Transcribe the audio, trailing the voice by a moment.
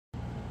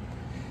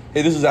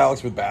Hey, this is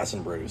Alex with Bass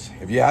and Brews.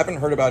 If you haven't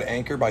heard about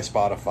Anchor by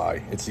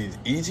Spotify, it's the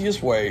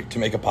easiest way to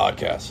make a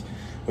podcast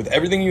with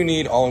everything you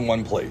need all in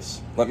one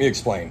place. Let me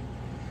explain.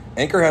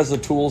 Anchor has the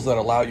tools that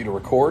allow you to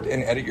record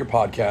and edit your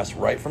podcast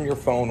right from your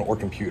phone or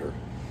computer.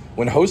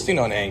 When hosting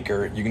on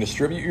Anchor, you can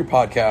distribute your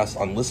podcast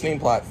on listening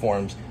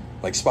platforms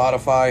like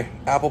Spotify,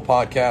 Apple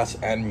Podcasts,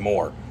 and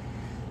more.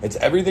 It's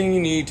everything you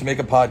need to make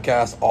a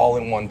podcast all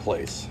in one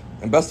place.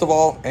 And best of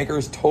all, Anchor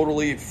is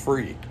totally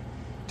free.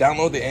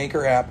 Download the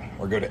Anchor app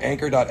or go to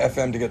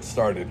anchor.fm to get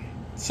started.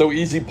 It's so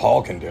easy,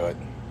 Paul can do it.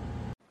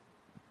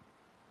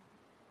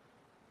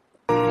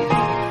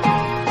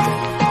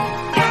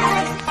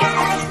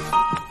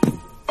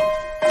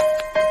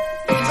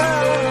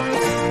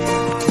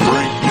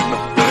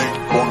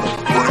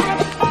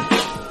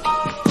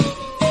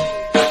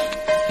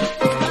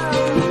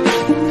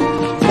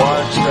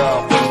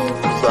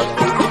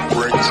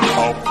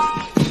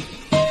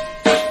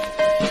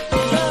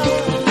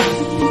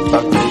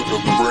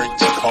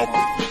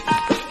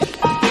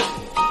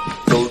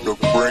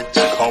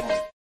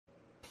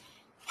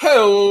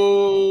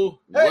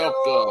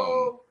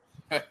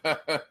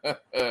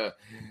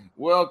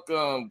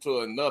 Welcome to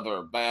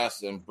another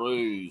Bass and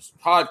Brews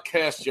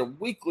podcast, your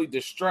weekly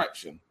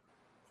distraction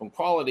from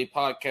quality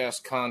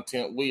podcast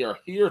content. We are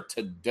here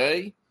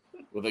today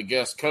with a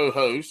guest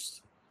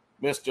co-host,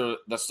 Mr.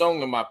 The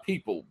Song of My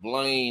People,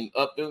 Blaine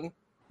Upton,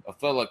 a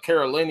fellow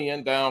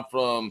Carolinian down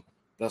from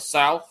the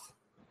South.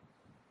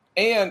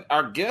 And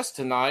our guest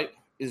tonight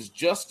is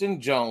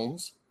Justin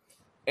Jones.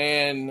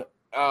 And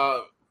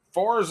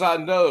far as I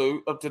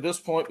know, up to this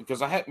point,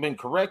 because I haven't been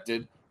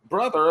corrected,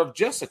 brother of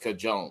Jessica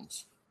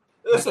Jones.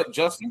 What's up,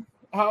 Justin?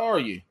 How are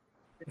you?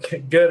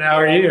 Good. How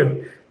are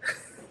you?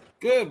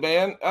 Good,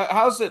 man.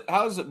 How's it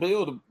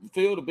feel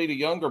to be the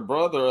younger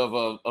brother of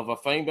a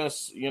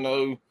famous,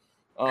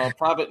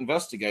 private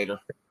investigator?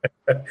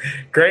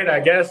 Great,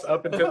 I guess.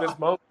 Up until this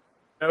moment,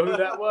 you know who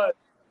that was.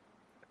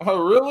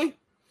 Oh, really?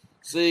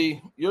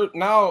 See, you're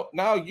now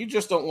you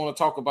just don't want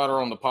to talk about her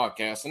on the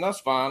podcast, and that's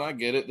fine. I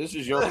get it. This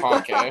is your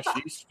podcast.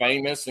 She's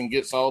famous and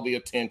gets all the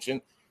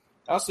attention.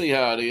 I see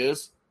how it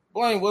is.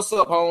 Blaine, what's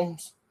up,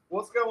 Holmes?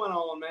 What's going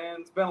on,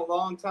 man? It's been a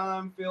long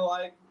time. Feel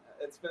like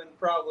it's been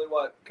probably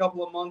a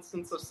couple of months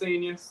since I've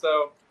seen you.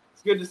 So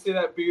it's good to see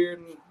that beard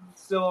and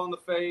still on the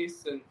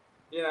face, and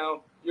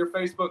your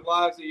Facebook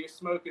lives of you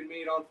smoking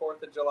meat on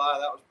 4th of July.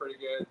 That was pretty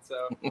good.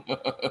 So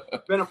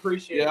been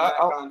appreciating that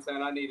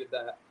content. I needed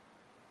that.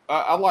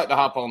 I like to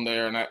hop on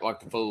there and act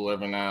like a fool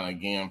every now and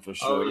again for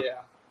sure. Oh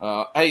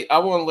yeah. Hey, I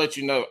want to let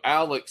you know,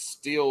 Alex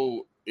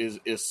still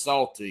is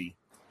salty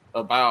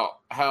about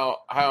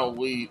how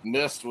we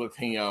messed with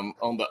him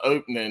on the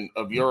opening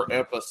of your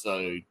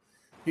episode.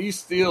 He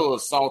still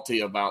is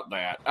salty about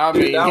that. I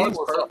mean, that was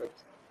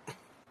perfect.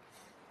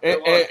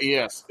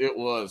 Yes, it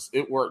was.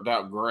 It worked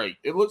out great.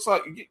 It looks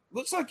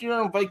like you're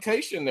on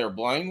vacation there,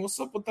 Blaine. What's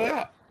up with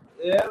that?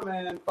 Yeah,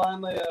 man.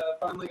 Finally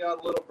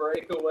got a little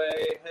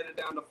breakaway. Headed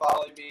down to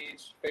Folly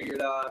Beach. Figured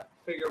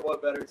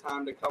what better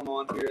time to come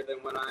on here than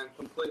when I'm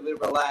completely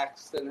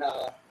relaxed and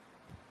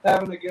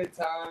having a good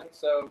time.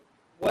 So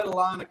went a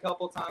line a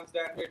couple times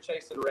down here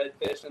chasing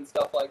redfish and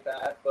stuff like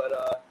that.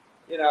 But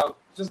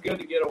just good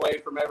to get away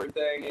from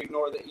everything.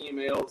 Ignore the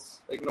emails.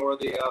 Ignore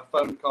the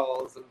phone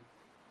calls and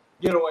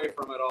get away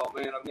from it all,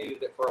 man. I've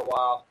needed it for a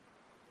while.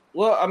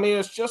 Well, I mean,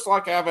 it's just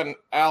like having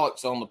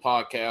Alex on the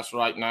podcast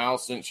right now,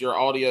 since your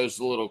audio's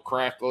a little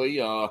crackly.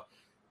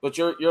 But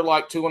you're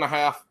like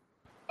 2.5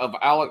 of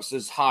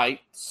Alex's height,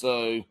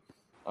 so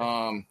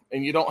and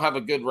you don't have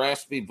a good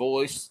raspy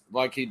voice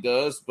like he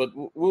does, but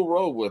we'll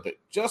roll with it.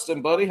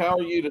 Justin, buddy, how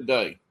are you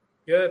today?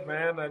 Good,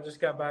 man. I just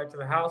got back to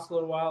the house a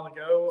little while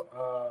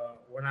ago.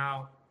 Went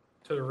out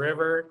to the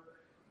river,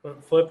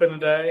 went flipping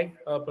today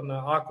up in the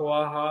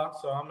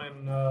Ocklawaha. So I'm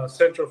in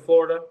Central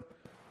Florida.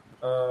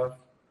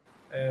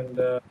 And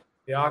the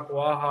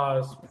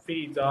Ocklawaha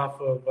feeds off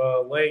of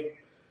a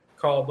lake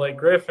called Lake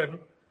Griffin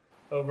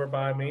over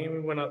by me. We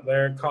went up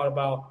there, caught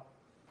about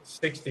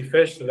 60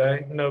 fish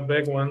today. No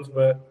big ones,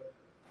 but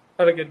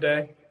had a good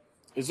day.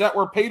 Is that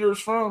where Peter's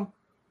from?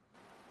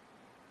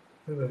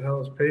 Who the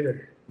hell is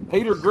Peter?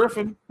 Peter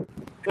Griffin.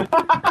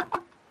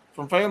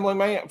 From Family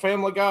Guy?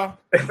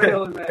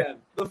 Family Man.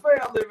 The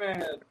Family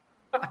Man.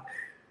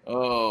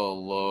 Oh,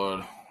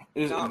 Lord.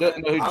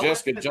 Doesn't know who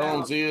Jessica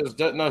Jones is.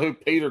 Doesn't know who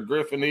Peter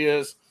Griffin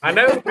is. I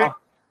know who Peter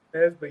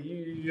is, but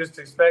you just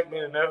expect me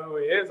to know who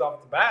he is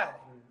off the bat.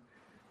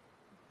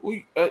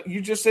 You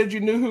just said you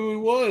knew who he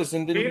was,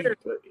 and then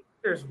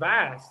Peter's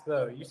Bass,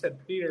 though. You said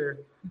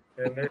Peter,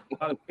 and there's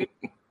a lot of people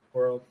in the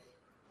world.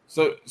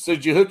 So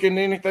did you hook in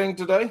anything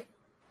today?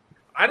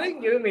 I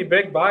didn't get any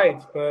big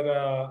bites, but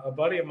a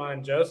buddy of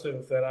mine,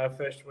 Joseph, that I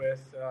fished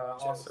with,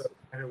 also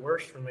who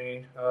works for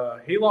me,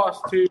 he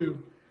lost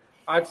two.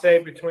 I'd say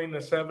between the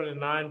 7 and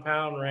 9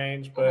 pound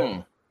range,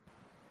 but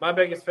my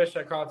biggest fish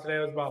I caught today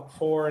was about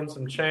 4 and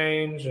some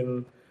change.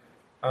 And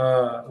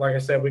like I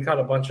said, we caught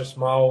a bunch of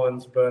small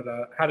ones, but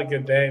had a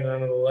good day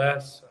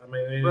nonetheless. I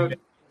mean,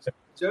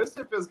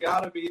 Joseph has got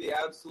to be the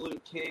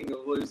absolute king of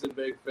losing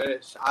big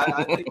fish.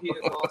 I think he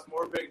has lost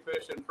more big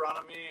fish in front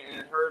of me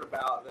and heard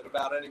about than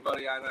about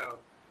anybody I know.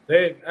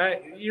 Dude,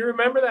 you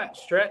remember that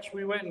stretch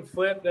we went and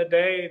flipped the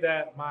day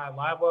that my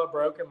live well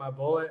broke in my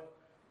bullet?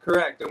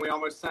 Correct, and we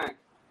almost sank.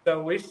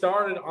 So we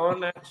started on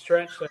that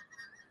stretch.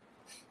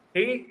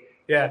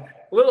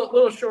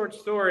 Little short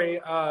story.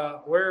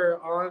 We're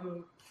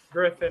on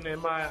Griffin,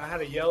 and I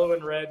had a yellow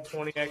and red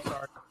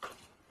 20XR,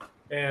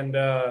 and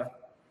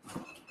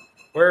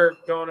we're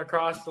going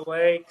across the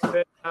lake,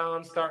 sit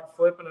down, start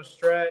flipping a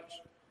stretch,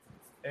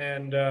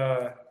 and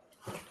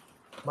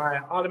my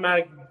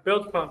automatic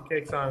bilge pump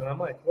kicks on, and I'm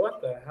like,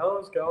 what the hell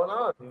is going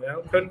on?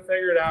 Couldn't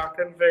figure it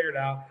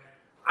out.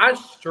 I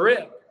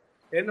strip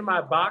into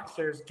my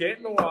boxers, get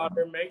in the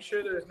water, make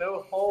sure there's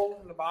no hole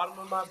in the bottom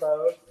of my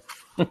boat.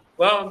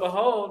 Lo and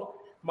behold,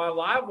 my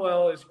live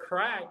well is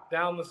cracked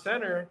down the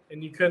center,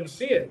 and you couldn't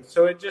see it.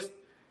 So it just,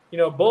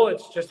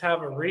 bullets just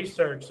have a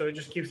resurge, so it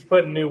just keeps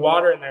putting new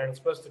water in there, and it's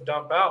supposed to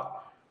dump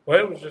out. Well,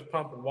 it was just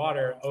pumping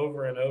water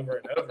over and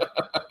over and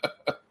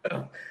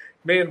over.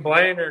 Me and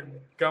Blaine are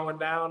going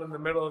down in the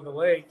middle of the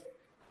lake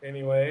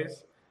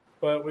anyways,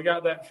 but we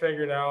got that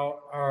figured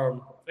out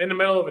in the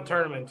middle of a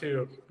tournament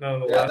too,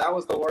 nonetheless. Yeah, that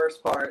was the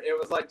worst part. It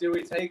was like, do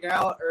we take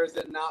out or is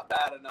it not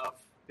bad enough?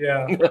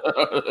 Yeah.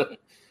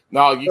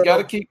 No, you got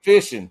to keep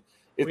fishing.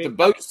 If the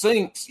boat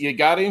sinks, you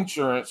got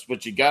insurance,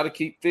 but you got to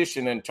keep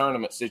fishing in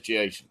tournament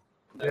situation.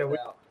 We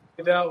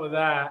dealt with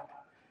that.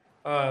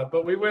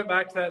 But we went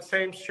back to that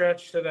same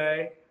stretch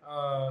today,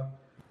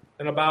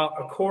 and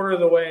about a quarter of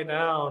the way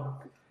down,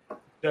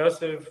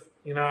 Joseph,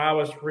 I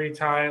was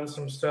retying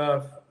some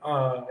stuff.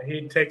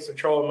 He takes the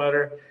trolling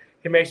motor.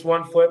 He makes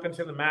one flip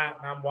into the mat,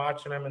 and I'm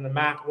watching him, and the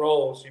mat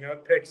rolls.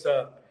 It picks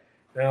up.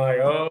 And I'm like,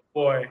 oh,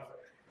 boy.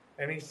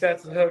 And he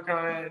sets the hook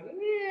on it.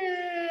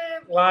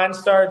 Line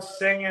starts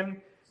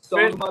singing. Some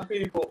of my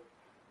people.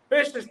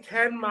 Fish is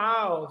 10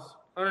 miles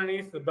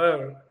underneath the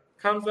boat.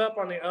 Comes up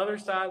on the other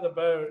side of the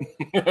boat.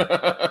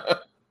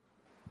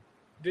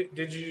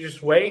 Did you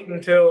just wait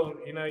until,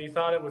 you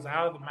thought it was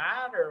out of the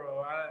mat?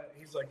 Or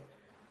he's like,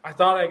 I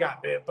thought I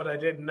got bit, but I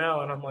didn't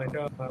know. And I'm like,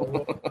 oh, my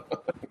Lord.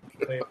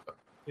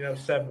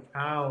 7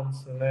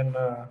 pounds. And then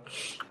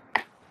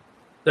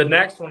the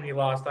next one he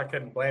lost, I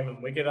couldn't blame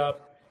him. We get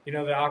up. The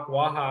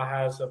Aquaha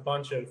has a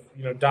bunch of,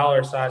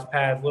 dollar-sized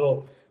pads,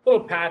 little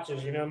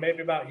patches,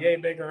 maybe about yay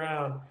big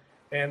around,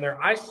 and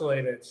they're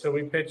isolated. So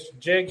we pitched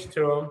jigs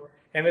to them,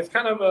 and it's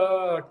kind of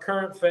a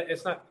current fit.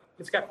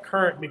 It's got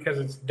current because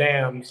it's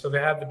dammed. So they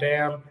have the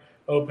dam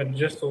open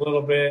just a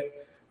little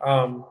bit.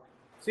 So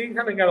you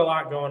kind of got a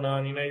lot going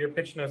on. You're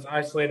pitching those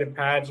isolated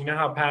pads. You know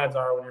how pads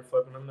are when you're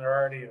flipping them. They're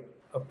already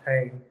a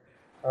pain.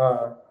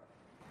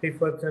 He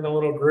flipped in a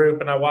little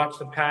group, and I watched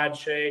the pad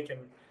shake, and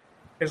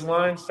his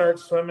line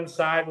starts swimming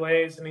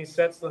sideways, and he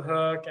sets the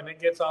hook, and it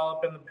gets all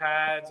up in the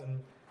pads. And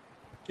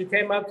she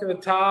came up to the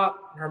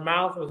top. Her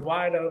mouth was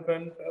wide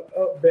open,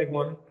 a big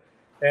one.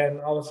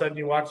 And all of a sudden,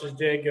 you watch his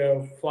jig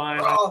go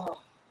flying out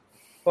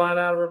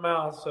of her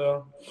mouth.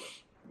 So,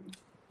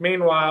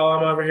 meanwhile,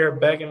 I'm over here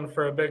begging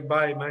for a big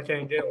bite, and I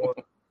can't get one.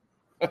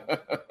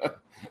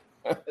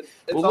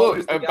 It's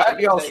always the guy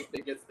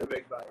that gets the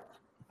big bite.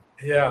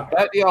 Yeah.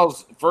 That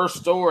y'all's first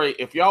story,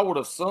 if y'all would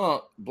have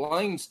sunk,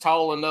 Blaine's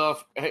tall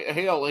enough.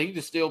 Hell, he'd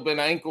have still been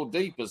ankle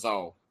deep is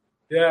all.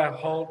 Yeah,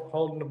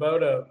 holding the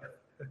boat up.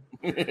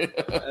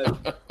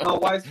 My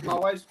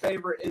wife's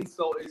favorite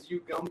insult is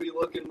 "you Gumby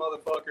looking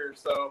motherfucker."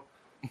 So,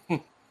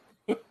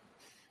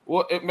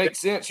 well, it makes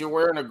sense. You're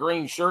wearing a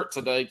green shirt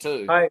today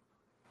too.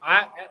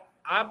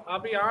 I'll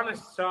be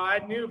honest. So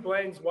I knew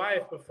Blaine's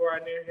wife before I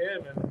knew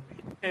him, and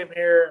he came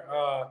here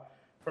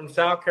from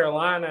South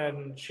Carolina,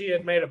 and she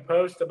had made a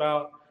post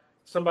about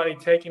somebody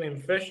taking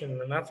him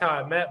fishing, and that's how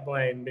I met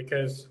Blaine,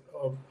 because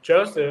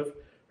Joseph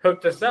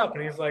hooked us up,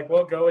 and he's like,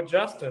 "Well, go with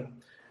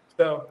Justin."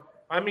 So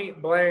I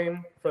meet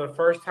Blaine for the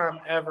first time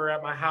ever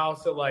at my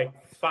house at like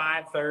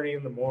 5:30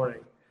 in the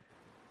morning,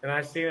 and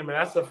I see him, and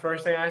that's the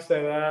first thing I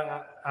said.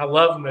 I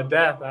love him to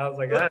death. I was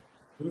like, "That's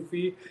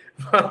goofy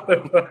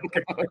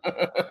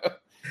motherfucker."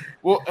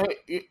 Well,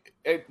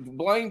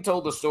 Blaine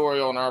told the story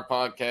on our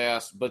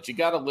podcast, but you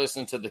got to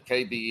listen to the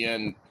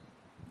KBN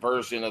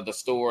version of the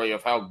story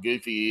of how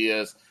goofy he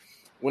is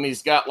when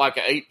he's got like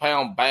an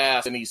 8-pound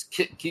bass and he's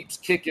keeps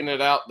kicking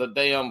it out the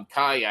damn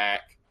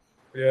kayak.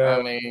 Yeah,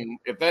 I mean,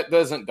 if that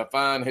doesn't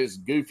define his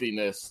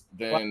goofiness,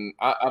 then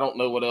I don't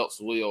know what else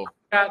will.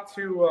 Got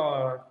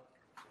to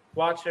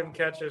watch him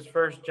catch his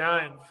first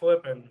giant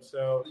flipping.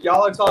 So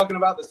y'all are talking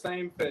about the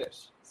same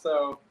fish.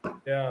 So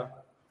yeah.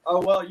 Oh,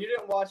 well, you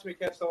didn't watch me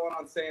catch the one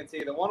on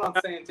Santee. The one on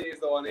Santee is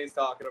the one he's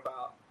talking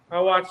about. I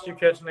watched you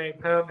catch an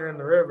 8-pounder in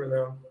the river,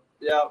 though.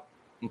 Yep.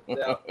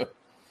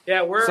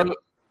 Yeah,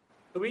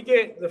 we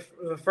get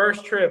the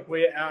first trip.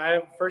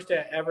 First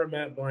day I ever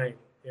met Blaine.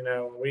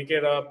 We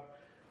get up,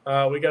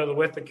 we go to the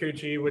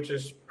Withlacoochee, which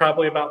is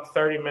probably about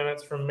 30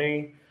 minutes from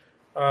me.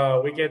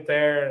 We get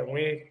there and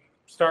we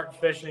start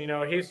fishing.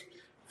 He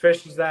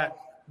fishes that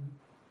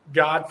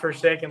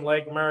godforsaken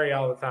Lake Murray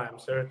all the time.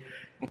 So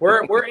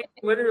We're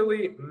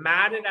literally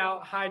matted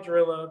out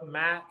hydrilla,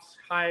 mats,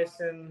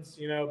 hyacinths,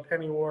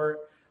 pennywort,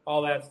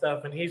 all that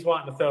stuff, and he's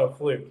wanting to throw a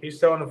fluke. He's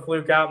throwing a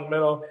fluke out in the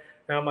middle,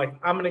 and I'm like,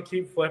 I'm gonna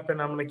keep flipping.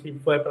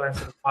 I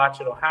said,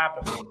 watch, it'll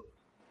happen.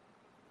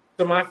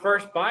 So my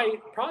first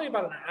bite, probably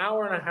about an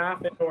hour and a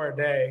half into our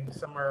day,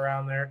 somewhere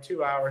around there,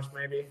 2 hours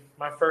maybe.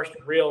 My first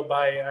real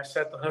bite, I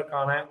set the hook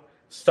on it,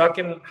 stuck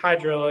in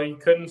hydrilla. You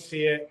couldn't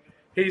see it.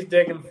 He's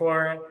digging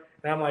for it,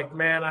 and I'm like,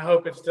 man, I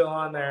hope it's still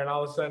on there. And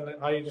all of a sudden,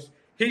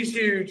 he's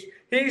huge,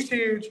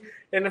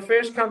 and the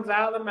fish comes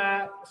out of the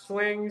mat,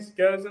 swings,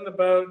 goes in the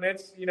boat, and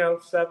it's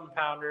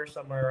 7-pounder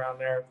somewhere around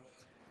there.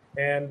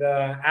 And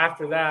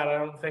after that, I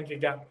don't think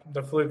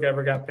the fluke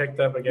ever got picked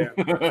up again.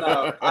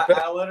 No,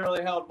 I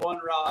literally held one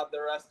rod the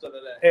rest of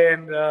the day.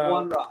 And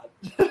one rod.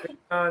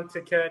 on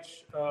to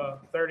catch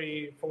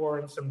 34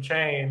 and some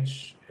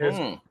change his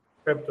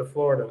trip to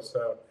Florida.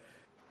 So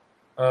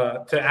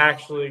to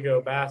actually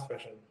go bass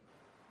fishing.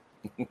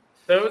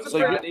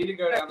 So I need to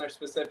go down there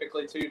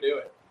specifically to do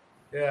it.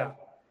 Yeah.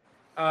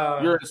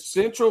 You're in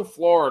Central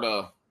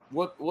Florida.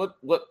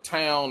 What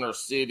town or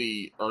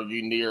city are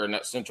you near in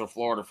that Central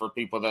Florida for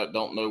people that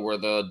don't know where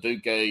the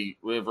Duque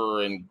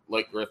River and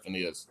Lake Griffin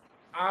is?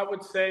 I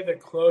would say the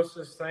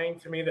closest thing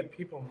to me that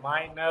people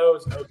might know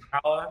is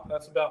Ocala.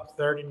 That's about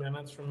 30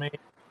 minutes from me.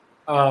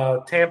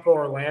 Tampa,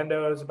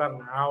 Orlando is about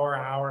an hour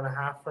and a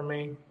half from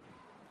me.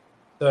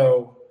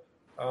 So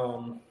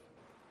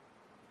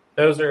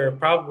those are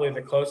probably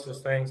the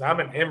closest things.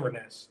 I'm in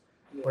Inverness,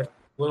 which is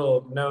a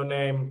little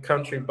no-name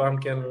country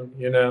bumpkin,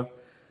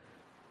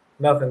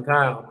 nothing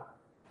town.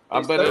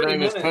 I bet it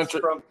ain't his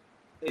country.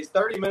 He's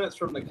 30 minutes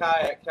from the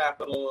kayak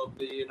capital of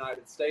the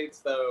United States,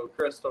 though,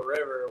 Crystal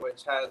River,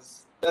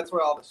 that's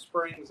where all the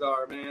springs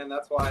are, man.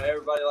 That's why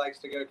everybody likes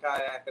to go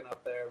kayaking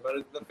up there.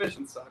 But the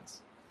fishing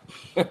sucks.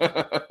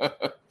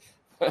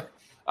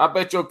 I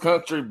bet your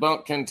country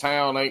bumpkin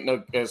town ain't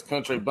no as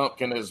country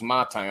bumpkin as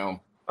my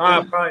town.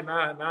 Probably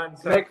not.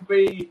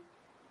 McBee,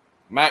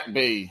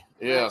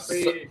 yes.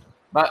 McBee.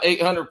 About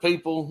 800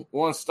 people,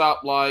 one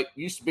stoplight.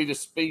 Used to be the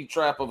speed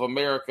trap of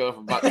America for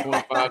about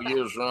 25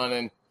 years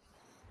running.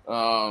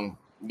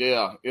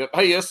 Yeah.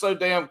 Hey, it's so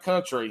damn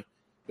country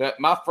that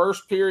my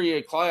first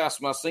period class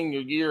my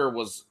senior year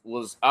was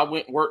I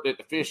went and worked at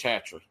the fish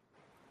hatchery.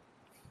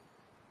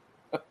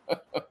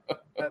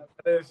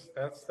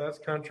 That's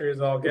country as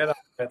all get out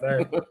right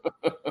there.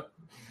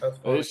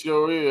 It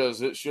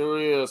sure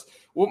is.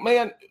 Well,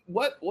 man,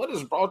 what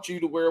has brought you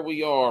to where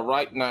we are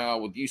right now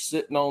with you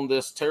sitting on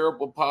this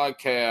terrible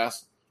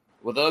podcast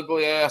with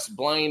ugly ass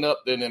Blaine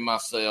Upton and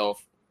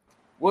myself?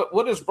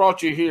 What has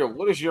brought you here?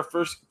 What is your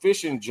first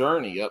fishing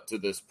journey up to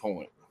this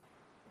point?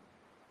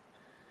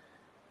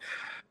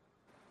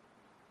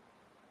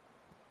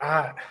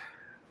 I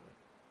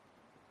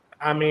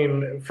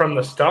mean, from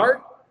the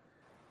start?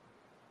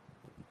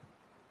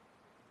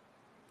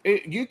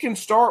 You can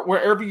start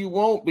wherever you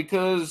want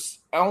because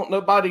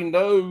nobody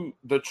know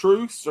the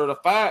truths or the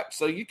facts,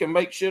 so you can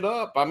make shit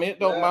up. I mean, it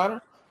don't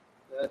matter.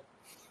 Yeah.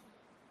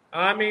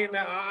 I mean,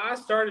 I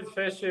started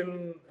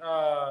fishing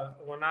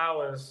when I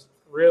was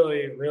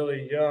really,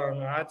 really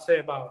young. I'd say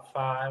about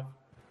 5.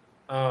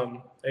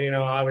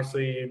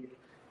 Obviously,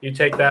 you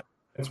take that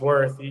it's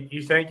worth.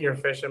 You think you're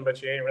fishing,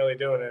 but you ain't really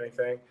doing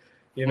anything.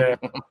 You're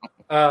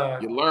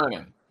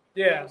learning.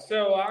 Yeah,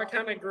 so I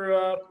kind of grew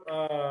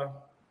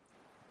up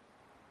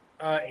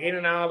in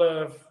and out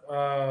of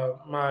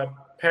my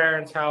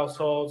parents'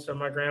 household. So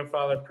my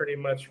grandfather pretty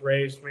much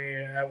raised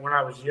me when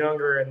I was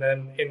younger, and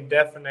then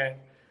indefinite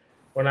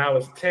when I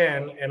was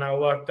 10. And I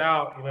lucked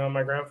out.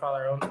 My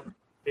grandfather owns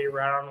a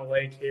right on the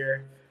lake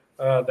here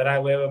that I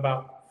live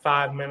about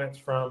 5 minutes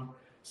from.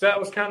 So that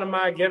was kind of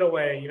my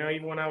getaway.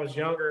 Even when I was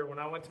younger, when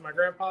I went to my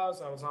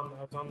grandpa's, I was on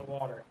the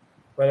water,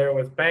 whether it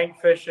was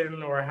bank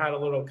fishing or I had a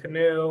little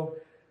canoe.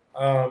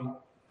 And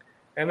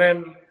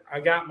then I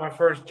got my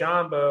first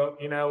John boat,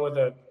 with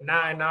a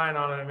 9.9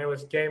 on it, and it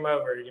was game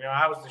over.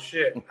 I was the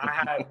shit. I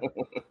had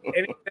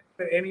anything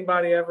that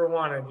anybody ever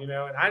wanted, and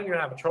I didn't even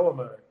have a trolling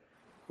motor.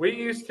 We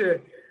used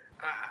to,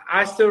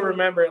 I still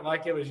remember it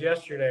like it was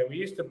yesterday.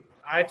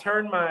 I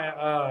turned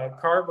my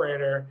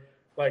carburetor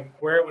like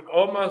where it would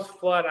almost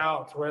flood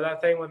out to where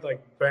that thing was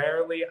like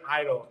barely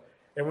idle.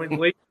 And we'd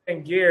leave it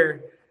in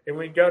gear, and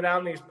we'd go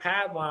down these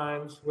pad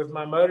lines with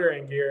my motor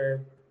in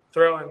gear,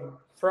 throwing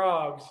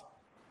frogs,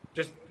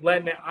 just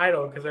letting it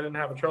idle because I didn't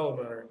have a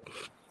trolling motor.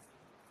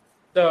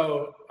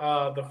 So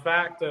the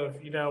fact of,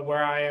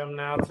 where I am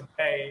now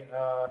today,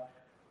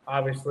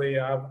 obviously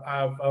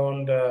I've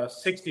owned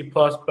 60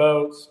 plus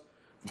boats.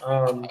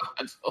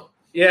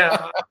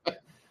 Yeah.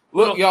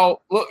 Look,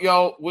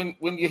 y'all, when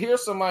you hear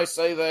somebody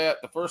say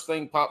that, the first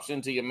thing pops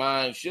into your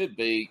mind should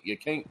be you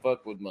can't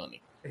fuck with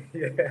money.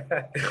 Yeah.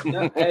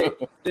 No, hey,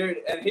 dude,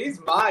 and he's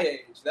my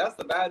age. That's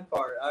the bad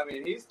part. I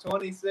mean, he's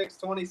 26,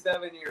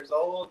 27 years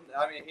old.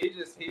 I mean,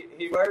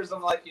 he wears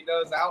them like he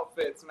does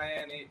outfits,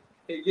 man.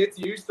 He gets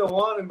used to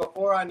one, and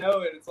before I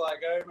know it, it's like,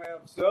 hey, man,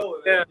 I'm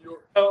selling it.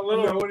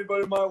 Yeah.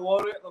 Anybody might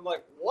want it? And I'm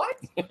like, what?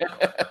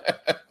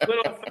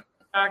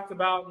 fact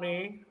about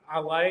me, I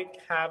like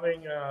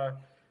having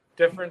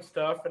different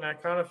stuff, and I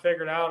kind of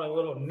figured out a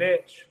little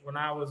niche when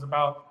I was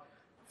about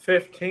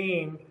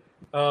 15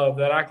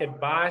 that I could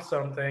buy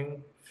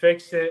something,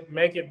 fix it,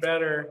 make it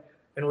better,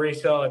 and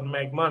resell it and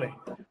make money.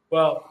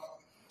 Well,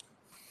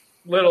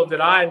 little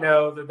did I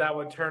know that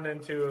would turn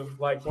into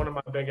like one of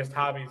my biggest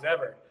hobbies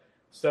ever.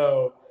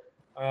 So,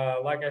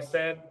 like I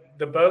said,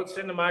 the boat's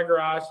into my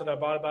garage that I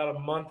bought about a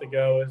month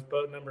ago is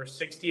boat number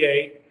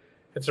 68.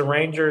 It's a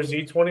Ranger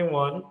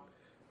Z21.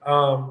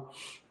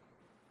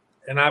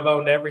 And I've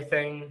owned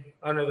everything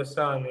under the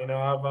sun.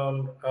 I've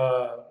owned,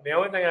 the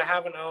only thing I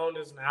haven't owned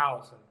is an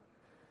Allison.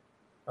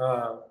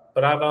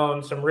 But I've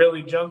owned some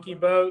really junky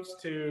boats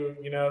to,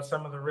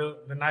 some of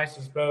the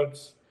nicest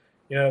boats,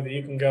 that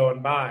you can go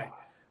and buy.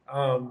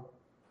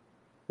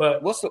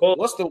 But what's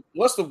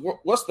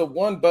the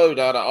one boat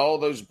out of all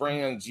those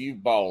brands you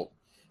bought?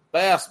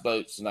 Bass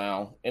boats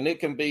now, and it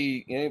can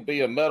be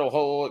a metal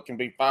hull, it can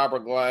be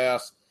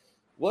fiberglass.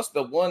 What's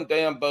the one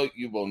damn boat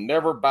you will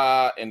never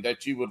buy and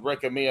that you would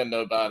recommend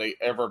nobody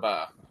ever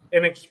buy?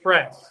 An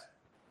Express.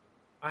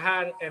 I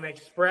had an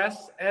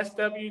Express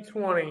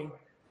SW20,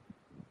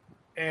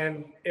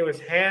 and it was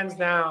hands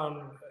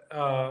down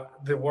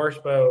the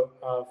worst boat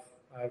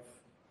I've.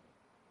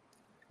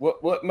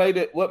 What made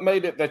it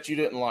that you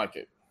didn't like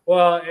it?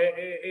 Well,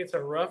 it's a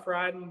rough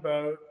riding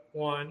boat,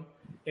 one.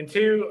 And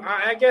two,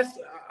 I guess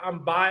I'm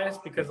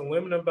biased because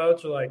aluminum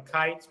boats are like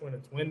kites when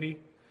it's windy.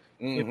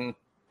 Mm-hmm.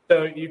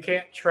 So you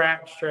can't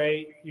track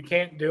straight. You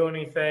can't do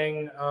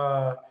anything.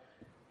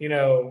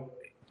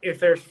 If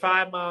there's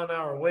 5 mile an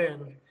hour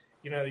wind,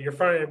 your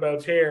front of your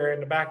boat's here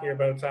and the back of your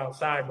boat's out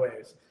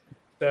sideways.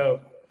 So,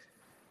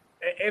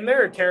 and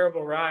they're a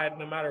terrible ride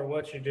no matter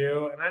what you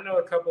do. And I know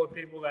a couple of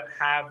people that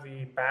have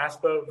the bass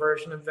boat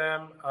version of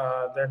them.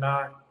 They're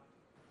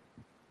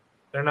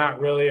not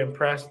really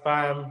impressed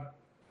by them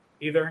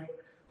either.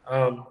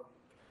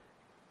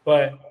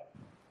 But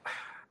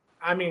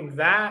I mean,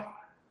 that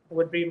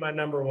would be my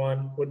number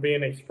one, would be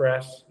an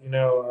Express.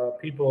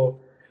 People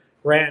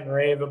rant and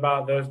rave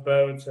about those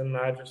boats, and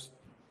I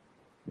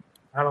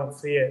don't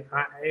see it.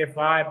 If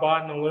I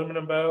bought an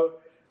aluminum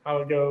boat, I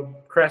would go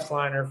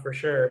Crestliner for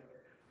sure.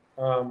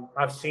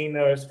 I've seen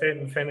those fit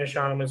and finish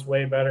on them is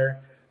way better.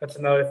 That's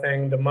another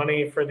thing. The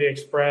money for the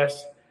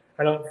Express,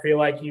 I don't feel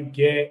like you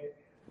get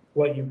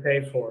what you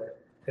pay for.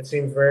 It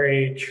seems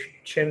very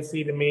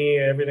chintzy to me.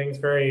 Everything's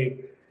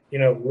very,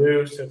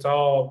 loose. It's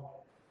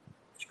all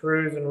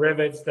screws and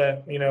rivets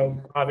that,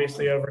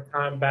 obviously over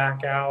time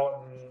back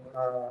out.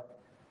 And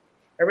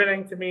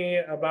everything to me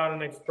about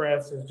an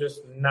Express is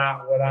just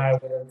not what I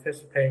would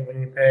anticipate when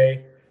you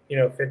pay,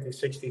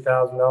 $50,000,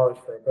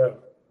 $60,000 for a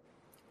boat.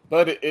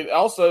 But it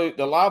also,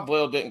 the live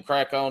well didn't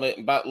crack on it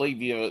and about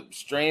leave you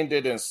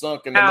stranded and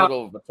sunk in the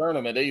middle of the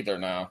tournament either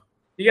now.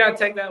 You got to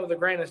take that with a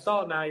grain of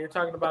salt now. You're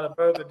talking about a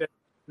boat that did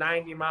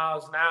 90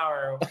 miles an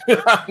hour.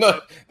 No,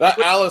 that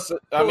Allison,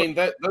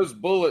 those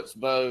bullets,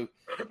 Bo,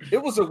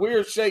 it was a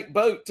weird shaped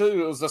boat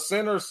too. It was a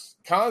center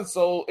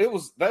console.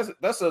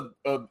 That's a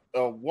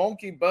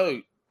wonky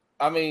boat.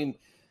 I've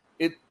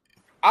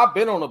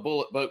been on a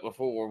bullet boat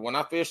before. When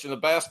I fished in the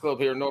Bass Club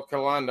here in North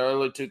Carolina in the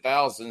early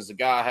 2000s, the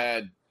guy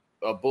had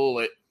a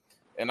bullet,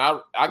 and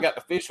I got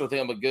to fish with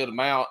him a good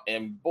amount.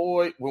 And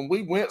boy, when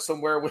we went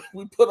somewhere,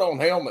 we put on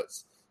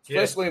helmets,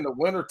 especially in the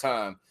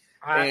wintertime.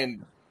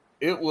 And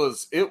it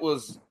was a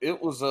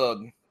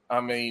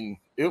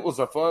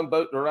fun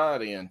boat to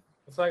ride in.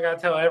 It's like I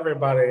tell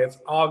everybody, it's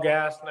all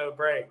gas, no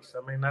brakes.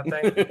 That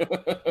thing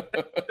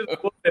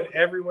just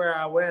everywhere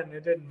I went.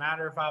 It didn't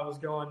matter if I was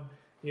going,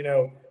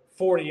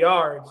 40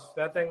 yards.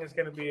 That thing is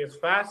going to be as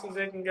fast as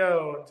it can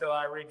go until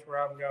I reach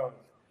where I'm going.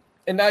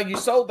 And now you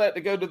sold that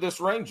to go to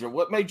this Ranger.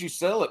 What made you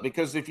sell it?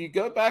 Because if you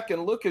go back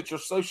and look at your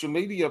social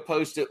media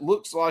post, it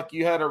looks like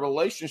you had a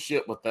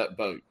relationship with that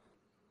boat.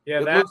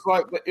 Yeah,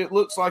 it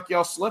looks like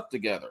y'all slept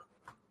together.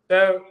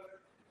 So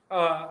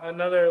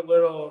another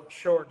little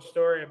short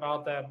story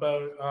about that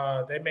boat.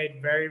 They made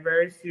very,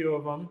 very few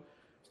of them.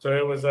 So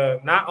it was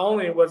not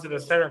only was it a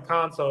center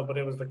console, but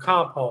it was the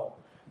comp hull.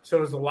 So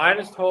it was the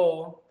lightest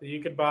hull that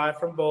you could buy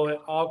from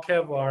Bullet, all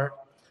Kevlar.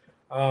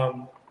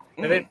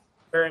 They didn't make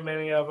very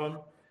many of them.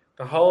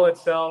 The hull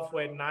itself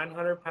weighed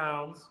 900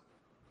 pounds,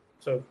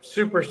 so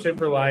super,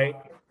 super light.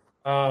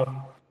 I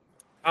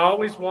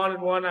always wanted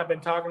one. I've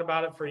been talking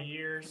about it for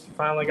years.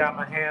 Finally got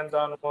my hands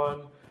on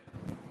one,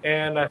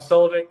 and I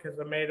sold it because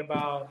I made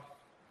about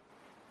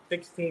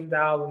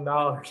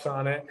 $16,000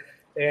 on it.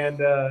 And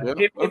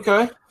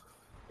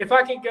if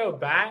I could go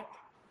back,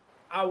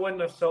 I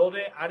wouldn't have sold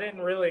it. I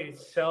didn't really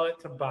sell it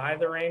to buy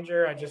the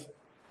Ranger.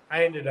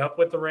 I ended up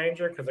with the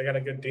Ranger because I got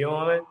a good deal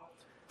on it.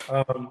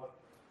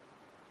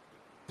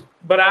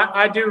 But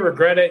I do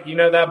regret it.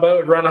 That boat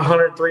would run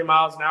 103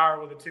 miles an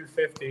hour with a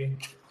 250.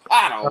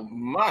 God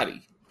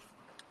almighty.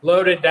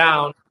 Loaded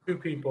down, 2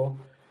 people.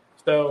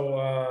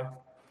 So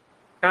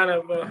kind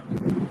of a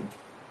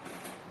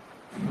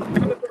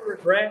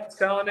regret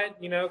selling it,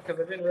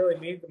 because I didn't really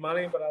need the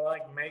money, but I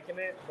like making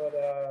it.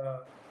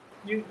 But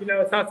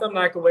it's not something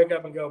I can wake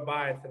up and go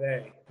buy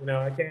today.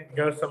 I can't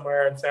go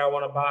somewhere and say I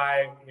want to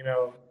buy,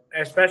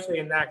 especially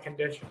in that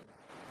condition.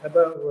 That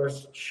boat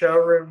was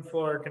showroom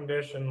floor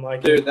condition.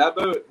 Dude, that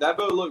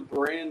boat looked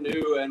brand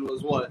new and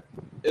was what?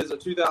 Is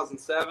it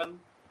 2007?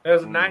 It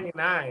was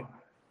 99.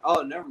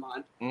 Oh, never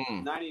mind.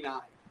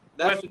 99.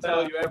 That should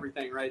tell you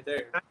everything right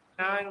there.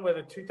 99 with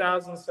a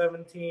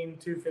 2017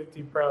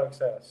 250 Pro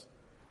XS.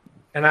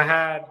 And I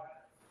had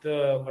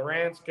the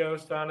Lowrance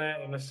Ghost on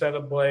it and a set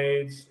of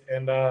blades.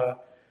 And I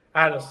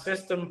had a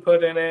system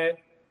put in it,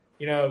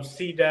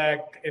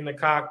 C-deck in the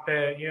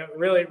cockpit.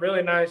 Really,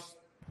 really nice.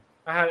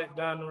 I had it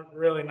done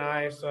really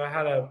nice. So I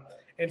had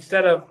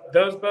instead of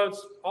those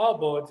boats, all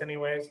Bullets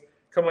anyways,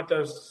 come with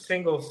those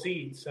single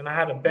seats. And I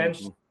had a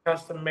bench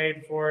custom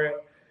made for it.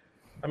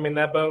 I mean,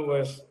 that boat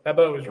was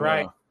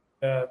right.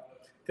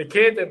 The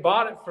kid that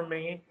bought it from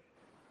me,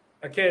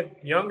 a kid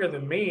younger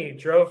than me,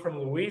 drove from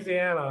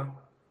Louisiana,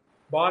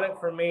 bought it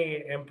from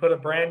me, and put a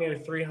brand new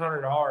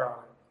 300R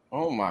on it.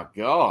 Oh my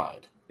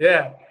God!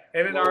 Yeah,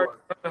 and it already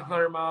went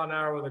 100 mile an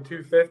hour with a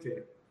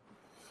 250.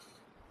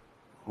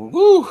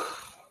 Woo!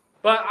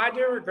 But I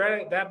do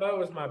regret it. That boat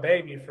was my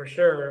baby for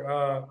sure.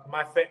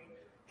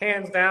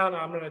 Hands down,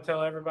 I'm going to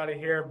tell everybody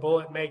here,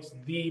 Bullet makes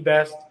the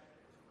best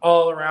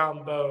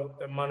all-around boat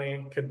that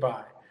money could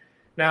buy.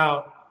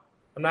 Now,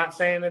 I'm not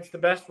saying it's the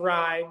best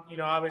ride.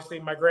 Obviously,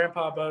 my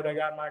grandpa boat I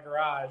got in my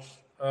garage,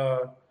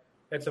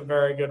 it's a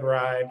very good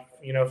ride.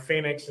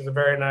 Phoenix is a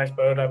very nice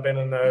boat. I've been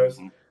in those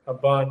a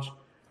bunch.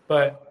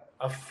 But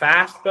a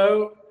fast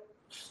boat,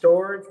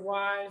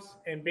 storage-wise,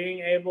 and being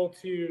able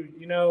to,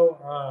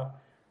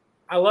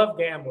 I love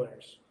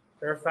Gamblers.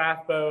 They're a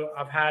fast boat.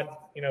 I've had,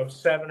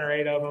 7 or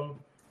 8 of them.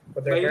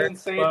 But they're made in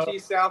Santee,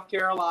 South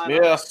Carolina.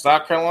 Yeah,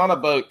 South Carolina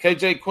boat.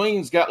 KJ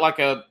Queen's got like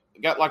a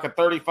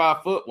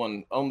 35-foot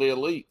one on the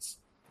Elites.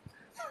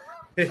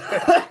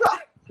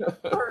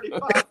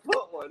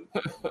 35-foot one.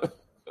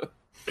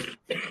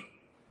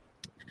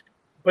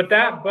 But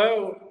that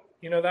boat,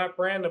 that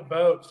brand of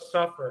boat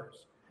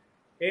suffers.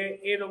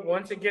 It'll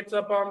once it gets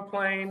up on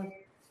plane,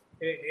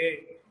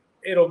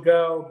 it'll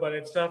go, but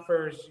it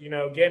suffers.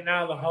 Getting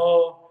out of the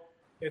hull,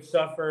 it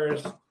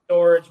suffers.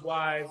 Storage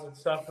wise, it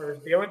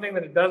suffers. The only thing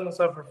that it doesn't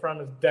suffer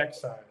from is deck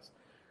size.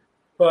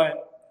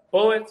 But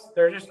Bullets,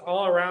 they're just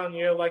all around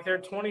like their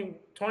 21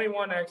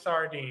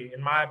 XRD,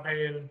 in my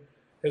opinion,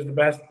 is the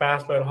best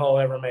bass boat hull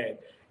ever made.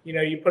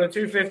 You put a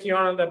 250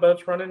 on it, that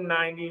boat's running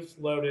 90s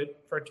loaded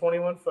for a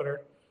 21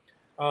 footer.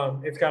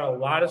 It's got a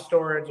lot of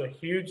storage, a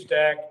huge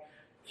deck,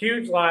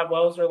 huge live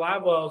wells. Their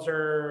live wells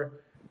are,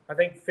 I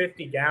think,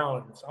 50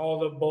 gallons. All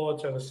the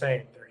Bullets are the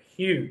same. They're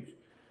huge.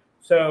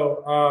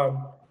 So,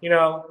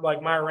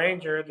 like my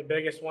Ranger, the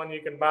biggest one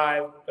you can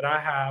buy that I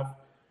have,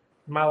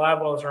 my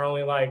live wells are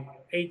only like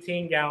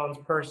 18 gallons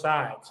per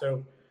side.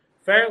 So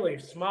fairly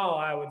small,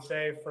 I would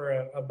say,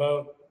 for a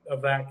boat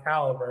of that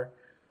caliber.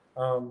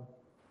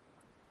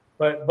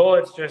 But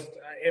Bullets just,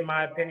 in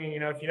my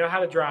opinion, if you know how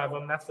to drive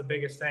them, that's the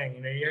biggest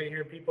thing. You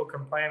hear people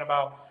complain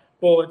about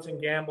Bullets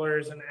and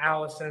Gamblers and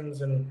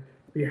Allisons, and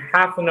you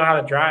have to know how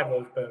to drive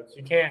those boats.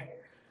 You can't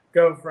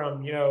go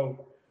from,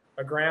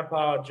 a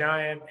grandpa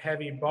giant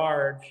heavy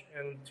barge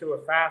and to a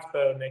fast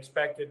boat and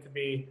expect it to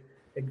be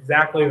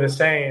exactly the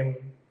same.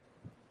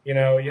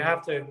 You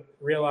have to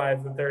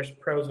realize that there's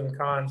pros and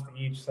cons to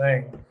each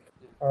thing.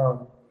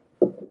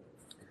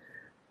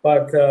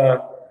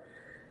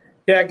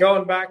 Yeah,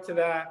 going back to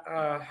that,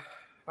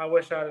 I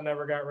wish I'd have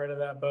never got rid of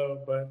that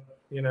boat, but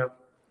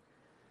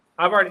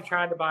I've already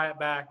tried to buy it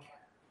back.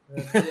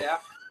 Yeah.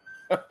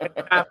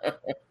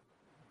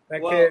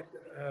 Kid.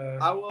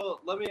 I will.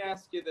 Let me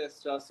ask you this,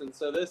 Justin.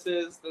 So this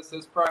is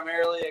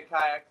primarily a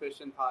kayak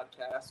fishing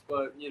podcast,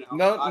 but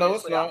no,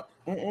 it's not.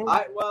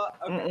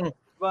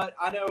 But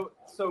I know.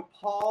 So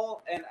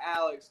Paul and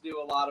Alex do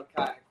a lot of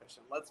kayak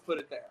fishing. Let's put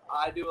it there.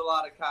 I do a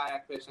lot of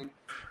kayak fishing,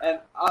 and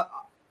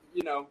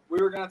we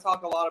were going to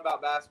talk a lot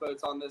about bass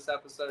boats on this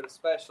episode,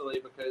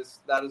 especially because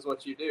that is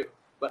what you do.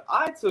 But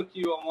I took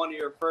you on one of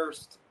your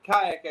first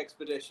kayak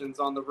expeditions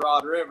on the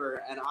Broad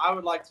River, and I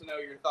would like to know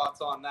your thoughts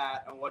on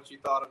that and what you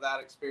thought of that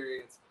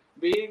experience.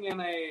 Being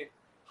in a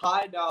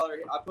high dollar,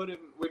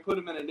 we put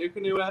him in a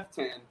NuCanoe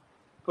F10,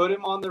 put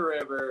him on the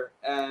river,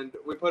 and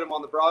we put him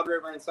on the Broad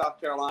River in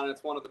South Carolina.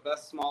 It's one of the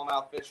best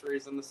smallmouth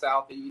fisheries in the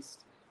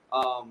Southeast.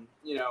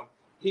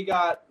 He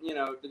got,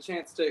 the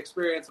chance to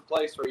experience a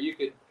place where you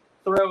could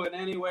throw it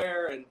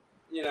anywhere and,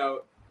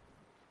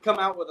 come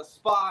out with a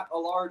spot, a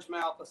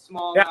largemouth, a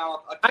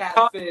smallmouth, a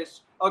catfish,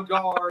 a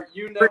gar.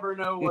 You never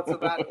know what's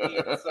about to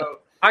eat.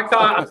 So I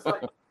caught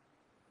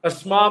a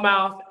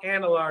smallmouth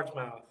and a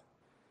largemouth.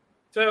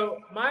 So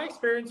my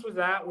experience with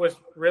that was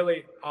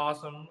really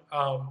awesome.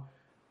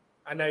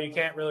 I know you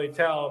can't really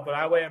tell, but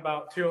I weigh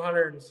about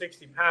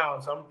 260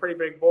 pounds. So I'm a pretty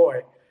big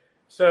boy.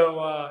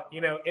 So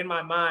in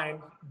my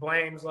mind,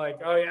 Blaine's like,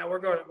 "Oh yeah, we're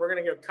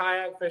gonna go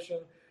kayak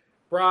fishing,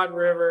 Broad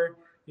River."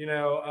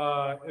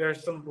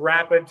 There's some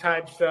rapid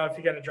type stuff.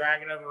 You got to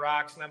drag it over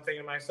rocks. And I'm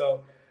thinking to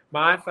myself,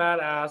 my fat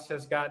ass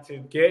has got to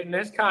get in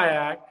this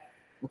kayak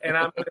and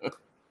I'm going to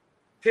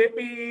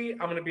tippy.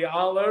 I'm going to be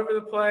all over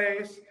the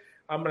place.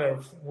 I'm going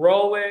to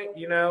roll it,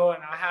 and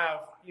I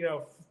have,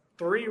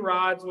 3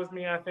 rods with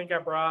me I think I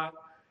brought.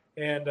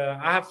 And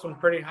I have some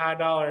pretty high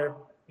dollar,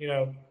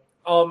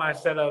 all of my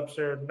setups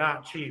are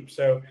not cheap.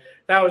 So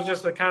that was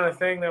just the kind of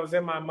thing that was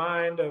in my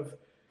mind of,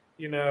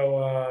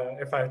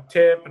 if I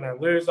tip and I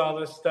lose all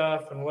this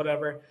stuff and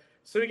whatever.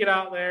 So we get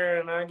out there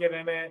and I get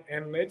in it.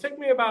 And it took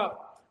me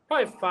about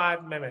probably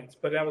 5 minutes,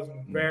 but that was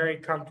very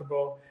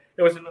comfortable.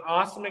 It was an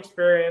awesome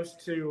experience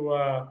to,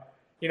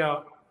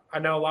 I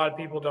know a lot of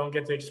people don't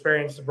get to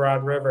experience the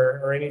Broad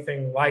River or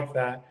anything like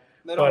that.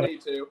 They don't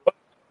need to.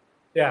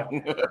 Yeah.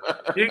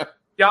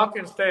 Y'all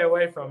can stay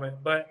away from it.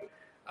 But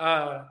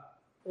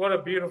what a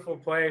beautiful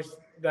place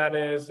that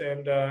is.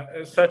 And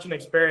it's such an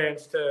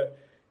experience to,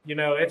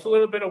 it's a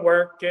little bit of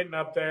work getting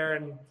up there.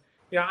 And,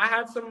 I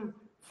had some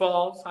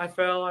falls. I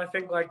fell, I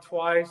think, like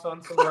twice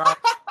on some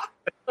rocks.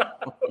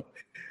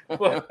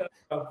 But,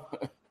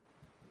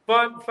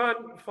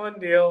 fun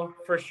deal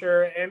for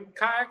sure. And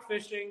kayak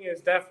fishing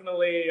is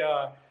definitely,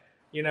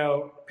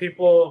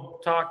 people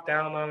talk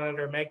down on it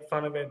or make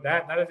fun of it.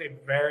 That is a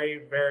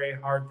very, very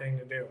hard thing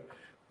to do.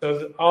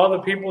 So all the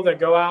people that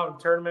go out and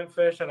tournament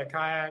fish on a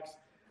kayaks,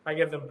 I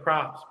give them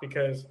props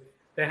because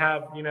they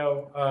have,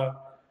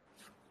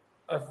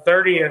 a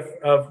 30th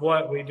of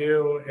what we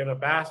do in a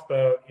bass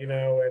boat,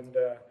 and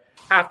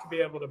have to be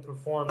able to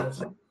perform the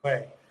same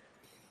way.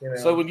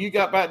 So when you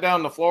got back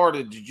down to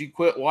Florida, did you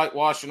quit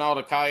whitewashing all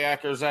the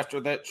kayakers after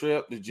that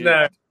trip? Did you?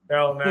 No,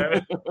 hell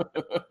no.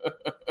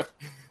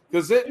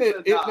 Because isn't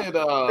it?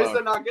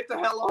 Now get the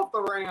hell off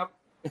the ramp.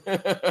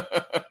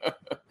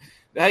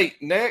 Hey,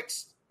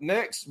 next,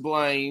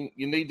 Blaine,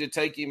 you need to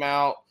take him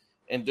out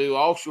and do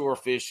offshore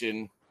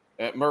fishing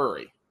at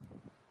Murray,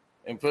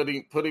 and put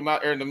him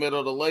out there in the middle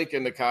of the lake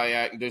in the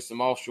kayak and do some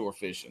offshore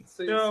fishing.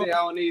 So you see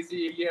how uneasy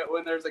you get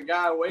when there's a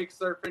guy wake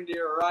surfing to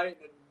your right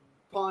and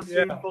a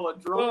pontoon full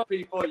of drunk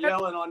people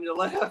yelling on your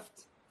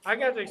left. I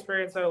got to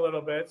experience that a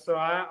little bit. So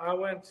I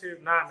went to,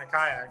 not in a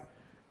kayak,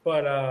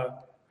 but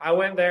I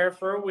went there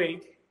for a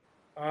week.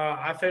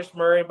 I fished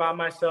Murray by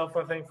myself,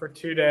 I think, for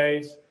 2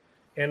 days.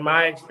 In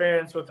my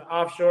experience with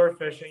offshore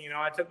fishing,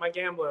 I took my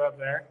gambler up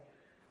there,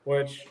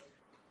 which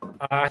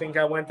I think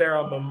I went there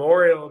on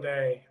Memorial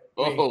Day.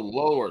 Oh,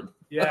 Lord.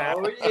 Yeah.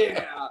 Oh,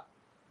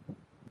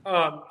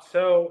 yeah.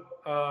 So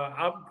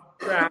I'm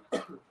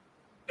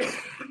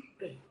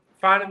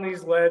finding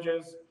these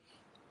ledges.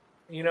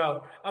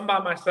 I'm by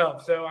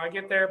myself. So I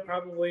get there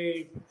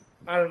probably,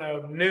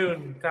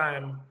 noon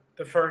time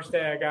the first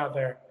day I got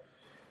there.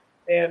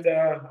 And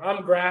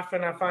I'm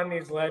graphing. I find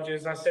these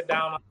ledges. I sit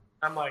down.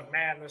 I'm like,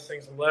 man, this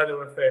thing's loaded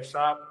with fish.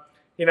 So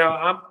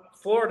I'm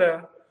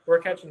Florida. We're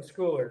catching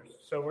schoolers.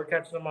 So we're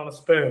catching them on a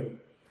spoon.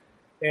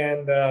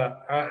 And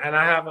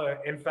I have an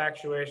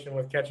infatuation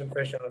with catching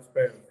fish on a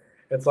spoon.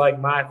 It's like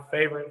my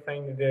favorite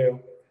thing to do.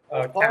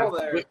 Paul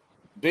there.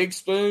 Big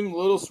spoon,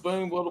 little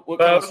spoon, what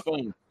kind of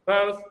spoon?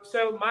 Both.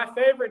 So my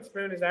favorite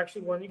spoon is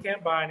actually one you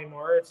can't buy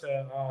anymore. It's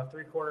a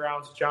 3/4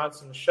 ounce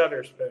Johnson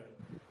Shutter spoon.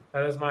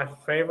 That is my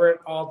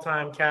favorite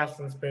all-time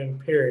casting spoon,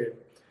 period.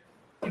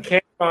 You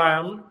can't buy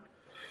them.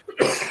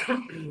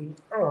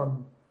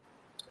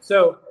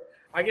 So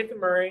I get to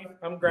Murray.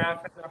 I'm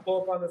graphing. I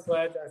pull up on this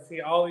ledge. I see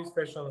all these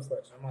fish on this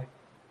ledge. I'm like,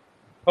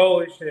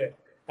 holy shit.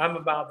 I'm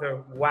about to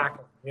whack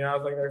them. I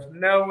was like, there's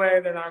no way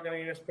they're not going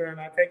to use a spoon.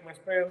 I take my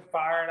spoon,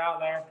 fire it out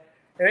there.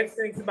 And it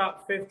sinks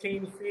about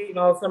 15 feet. And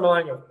all of a sudden,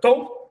 I'm like,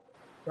 thump.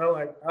 And I'm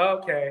like,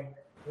 okay.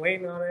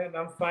 Leaning on it. And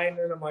I'm fighting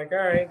it. I'm like, all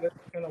right, this is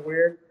kind of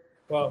weird.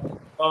 Well,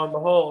 lo and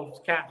behold,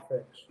 it's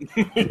catfish.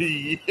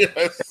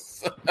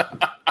 Yes.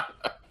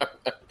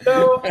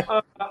 So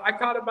I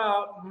caught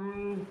about,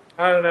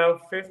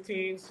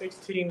 15,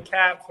 16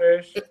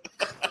 catfish,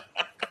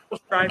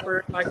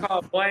 striper. I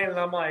called Blaine, and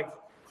I'm like,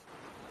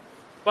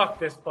 fuck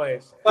this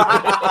place.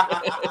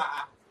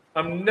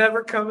 I'm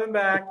never coming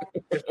back.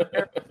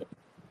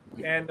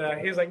 And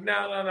he's like,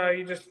 no,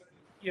 you just,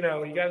 you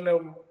got to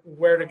know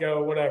where to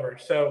go, whatever.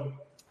 So,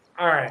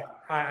 all right,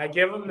 I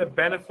give him the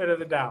benefit of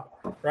the doubt,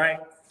 right?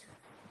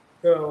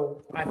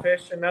 So I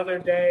fished another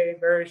day,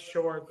 very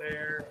short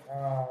there.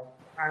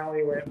 I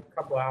only went a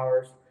couple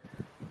hours.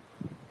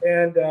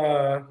 And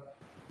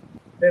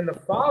then the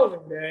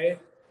following day,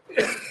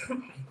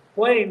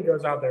 Blaine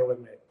goes out there with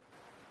me.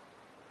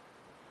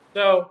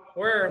 So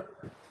we're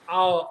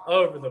all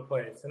over the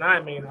place, and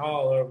I mean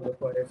all over the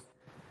place.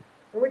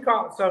 And we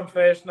caught some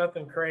fish,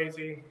 nothing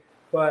crazy,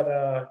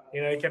 but,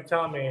 he kept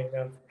telling me,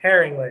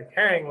 herring lake.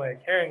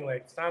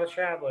 It's not a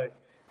shad lake.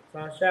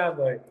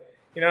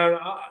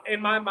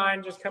 In my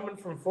mind, just coming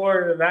from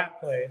Florida to that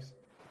place,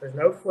 there's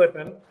no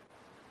flipping.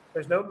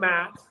 There's no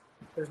mats.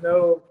 There's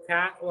no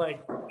cat,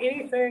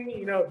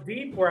 anything,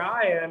 deep where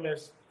I am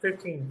is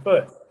 15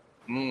 foot.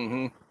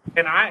 Mm-hmm.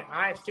 And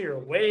I steer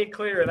way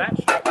clear of that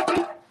shit.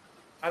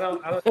 I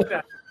don't do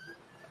that.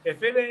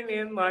 If it ain't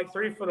in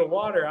 3 foot of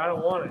water, I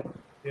don't want it,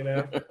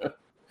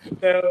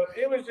 So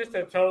it was just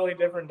a totally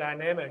different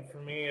dynamic for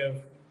me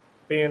of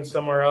being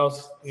somewhere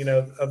else,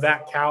 of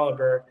that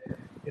caliber,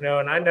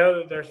 and I know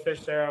that there's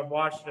fish there. I've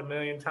watched it a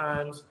million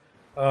times.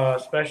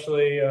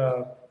 especially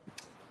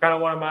kind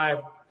of one of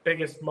my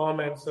biggest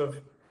moments of.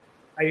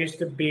 I used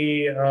to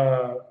be,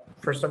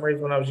 for some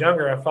reason, when I was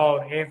younger, I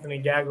followed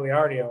Anthony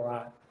Gagliardi a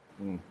lot.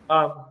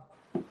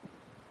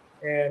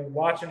 And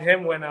watching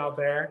him win out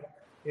there,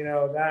 you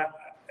know, that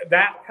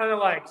kind of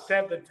like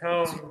set the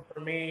tone for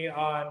me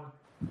on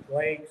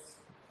lakes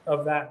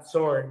of that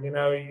sort. You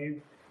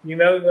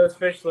know those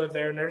fish live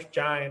there, and there's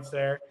giants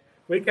there.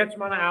 We catch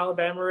them on an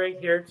Alabama rig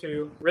here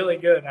too. Really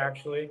good,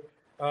 actually.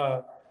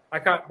 I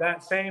caught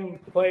that same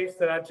place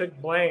that I took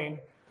Blaine.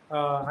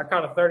 I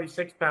caught a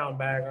 36-pound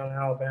bag on an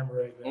Alabama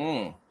rig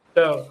there.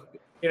 So,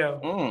 you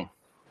know,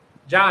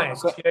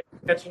 giants. You know,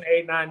 catching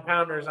 8-9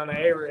 pounders on an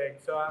A rig.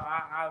 So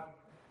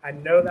I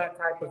know that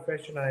type of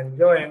fish and I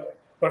enjoy it.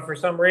 But for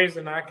some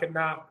reason, I could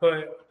not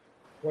put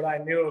what I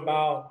knew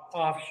about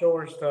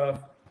offshore stuff,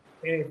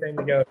 anything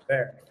to go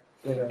there.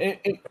 You know?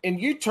 And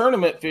you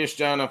tournament fish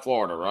down in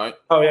Florida, right?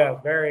 Oh, yeah,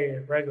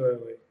 very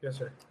regularly. Yes,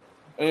 sir.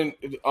 And,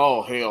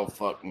 oh, hell,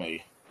 fuck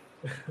me.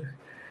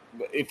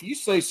 If you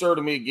say sir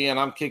to me again,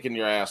 I'm kicking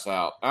your ass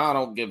out. I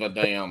don't give a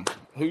damn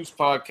whose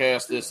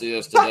podcast this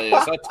is today.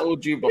 As I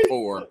told you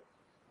before.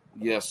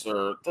 Yes,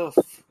 sir.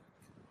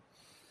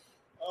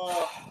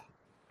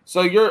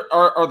 So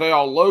are they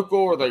all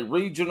local? Are they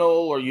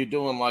regional? Are you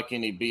doing like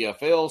any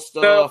BFL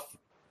stuff? So,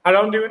 I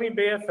don't do any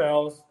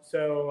BFLs,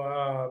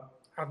 so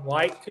I'd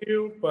like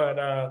to, but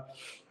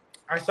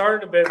I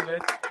started a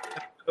business.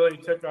 It really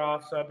took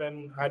off, so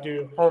I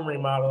do home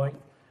remodeling.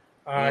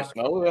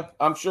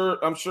 I'm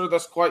sure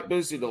that's quite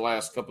busy the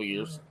last couple of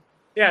years.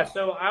 Yeah,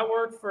 so I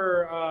worked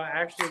for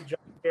actually John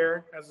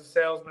Deere as a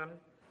salesman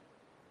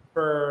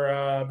for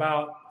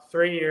about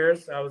 3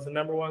 years. I was the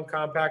number one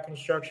compact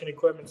construction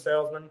equipment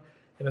salesman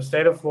in the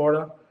state of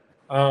Florida.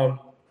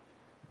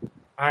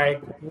 I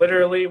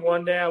literally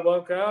one day I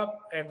woke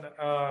up and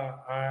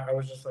I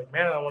was just like,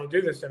 man, I don't want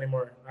to do this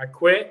anymore. I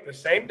quit the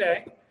same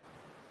day.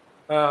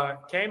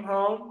 Came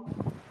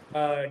home,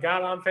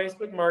 got on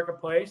Facebook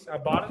Marketplace. I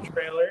bought a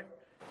trailer,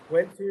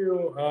 went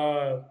to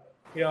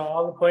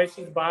all the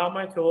places to buy all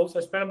my tools.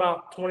 I spent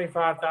about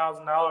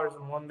 $25,000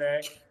 in one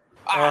day.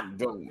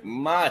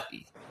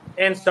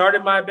 And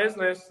started my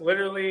business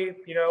literally,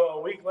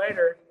 a week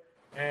later,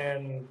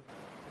 and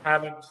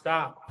haven't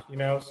stopped.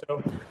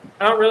 So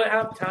I don't really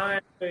have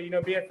time to,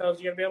 BFLs.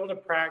 You got to be able to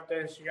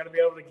practice. You got to be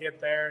able to get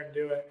there and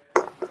do it.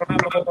 I don't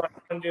have a whole lot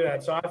of time to do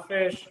that. So I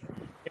fish,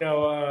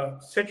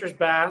 citrus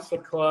bass, a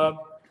club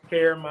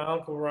here my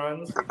uncle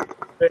runs. I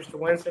fish the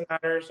Winston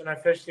Hunters, and I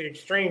fish the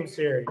Extreme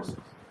Series,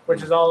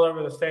 which is all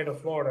over the state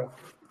of Florida.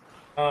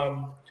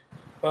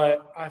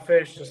 But I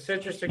fish the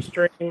Citrus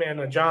Extreme and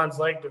the Johns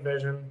Lake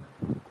division.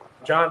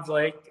 Johns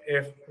Lake,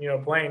 if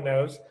Blaine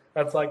knows,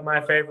 that's like my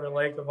favorite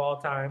lake of all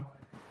time.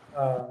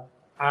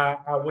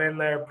 I win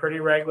there pretty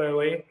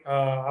regularly.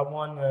 I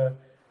won the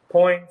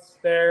points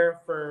there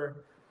for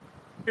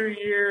 2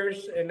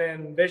 years, and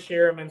then this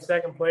year I'm in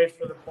second place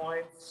for the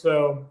points.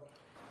 So,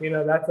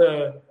 that's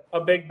a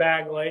big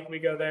bag lake. We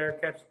go there,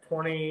 catch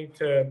 20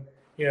 to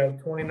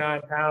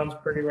 29 pounds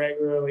pretty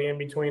regularly in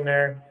between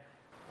there.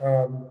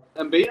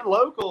 And being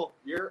local,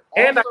 you're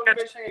also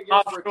fishing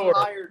against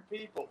retired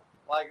people.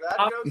 Like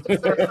that goes to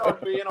say so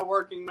being a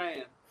working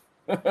man.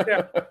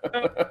 Yeah.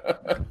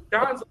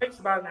 Johns Lake's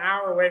about an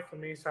hour away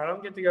from me, so I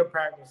don't get to go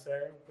practice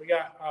there. We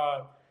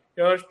got,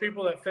 there's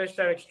people that fish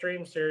that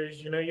Extreme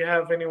Series. You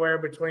have anywhere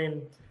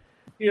between,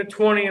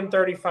 20 and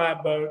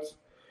 35 boats.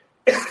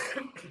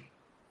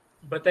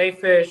 But they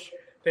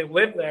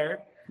live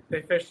there.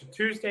 They fish a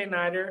Tuesday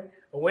nighter,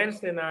 a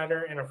Wednesday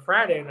nighter, and a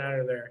Friday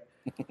nighter there.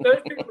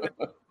 Those people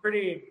are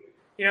pretty,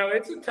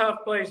 it's a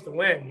tough place to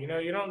win.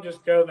 You don't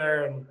just go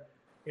there and,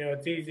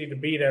 it's easy to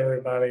beat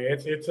everybody.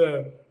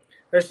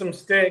 There's some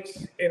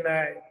sticks in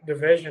that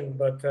division,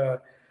 but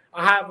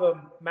I have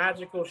a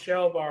magical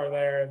shell bar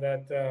there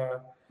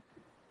that,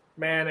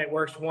 man, it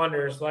works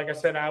wonders. Like I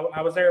said,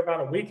 I was there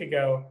about a week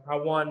ago. I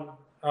won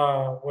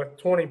with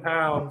 20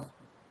 pounds,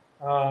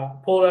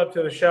 pulled up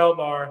to the shell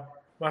bar.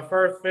 My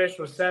first fish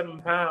was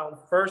 7 pounds,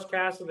 first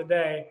cast of the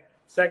day,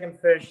 second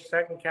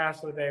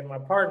cast of the day. My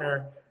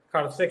partner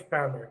caught a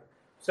 6-pounder.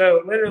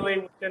 So literally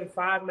within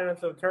 5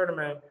 minutes of the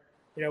tournament,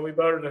 we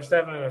boated a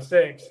 7 and a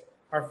 6,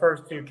 our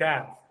first 2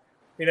 casts.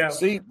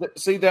 See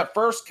that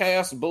first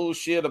cast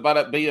bullshit about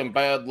it being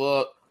bad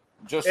luck.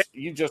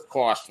 You just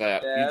quashed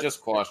that. Yeah, you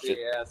just quashed it.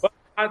 But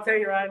I'll tell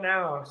you right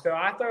now. So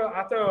I throw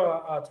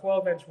a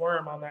 12-inch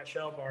worm on that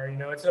shell bar.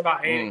 It's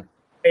about 8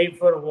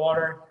 foot of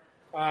water.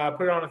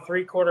 Put it on a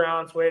 3/4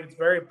 ounce weight. It's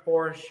very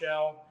porous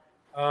shell.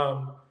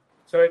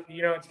 So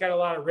it's got a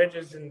lot of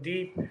ridges and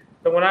deep.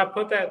 But when I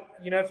put that,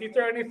 if you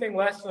throw anything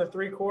less than a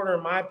 3/4,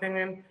 in my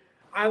opinion,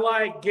 I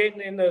like getting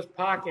in those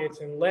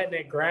pockets and letting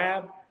it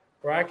grab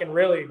where I can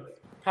really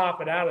pop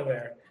it out of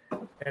there.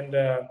 And,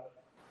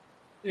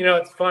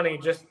 it's funny,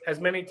 just as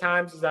many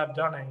times as I've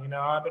done it,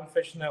 I've been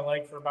fishing that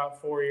lake for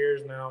about 4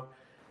 years now,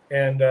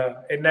 and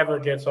it never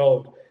gets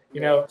old.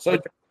 So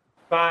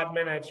 5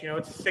 minutes,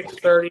 it's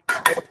 6:30.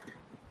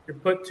 You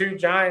put 2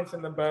 giants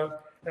in the boat,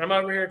 and I'm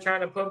over here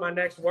trying to put my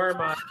next worm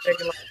on,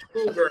 thinking like a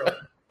schoolgirl.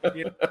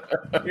 You're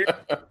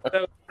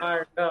so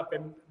fired up.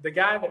 And the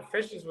guy that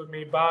fishes with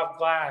me, Bob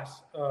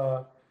Glass,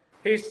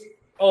 he's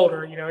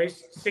older.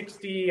 He's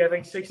 60, I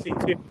think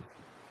 62,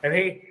 and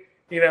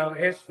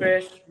his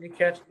fish he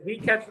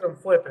catches them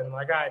flipping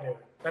like I do.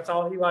 That's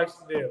all he likes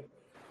to do.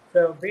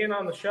 So being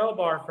on the shell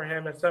bar for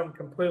him is something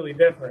completely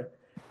different.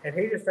 And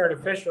he just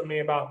started fishing with me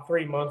about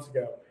 3 months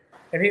ago.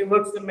 And he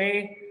looks at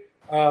me,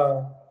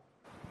 and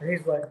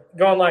he's like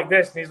going like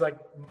this, and he's like,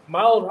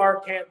 "My old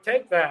heart can't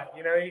take that."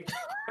 He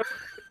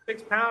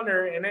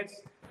 6-pounder, and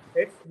it's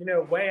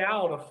way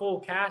out, a full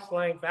cast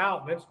length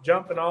out, and it's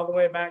jumping all the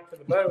way back to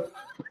the boat.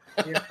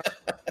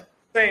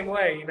 Same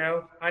way,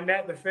 I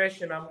net the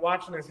fish, and I'm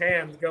watching his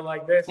hands go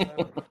like this.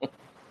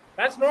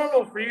 That's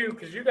normal for you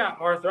because you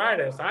got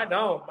arthritis. I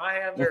don't. My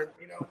hands are,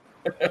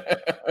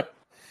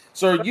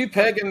 So are you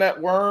pegging that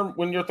worm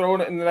when you're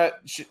throwing it into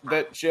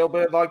that shell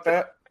bed like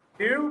that?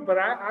 I do, but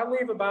I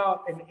leave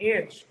about an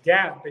inch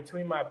gap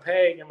between my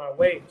peg and my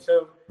weight.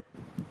 So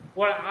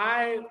what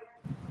I,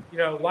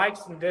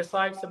 likes and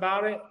dislikes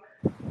about it,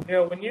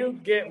 when you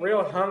get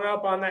real hung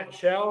up on that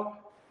shell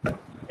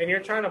and you're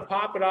trying to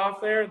pop it off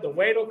there, the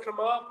weight will come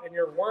up and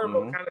your worm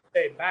will kind of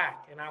stay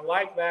back. And I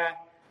like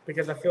that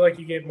because I feel like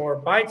you get more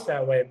bites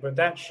that way. But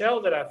that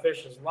shell that I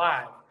fish is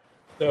live.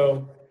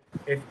 So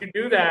if you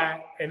do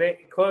that and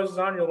it closes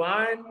on your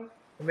line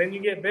and then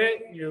you get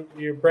bit,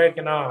 you're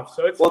breaking off.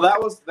 So that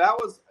was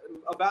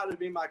about to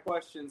be my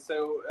question.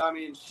 So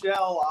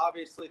shell,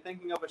 obviously,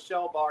 thinking of a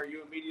shell bar,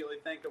 you immediately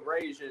think of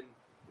Asian.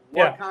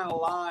 What kind of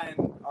line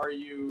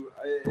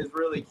is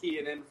really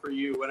keying in for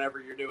you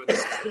whenever you're doing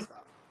this kind of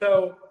stuff?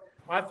 So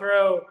I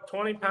throw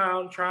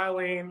 20-pound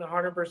trilene,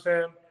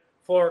 100%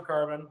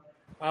 fluorocarbon.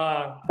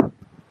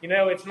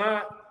 It's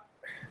not.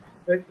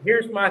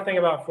 Here's my thing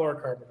about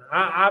fluorocarbon.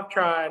 I've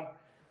tried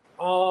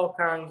all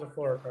kinds of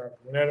fluorocarbon.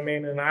 You know what I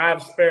mean? And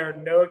I've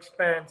spared no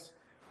expense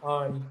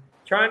on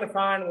trying to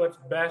find what's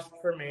best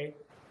for me.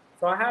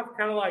 So I have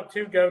kind of like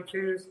two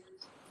go-tos.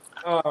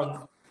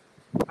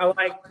 I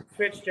like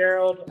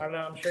Fitzgerald. I know,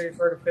 I'm sure you've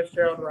heard of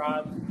Fitzgerald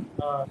rods.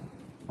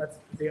 That's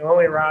the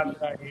only rod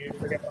that I use.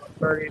 I got about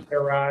 30 of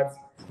their rods.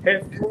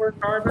 Hit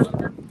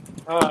fluorocarbon.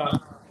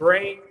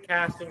 Great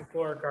casting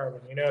fluorocarbon.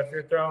 If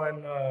you're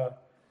throwing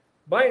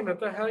Blaine, what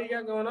the hell you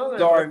got going on there?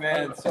 Sorry,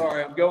 man.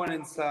 Sorry, I'm going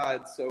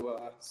inside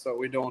so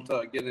we don't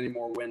get any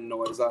more wind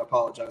noise. I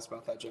apologize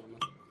about that, gentlemen.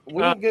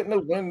 We didn't get no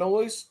wind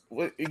noise.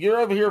 You're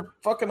over here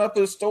fucking up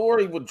his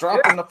story with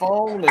dropping the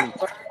phone, and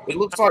it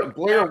looks like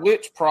Blair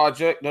Witch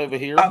Project over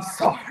here. I'm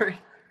sorry.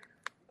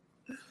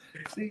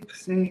 See,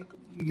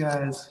 you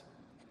guys.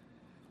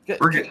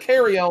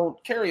 Carry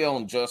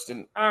on,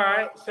 Justin. All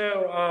right,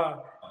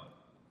 so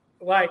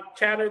like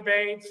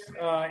chatterbaits,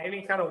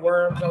 any kind of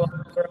worms I like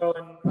to throw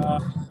in,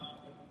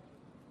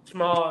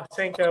 small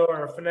Cinco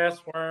or a finesse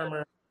worm,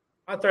 or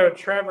I throw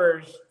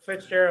Trevor's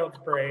Fitzgerald's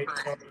braid.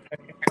 So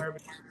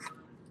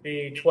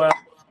the 12,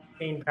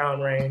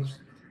 15-pound range.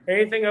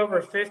 Anything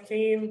over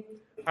 15,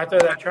 I throw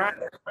that try.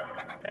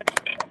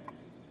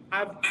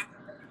 I've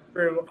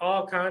through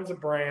all kinds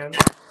of brands.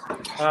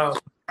 God.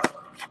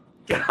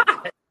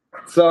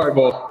 Sorry,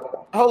 boy.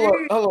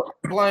 Hold up,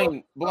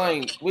 Blaine.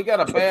 We got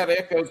a bad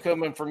echo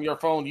coming from your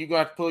phone. You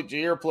got to put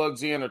your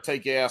earplugs in or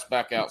take your ass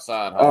back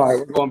outside. All right,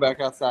 we're going back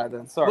outside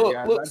then. Sorry,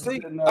 guys.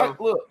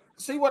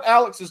 See what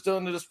Alex has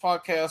done to this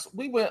podcast.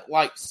 We went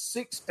like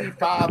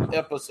 65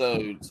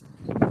 episodes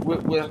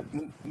with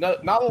not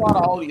a lot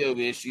of audio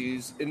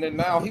issues, and then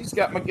now he's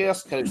got my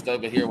guest host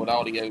over here with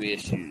audio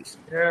issues.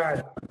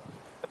 Yeah,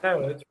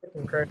 no, it's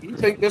freaking crazy. You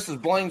think this is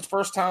Blaine's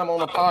first time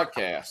on a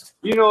podcast?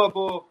 You know what,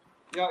 Bull?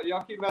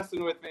 Y'all keep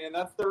messing with me, and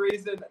that's the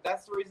reason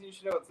you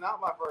should know it's not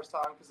my first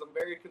time because I'm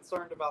very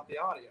concerned about the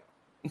audio.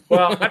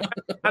 Well,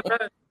 I'd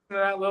rather listen to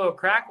that little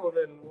crackle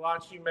than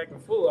watch you make a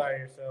fool out of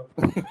yourself.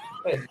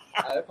 Hey,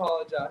 I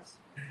apologize.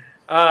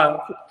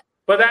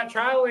 But that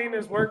trilene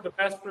has worked the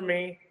best for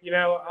me.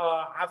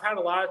 I've had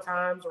a lot of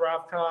times where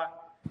I've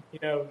caught,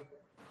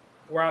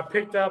 where I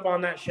picked up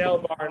on that shell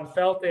bar and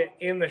felt it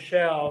in the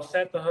shell,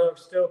 set the hook,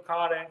 still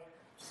caught it,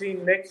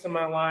 seen nicks in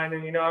my line,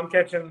 and, I'm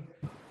catching –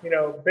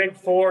 big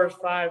 4s,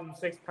 5, and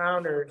 6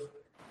 pounders,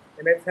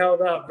 and it's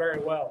held up very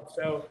well.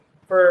 So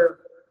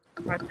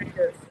I think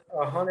it's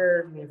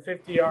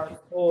 150 yards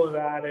full of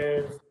that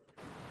is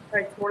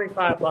like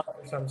 $25 or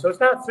something. So it's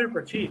not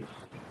super cheap,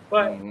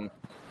 but in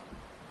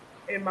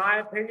my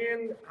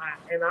opinion,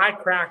 I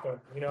crack them.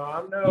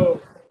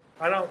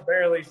 I don't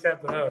barely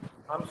set the hook.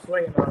 I'm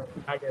swinging on it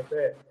when I get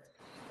bit,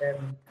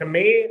 and to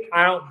me,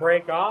 I don't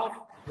break off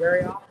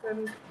very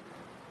often.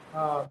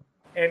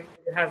 And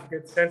it has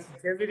good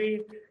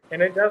sensitivity,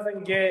 and it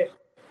doesn't get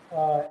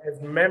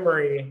as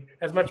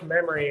much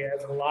memory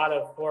as a lot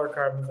of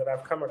fluorocarbons that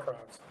I've come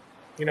across.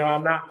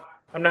 I'm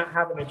not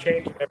having to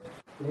change it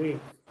every week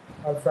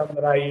on something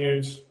that I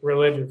use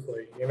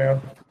religiously.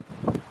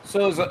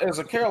 So as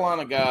a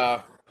Carolina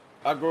guy,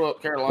 I grew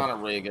up Carolina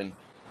rigging,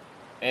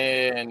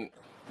 and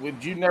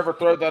would you never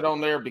throw that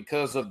on there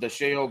because of the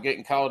shell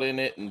getting caught in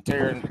it and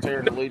tearing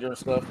the leader and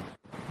stuff?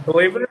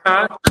 Believe it or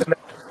not.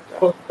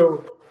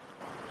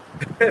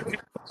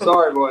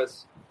 Sorry,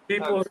 boys.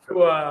 people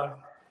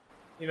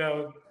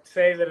who,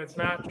 say that it's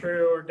not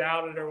true or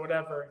doubt it or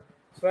whatever.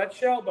 So that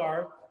Shell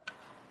Bar,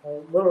 a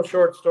little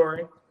short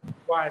story,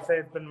 why I say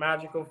it's been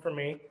magical for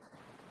me.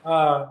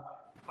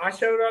 I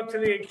showed up to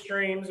the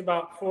extremes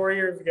about 4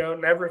 years ago,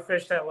 never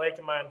fished that lake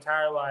in my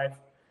entire life.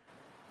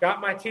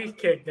 Got my teeth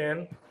kicked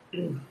in.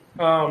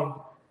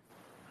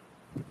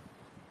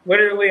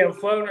 Literally, I'm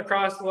floating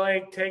across the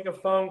lake, take a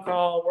phone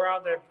call. We're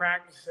out there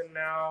practicing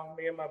now,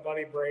 me and my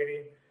buddy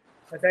Brady.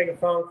 I take a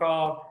phone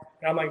call,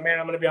 and I'm like, man,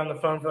 I'm going to be on the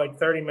phone for like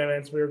 30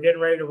 minutes. We were getting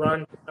ready to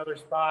run to another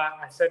spot.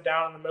 I sat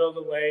down in the middle of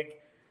the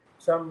lake,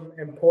 something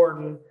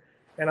important,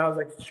 and I was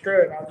like,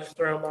 screw it, I'll just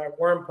throw my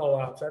worm pole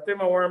out. So I threw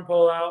my worm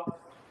pole out,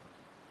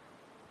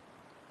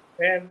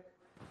 and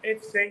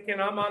it's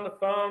sinking. I'm on the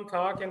phone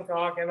talking.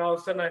 All of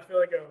a sudden, I feel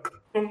like a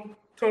boom,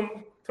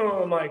 boom,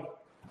 boom. I'm like,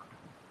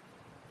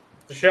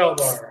 the Shell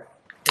Bar,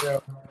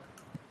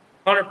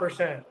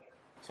 100%.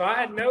 So I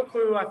had no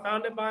clue. I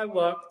found it by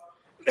luck.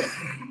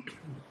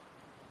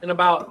 And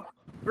about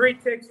 3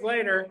 ticks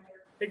later,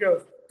 it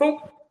goes, boom.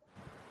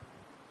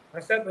 I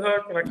set the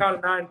hook, and I caught a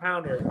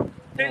 9-pounder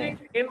sitting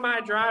in my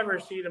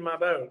driver's seat of my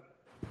boat.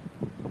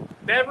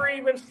 Never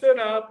even stood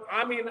up.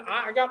 I mean,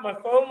 I got my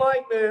phone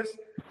like this,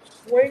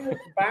 swing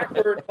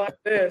backwards like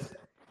this,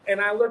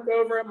 and I look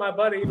over at my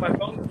buddy. My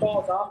phone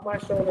falls off my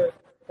shoulder.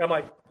 I'm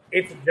like,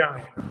 it's a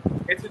giant.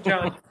 It's a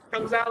giant. It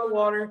comes out of the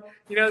water.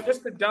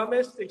 Just the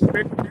dumbest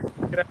experience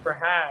you could ever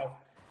have.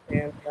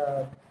 And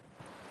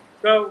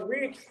so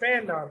we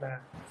expand on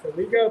that. So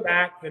we go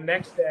back the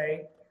next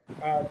day.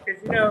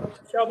 Because,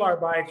 Shell Bar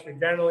bites are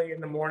generally in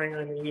the morning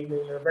or in the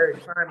evening. They're a very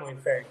timely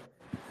thing.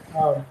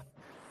 So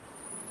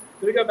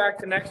we go back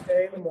the next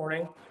day in the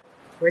morning.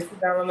 We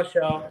sit down on the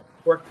shell.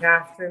 We're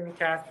casting,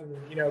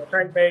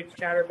 crankbaits,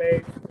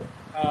 chatterbaits,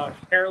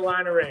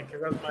 Carolina rig,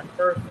 because that was my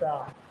first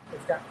stop.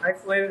 It's got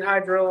isolated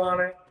hydro on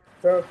it.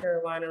 Throw a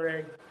Carolina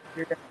rig.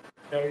 You're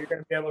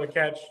gonna be able to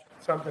catch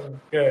something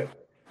good.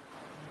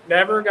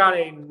 Never got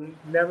a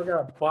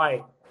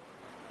bite.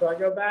 So I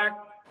go back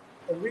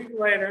a week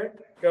later,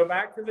 go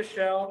back to the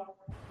shell,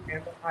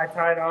 and I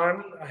tied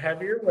on a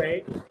heavier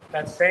weight,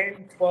 that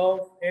same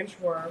 12-inch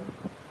worm,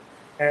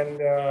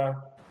 and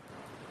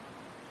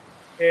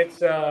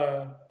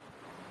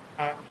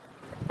I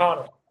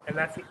caught it. And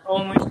that's the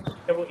only thing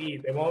they will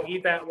eat. They won't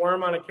eat that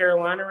worm on a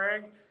Carolina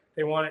rig.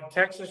 They want it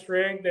Texas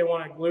rig. They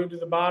want it glued to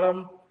the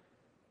bottom.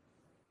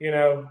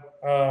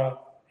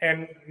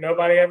 And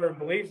nobody ever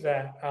believes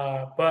that.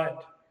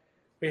 But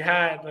we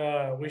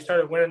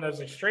started winning those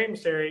extreme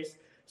series.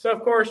 So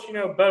of course,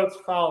 boats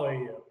follow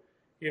you.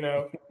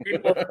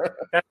 People,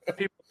 that's what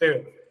people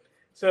do.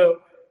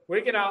 So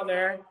we get out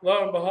there.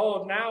 Lo and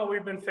behold, now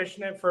we've been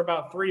fishing it for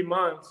about 3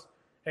 months,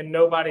 and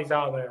nobody's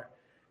out there.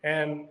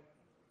 And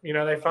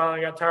they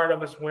finally got tired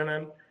of us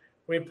winning.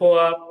 We pull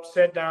up,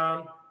 sit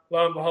down.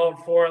 Lo and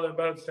behold, 4 other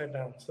boats sit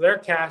down. So they're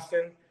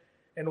casting,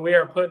 and we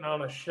are putting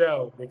on a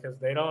show because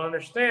they don't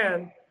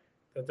understand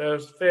that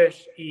those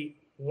fish eat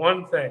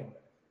one thing,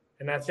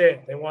 and that's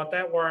it. They want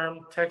that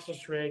worm,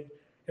 Texas rig,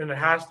 and it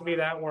has to be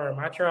that worm.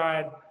 I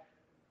tried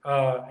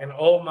an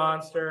old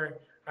monster.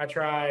 I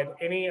tried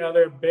any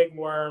other big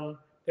worm.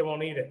 They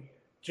won't eat it.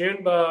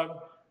 June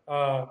bug,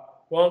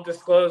 won't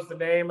disclose the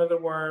name of the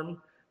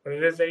worm, but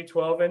it is a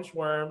 12-inch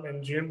worm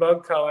in June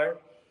bug color.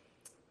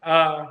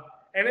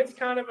 And it's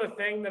kind of a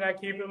thing that I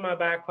keep in my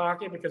back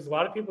pocket because a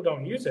lot of people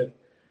don't use it.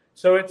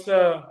 So it's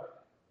a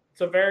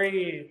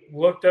very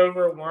looked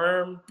over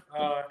worm,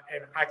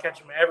 and I catch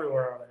them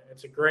everywhere on it.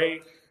 It's a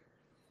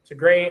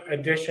great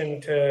addition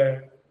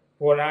to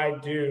what I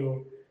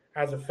do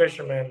as a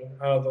fisherman.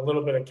 The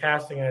little bit of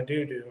casting I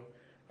do.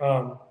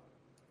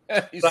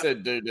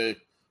 Said do.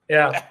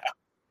 Yeah,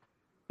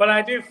 but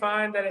I do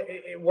find that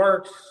it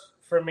works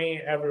for me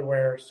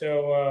everywhere.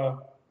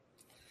 So.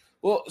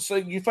 So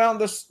you found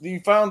this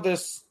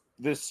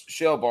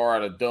Shell Bar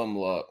out of dumb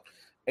luck,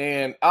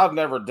 and I've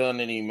never done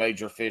any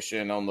major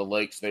fishing on the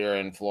lakes there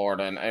in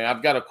Florida. And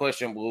I've got a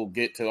question I want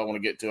to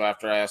get to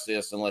after I ask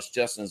this, unless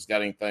Justin's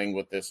got anything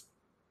with this,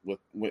 with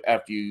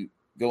after you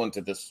go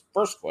into this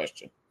first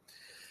question.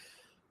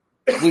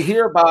 We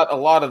hear about a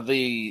lot of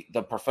the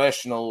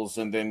professionals,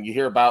 and then you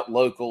hear about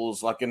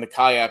locals, like in the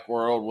kayak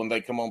world, when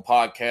they come on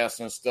podcasts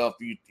and stuff,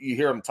 you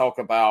hear them talk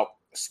about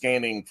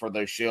scanning for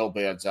those shell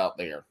beds out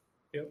there.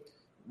 Yep.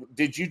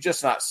 Did you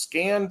just not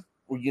scan?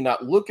 Were you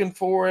not looking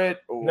for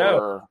it? Or?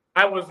 No,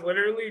 I was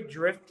literally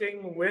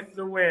drifting with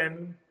the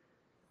wind,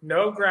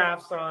 no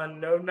graphs on,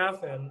 no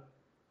nothing,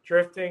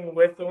 drifting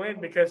with the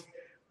wind because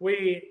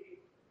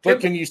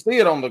But can you see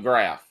it on the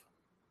graph?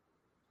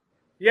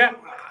 Yeah,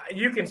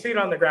 you can see it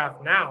on the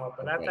graph now,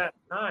 but at that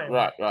time,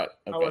 right. Okay.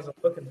 I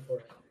wasn't looking for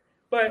it.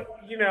 But,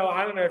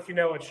 I don't know if you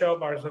know what shell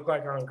bars look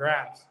like on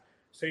graphs.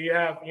 So you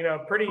have,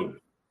 pretty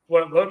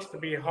what looks to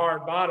be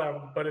hard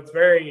bottom, but it's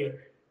very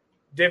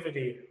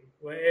divotty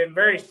and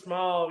very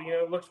small,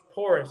 it looks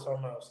porous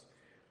almost.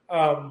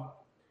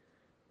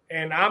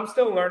 And I'm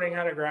still learning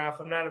how to graph.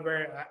 I'm not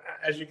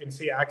as you can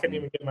see, I couldn't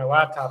even get my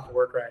laptop to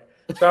work right.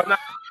 So I'm not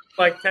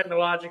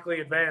technologically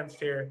advanced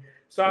here.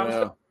 So I'm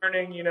still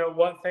learning,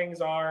 what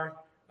things are.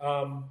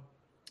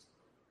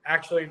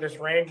 Actually, this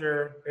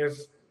Ranger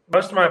is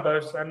most of my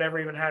boats. I never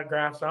even had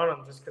graphs on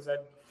them just because I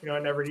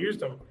never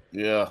used them.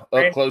 Yeah,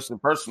 up close and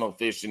personal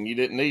fishing, you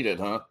didn't need it,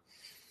 huh?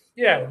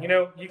 Yeah,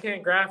 you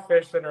can't graph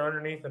fish that are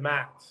underneath the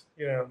mats.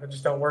 It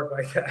just don't work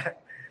like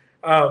that.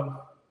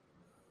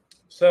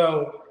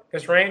 So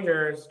this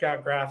Ranger's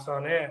got graphs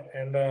on it,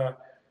 and a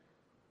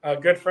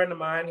good friend of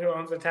mine who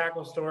owns a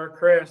tackle store,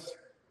 Chris,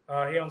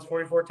 he owns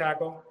 44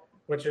 Tackle,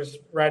 which is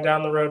right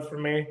down the road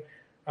from me.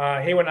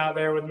 He went out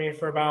there with me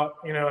for about,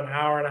 an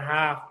hour and a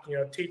half,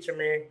 teaching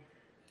me,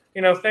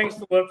 things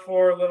to look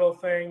for, little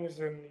things,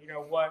 and,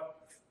 what,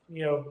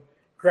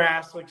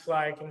 grass looks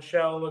like and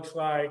shell looks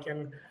like,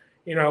 and,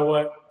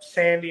 what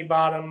sandy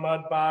bottom,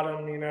 mud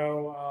bottom,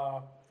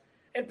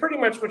 and pretty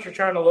much what you're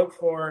trying to look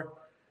for.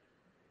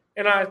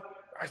 And I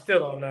still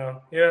don't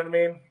know. You know what I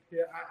mean?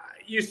 Yeah,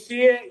 you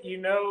see it,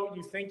 you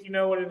think you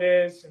know what it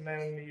is, and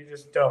then you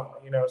just don't,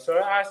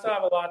 So I still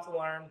have a lot to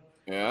learn.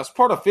 Yeah, that's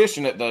part of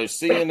fishing it, though,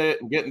 seeing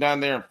it and getting down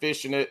there and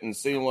fishing it and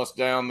seeing what's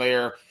down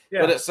there.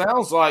 Yeah. But it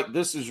sounds like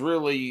this is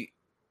really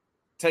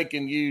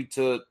taking you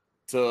to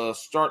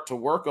start to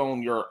work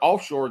on your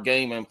offshore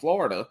game in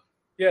Florida.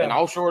 Yeah. And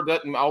offshore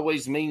doesn't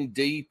always mean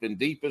deep, and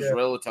deep is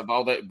relative,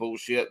 all that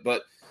bullshit.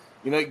 But,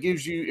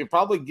 it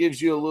probably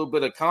gives you a little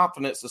bit of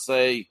confidence to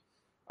say,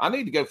 I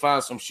need to go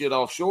find some shit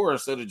offshore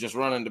instead of just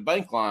running the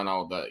bank line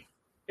all day.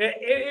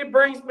 It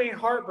brings me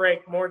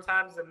heartbreak more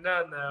times than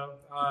none, though.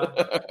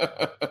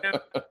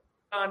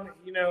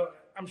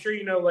 I'm sure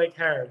you know Lake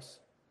Harris.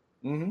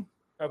 Mm-hmm.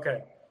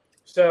 Okay.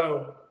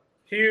 So,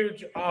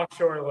 huge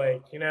offshore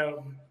lake.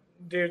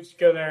 Dudes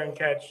go there and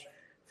catch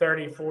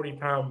 30,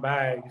 40-pound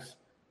bags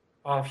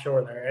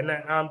offshore there. And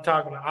I'm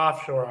talking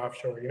offshore,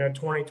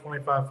 20,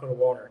 25 foot of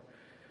water.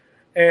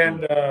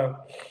 And,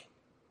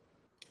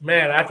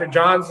 man, after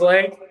Johns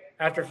Lake,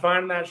 after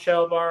finding that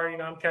shell bar,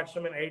 I'm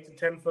catching them in 8 to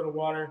 10 foot of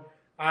water.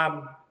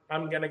 I'm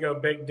gonna go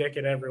big dick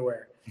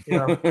everywhere.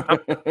 I'm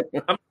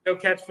gonna go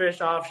catch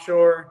fish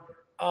offshore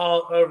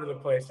all over the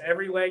place.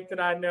 Every lake that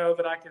I know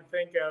that I can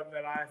think of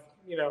that I,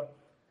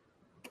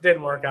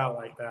 didn't work out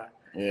like that.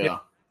 Yeah.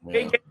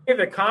 It gave me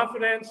the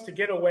confidence to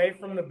get away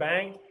from the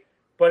bank,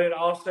 but it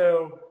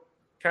also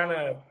kind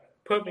of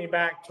put me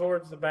back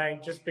towards the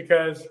bank just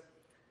because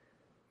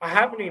I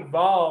haven't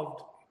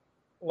evolved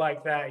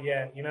like that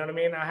yet. You know what I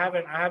mean? I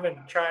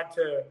haven't tried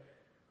to.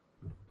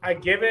 I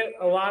give it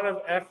a lot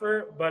of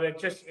effort, but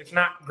it's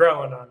not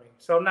growing on me.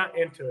 So I'm not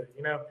into it.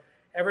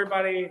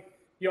 Everybody,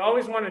 you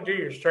always want to do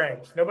your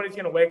strengths. Nobody's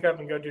going to wake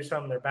up and go do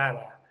something they're bad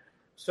at.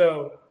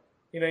 So,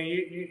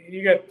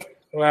 you get,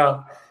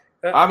 well.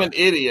 I'm an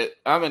idiot.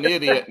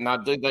 And I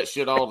do that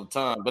shit all the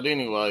time. But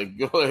anyway,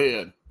 go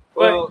ahead.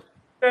 Well,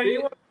 you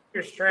want to do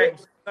your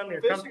strengths.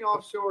 Fishing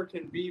offshore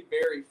can be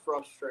very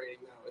frustrating,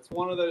 though. It's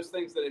one of those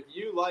things that if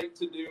you like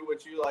to do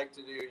what you like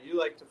to do, you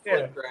like to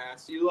flip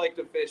grass, you like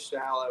to fish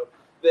shallow,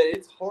 that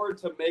it's hard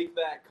to make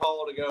that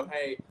call to go,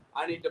 hey,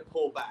 I need to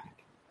pull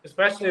back.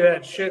 Especially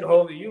that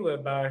shithole that you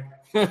live by.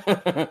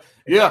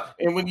 Yeah,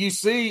 and when you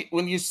see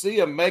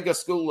a mega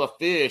school of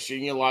fish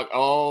and you're like,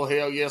 oh,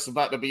 hell yes,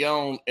 about to be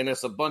on, and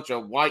it's a bunch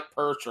of white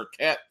perch or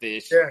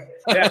catfish.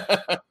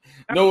 Yeah.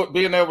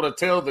 Being able to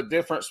tell the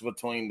difference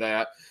between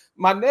that.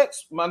 My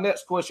next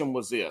question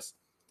was this.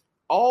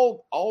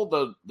 All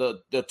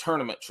the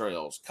tournament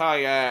trails,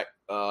 kayak,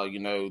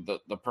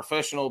 the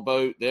professional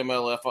boat, the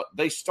MLF,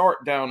 they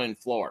start down in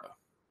Florida.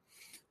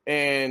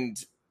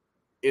 And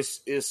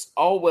it's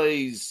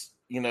always,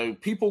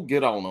 people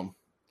get on them,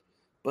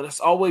 but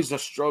it's always a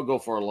struggle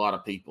for a lot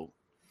of people.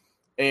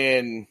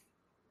 And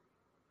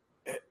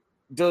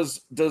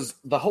does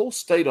the whole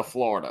state of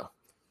Florida,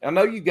 I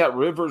know you've got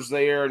rivers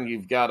there and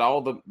you've got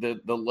all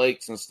the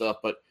lakes and stuff,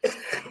 but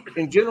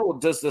in general,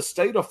 does the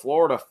state of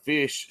Florida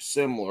fish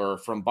similar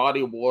from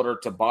body of water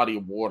to body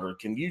of water?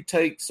 Can you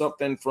take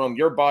something from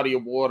your body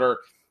of water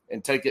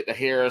and take it to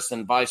Harris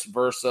and vice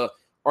versa?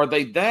 Are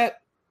they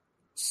that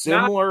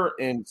similar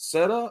in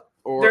setup,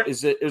 or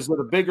is it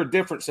a bigger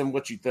difference than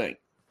what you think?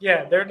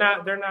 Yeah, they're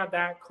not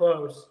that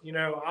close.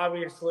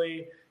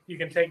 Obviously you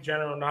can take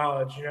general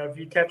knowledge. If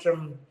you catch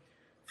them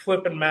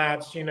flipping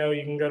mats, you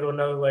can go to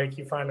another lake,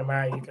 you find a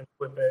mat, you can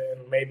flip it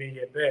and maybe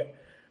get bit.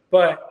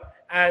 But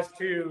as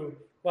to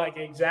like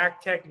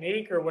exact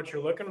technique or what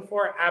you're looking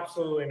for,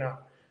 absolutely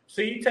not.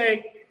 So you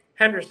take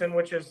Henderson,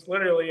 which is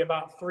literally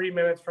about 3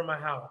 minutes from my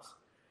house,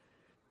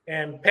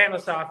 and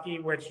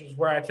Panasaki, which is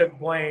where I took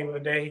Blaine the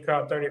day he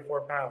caught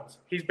 34 pounds.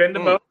 He's been to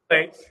both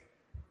lakes.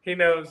 He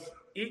knows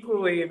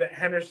equally that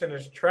Henderson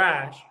is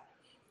trash.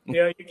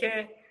 You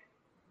can't.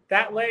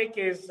 That lake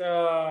is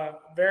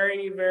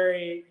very,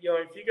 very,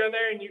 if you go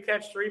there and you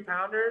catch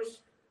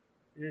 3-pounders,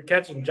 you're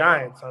catching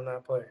giants on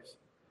that place.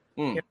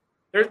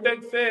 There's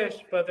big fish,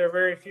 but they're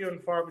very few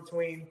and far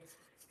between.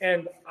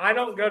 And I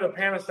don't go to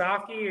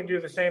Panasaki and do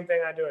the same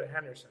thing I do at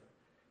Henderson.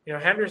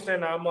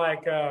 Henderson, I'm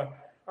like,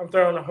 I'm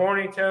throwing a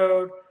horny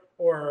toad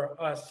or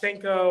a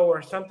Cinco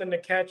or something to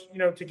catch,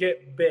 to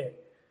get big.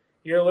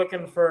 You're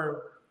looking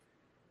for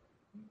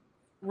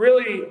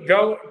really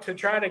go to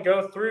try to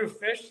go through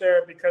fish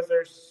there because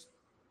there's,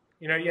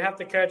 you have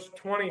to catch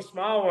 20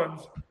 small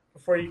ones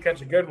before you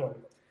catch a good one.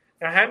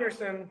 Now,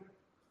 Henderson,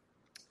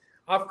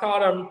 I've caught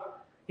them,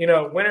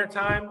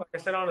 wintertime, like I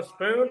said, on a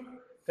spoon.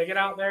 They get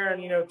out there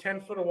and,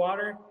 10 foot of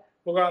water.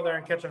 We'll go out there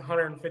and catch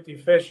 150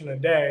 fish in a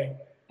day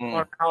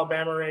on an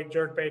Alabama rig,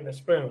 jerkbait, and a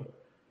spoon.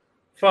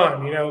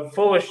 Fun,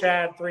 full of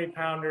shad,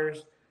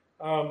 3-pounders.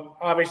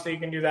 Obviously, you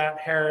can do that,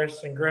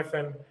 Harris and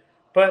Griffin.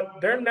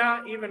 But they're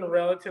not even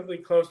relatively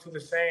close to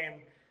the same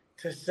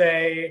to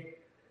say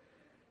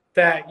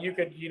that you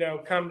could,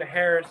 come to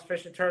Harris,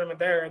 fish a tournament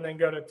there, and then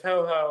go to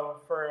Toho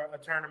for a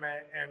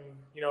tournament and,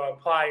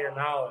 apply your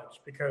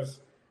knowledge, because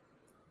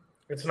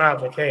it's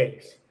not the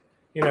case,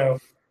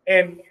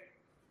 And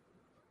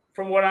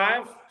from what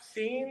I've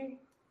seen,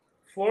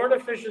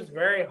 Florida fishes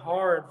very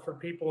hard for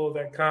people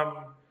that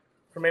come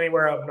from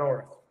anywhere up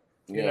north,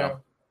 you know,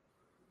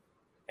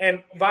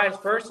 and vice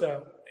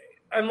versa.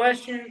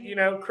 Unless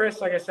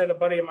Chris, like I said, a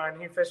buddy of mine,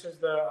 he fishes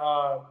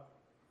the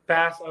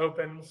Bass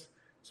Opens.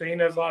 So he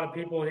knows a lot of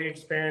people. He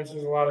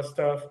experiences a lot of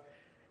stuff.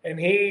 And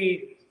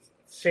he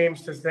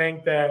seems to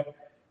think that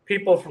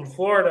people from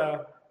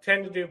Florida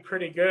tend to do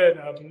pretty good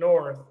up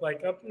north,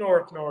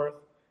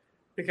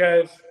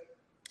 because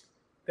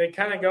they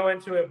kind of go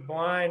into it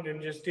blind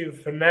and just do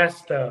finesse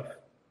stuff.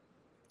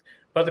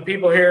 But the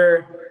people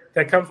here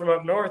that come from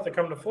up north, that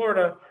come to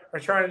Florida, are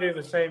trying to do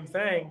the same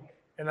thing,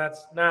 and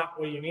that's not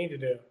what you need to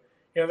do.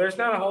 There's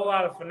not a whole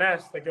lot of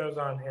finesse that goes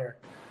on here.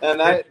 And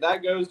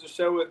that goes to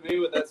show with me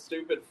with that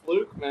stupid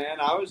fluke,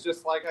 man. I was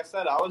just, like I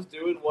said, I was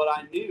doing what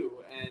I knew,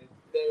 and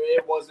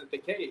it wasn't the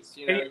case.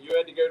 You had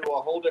to go to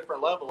a whole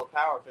different level of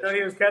power fishing. So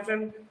he was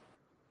catching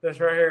this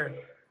right here.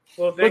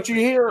 Well, but you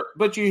hear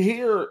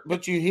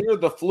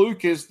the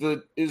fluke is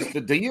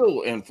the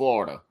deal in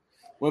Florida.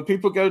 When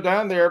people go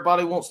down there,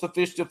 everybody wants to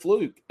fish the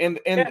fluke, and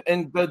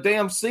the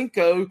damn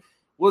Cinco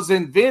was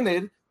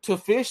invented to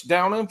fish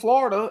down in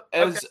Florida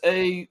as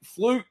a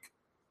fluke,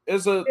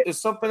 as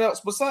something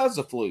else besides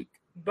a fluke.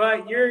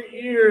 But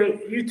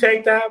you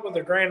take that with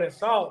a grain of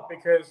salt,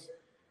 because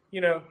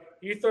you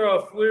throw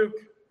a fluke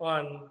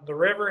on the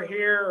river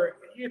here, or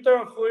you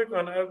throw a fluke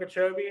on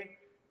Okeechobee,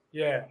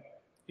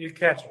 you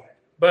catch them.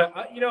 But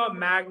a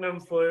Magnum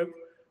fluke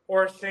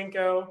or a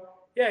Cinco,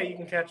 you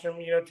can catch them.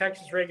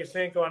 Texas rig a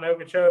Cinco on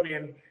Okeechobee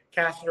and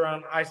cast it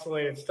around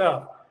isolated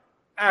stuff.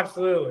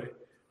 Absolutely.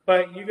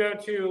 But you go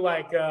to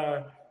like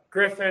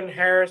Griffin,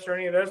 Harris, or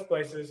any of those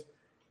places,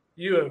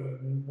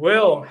 you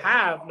will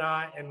have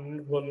not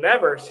and will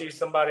never see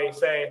somebody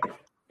say,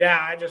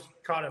 I just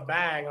caught a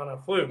bag on a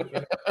fluke.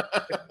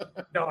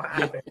 Don't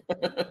happen.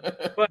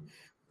 But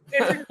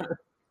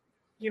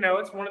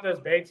it's one of those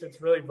baits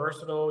that's really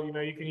versatile.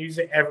 You can use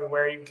it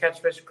everywhere. You can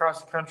catch fish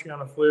across the country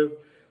on a fluke,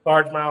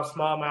 largemouth,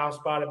 smallmouth,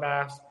 spotted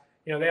bass.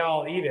 They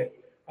all eat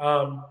it,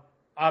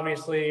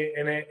 obviously,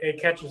 and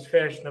it catches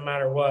fish no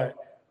matter what.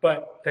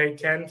 But they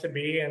tend to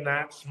be in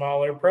that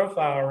smaller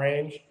profile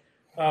range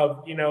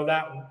of,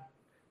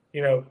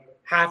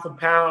 half a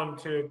pound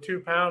to 2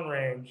 pound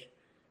range,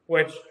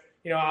 which,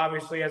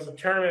 obviously as a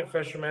tournament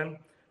fisherman,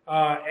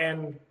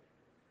 and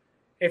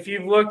if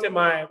you've looked at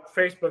my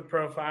Facebook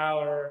profile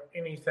or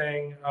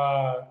anything,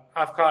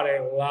 I've caught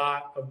a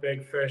lot of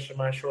big fish in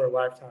my short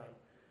lifetime,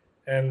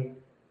 and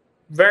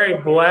very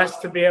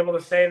blessed to be able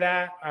to say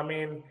that. I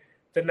mean,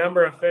 the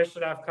number of fish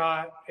that I've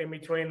caught in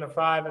between the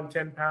 5 and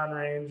 10 pound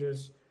range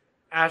is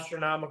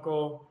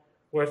astronomical,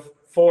 with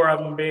 4 of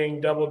them being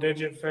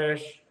double-digit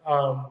fish.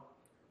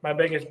 My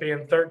biggest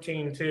being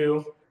 13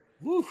 too.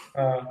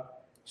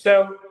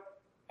 So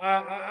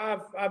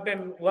I've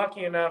been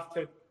lucky enough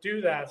to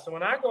do that. So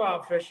when I go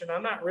out fishing,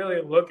 I'm not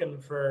really looking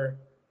for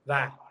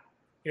that.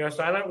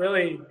 So I don't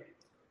really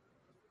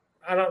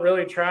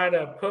try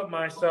to put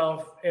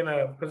myself in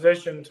a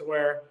position to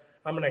where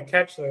I'm going to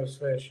catch those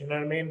fish. You know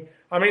what I mean?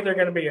 I'm either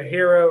going to be a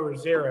hero or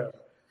zero.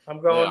 I'm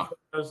going for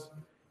those,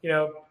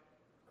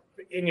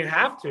 and you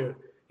have to.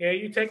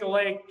 You take a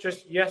lake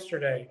just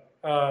yesterday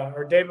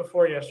or day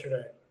before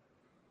yesterday.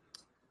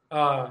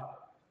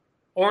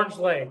 Orange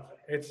Lake.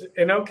 It's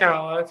in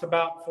Ocala. It's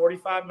about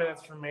 45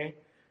 minutes from me.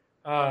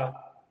 4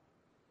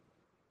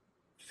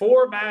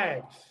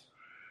 bags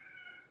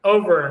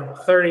over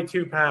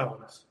 32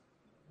 pounds.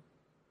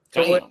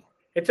 So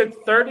it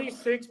took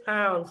 36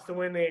 pounds to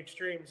win the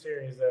Extreme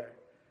Series there.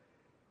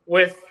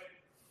 With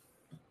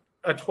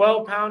a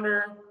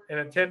 12-pounder and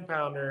a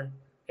 10-pounder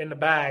in the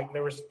bag,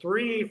 there was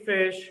 3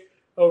 fish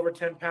over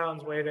 10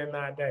 pounds weighed in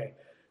that day.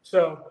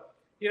 So,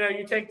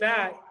 you take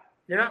that,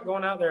 you're not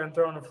going out there and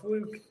throwing a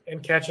fluke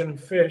and catching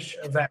fish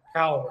of that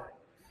caliber.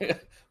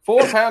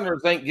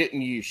 4-pounders ain't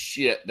getting you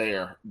shit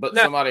there, but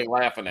somebody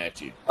laughing at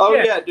you. Oh,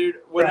 yeah, dude.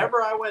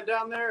 Whenever I went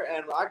down there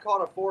and I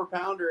caught a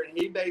 4-pounder, and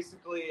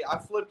I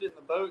flipped it in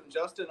the boat, and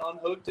Justin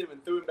unhooked him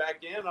and threw him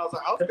back in. And I was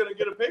like, I was going to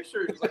get a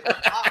picture. He was like,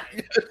 hi.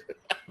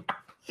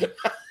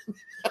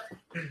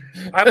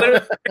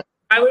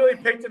 I literally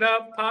picked it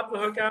up, popped the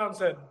hook out, and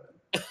said,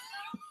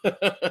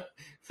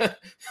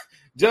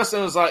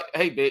 Justin was like,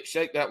 "Hey, bitch,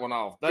 shake that one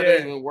off. That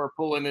ain't even worth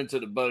pulling into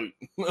the boat."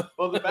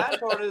 Well, the bad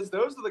part is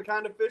those are the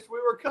kind of fish we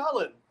were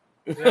culling.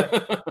 It's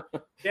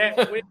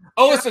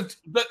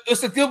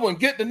a good one.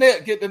 Get the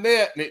net,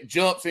 and it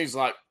jumps. And he's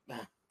like,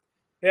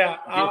 "Yeah,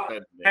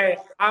 hey,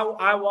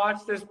 I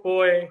watched this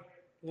boy.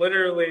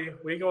 Literally,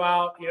 we go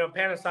out.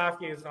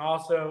 Panasoffkee is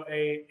also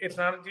it's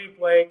not a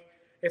deep lake.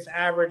 Its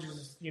average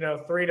is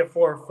 3 to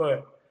 4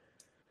 foot.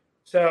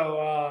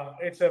 So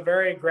it's a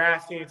very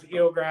grassy. It's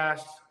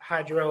eelgrass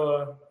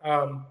hydrilla.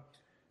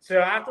 So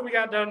after we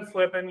got done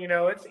flipping,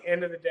 it's the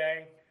end of the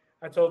day.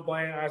 I told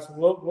Blaine, I said,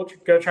 we'll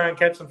go try and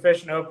catch some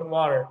fish in open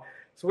water.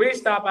 So we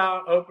stop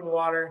out open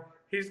water.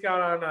 He's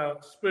got on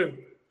a spook.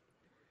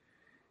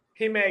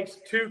 He makes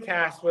 2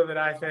 casts with it,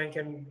 I think,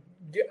 and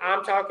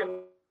I'm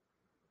talking.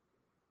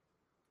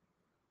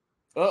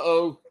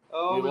 Oh,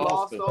 we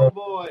lost old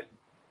boy.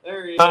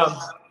 There he is.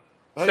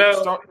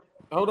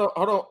 Hold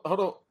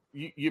on.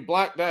 You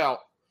blacked out.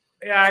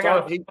 Yeah, I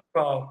got a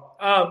call.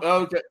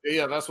 Okay,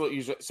 yeah, that's what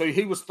you said. So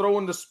he was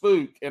throwing the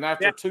spook, and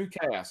after 2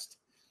 casts.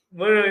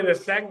 Literally, the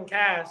second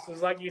cast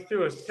is like you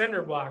threw a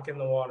cinder block in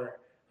the water.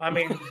 I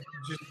mean,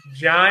 just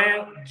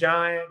giant.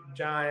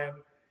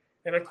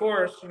 And of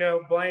course,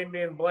 Blaine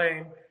being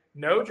Blaine,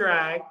 no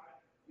drag.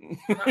 I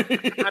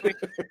mean,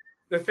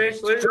 the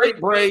fish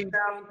literally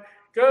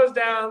goes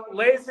down,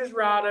 lays his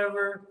rod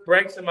over,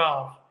 breaks him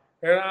off.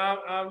 And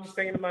I'm just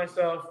thinking to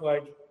myself,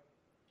 like,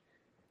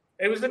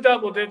 it was a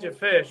double-digit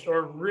fish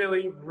or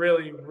really,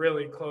 really,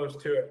 really close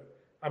to it.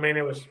 I mean,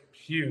 it was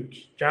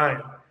huge,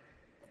 giant.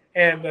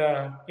 And,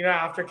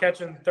 after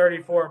catching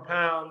 34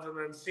 pounds and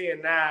then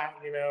seeing that,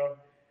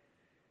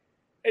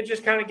 it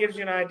just kind of gives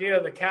you an idea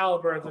of the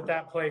caliber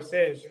that place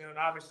is, and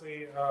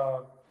obviously.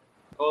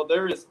 Well,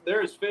 there's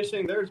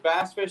fishing, there's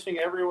bass fishing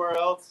everywhere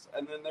else,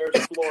 and then there's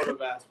Florida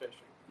bass fishing.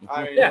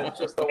 I mean, it's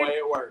just the way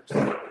it works.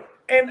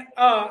 And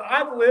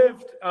I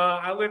lived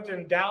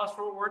in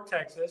Dallas-Fort Worth,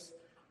 Texas.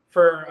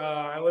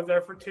 I lived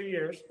there for 2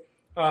 years.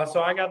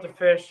 So I got to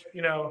fish,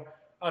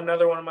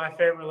 another one of my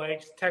favorite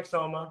lakes,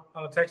 Texoma,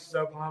 on the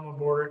Texas-Oklahoma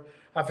border.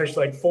 I fished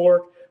Lake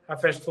Fork. I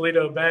fished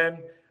Toledo Bend.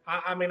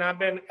 I mean, I've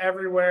been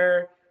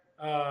everywhere.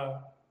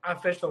 I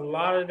fished a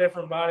lot of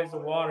different bodies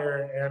of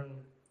water, and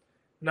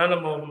none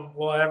of them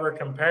will ever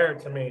compare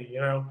to me.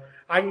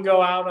 I can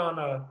go out on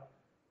a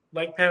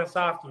Lake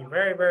Panasoffkee,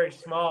 very, very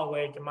small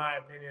lake, in my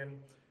opinion,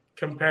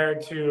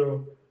 compared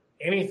to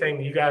anything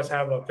that you guys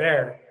have up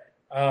there.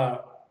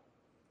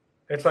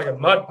 It's like a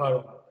mud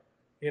puddle,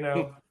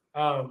 and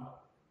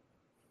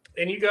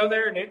you go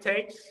there and it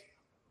takes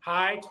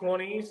high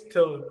 20s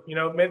to,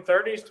 mid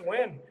 30s to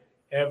win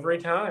every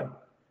time.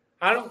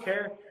 I don't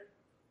care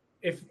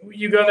if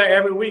you go there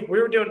every week. We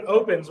were doing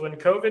opens when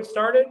COVID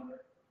started.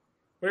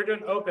 We were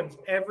doing opens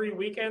every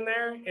weekend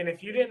there. And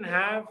if you didn't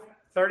have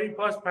 30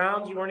 plus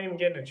pounds, you weren't even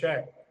getting a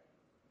check.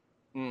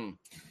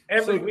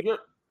 Every week.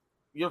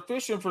 You're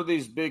fishing for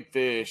these big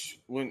fish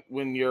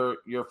when you're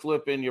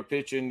flipping, you're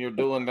pitching, you're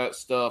doing that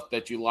stuff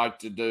that you like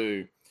to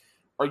do.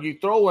 Are you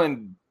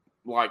throwing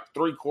like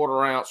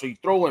 3/4 ounce? Are you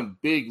throwing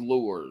big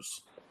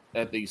lures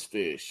at these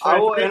fish? I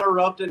will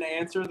interrupt and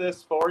answer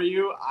this for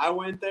you. I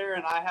went there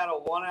and I had a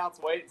 1 ounce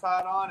weight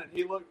tied on, and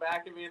he looked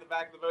back at me in the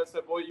back of the boat and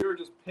said, "Boy, you were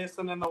just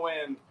pissing in the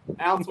wind.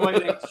 Ounce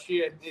weight ain't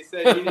shit." He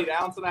said, "You need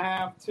 1.5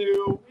 ounces,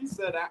 2." He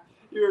said,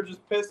 "You were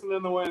just pissing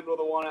in the wind with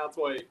a 1 ounce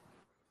weight."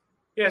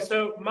 Yeah,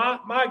 so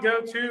my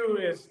go-to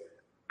is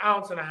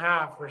 1.5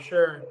 ounces for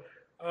sure.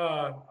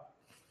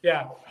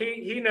 Yeah,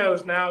 he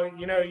knows now.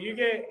 You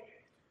get,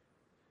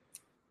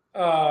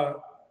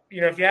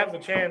 if you have the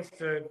chance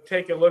to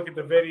take a look at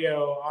the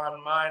video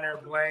on mine or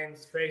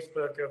Blaine's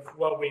Facebook of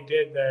what we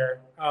did there,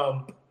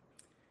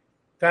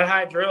 that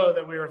hydrilla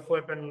that we were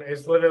flipping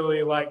is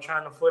literally like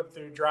trying to flip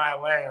through dry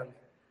land.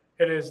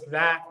 It is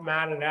that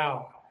matted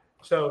out.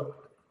 So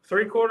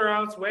 3/4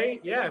 ounce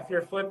weight, yeah, if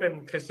you're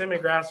flipping Kissimmee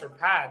grass or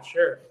pad,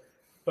 sure.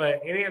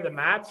 But any of the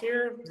mats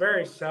here,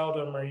 very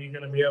seldom are you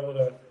going to be able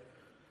to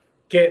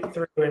get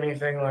through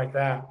anything like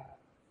that.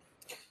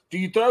 Do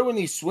you throw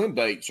any swim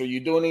baits? Are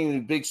you doing any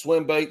big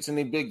swim baits,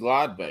 any big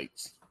glide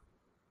baits?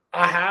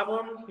 I have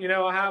them.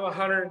 I have a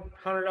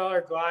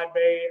 $100 glide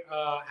bait.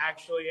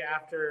 Actually,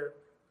 after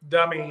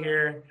Dummy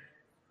here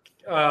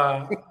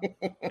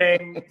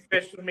came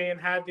fished with me and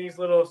had these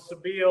little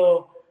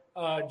Sebile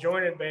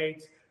jointed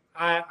baits,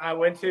 I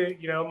went to,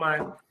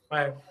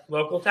 my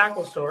local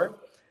tackle store,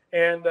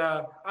 and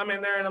I'm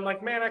in there and I'm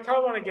like, man, I kind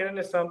of want to get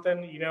into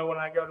something, when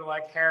I go to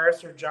like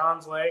Harris or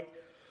Johns Lake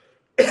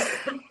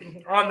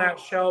on that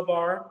shell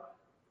bar.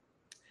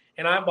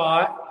 And I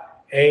bought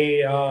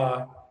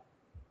I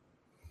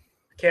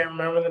can't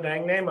remember the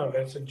dang name of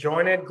it. It's a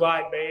jointed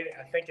glide bait.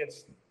 I think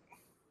it's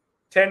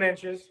 10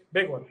 inches,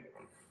 big one.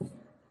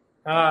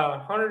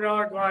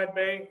 $100 glide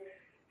bait.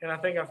 And I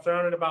think I've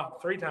thrown it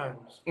about 3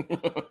 times.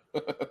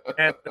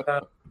 And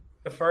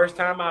the first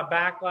time I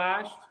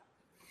backlashed,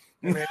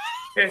 and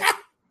it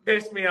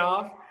pissed me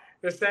off.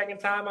 The second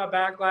time I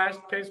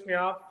backlashed, pissed me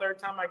off. The third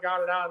time I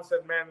got it out and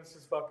said, man, this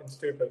is fucking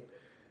stupid.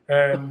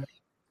 And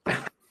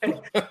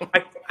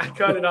I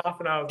cut it off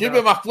and I was Give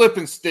me my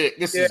flipping stick.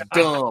 This is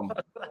dumb.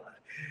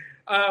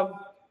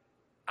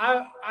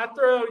 I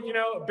throw,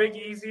 a big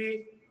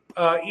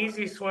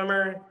easy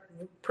swimmer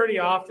pretty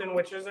often,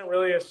 which isn't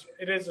really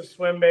it is a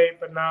swim bait,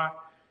 but not,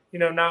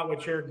 not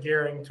what you're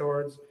gearing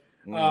towards.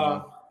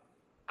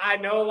 I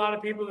know a lot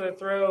of people that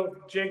throw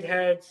jig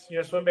heads,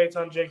 swim baits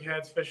on jig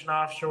heads, fishing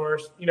offshore,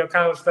 kind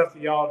of the stuff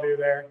that y'all do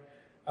there.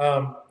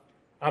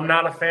 I'm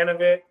not a fan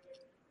of it.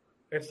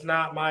 It's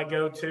not my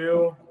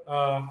go-to.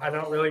 I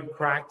don't really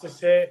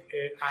practice it.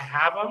 I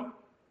have them.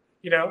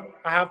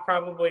 I have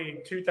probably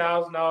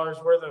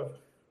 $2,000 worth of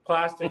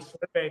plastic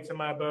swim baits in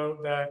my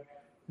boat that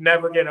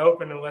never get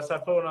opened unless I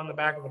put it on the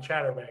back of a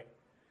chatterbait.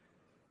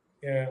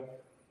 Yeah.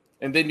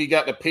 And then you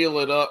got to peel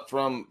it up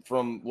from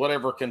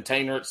whatever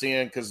container it's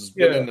in because it's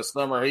been in the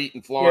summer heat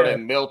in Florida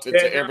and melted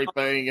to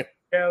everything.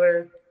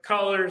 Together,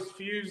 colors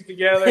fused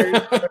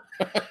together.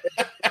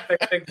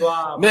 Big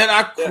glob. Man,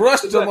 I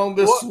crushed them on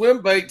this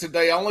swim bait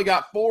today. I only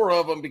got 4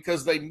 of them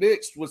because they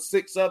mixed with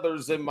 6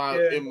 others in my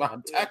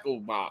tackle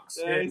box.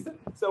 Yeah,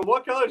 so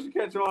what colors you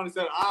catch them on? He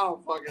said, I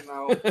don't fucking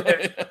know.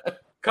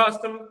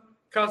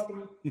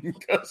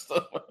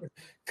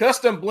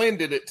 Custom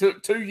blended. It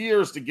took 2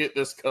 years to get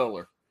this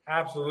color.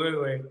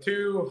 Absolutely.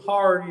 2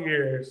 hard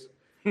years.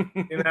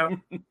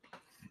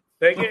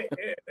 They get,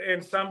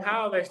 and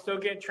somehow they still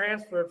get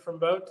transferred from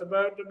boat to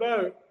boat to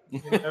boat.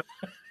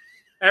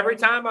 Every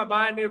time I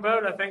buy a new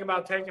boat, I think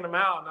about taking them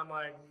out, and I'm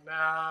like,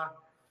 nah.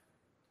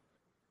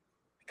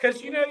 Because,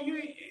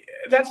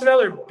 that's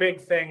another big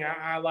thing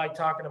I like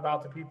talking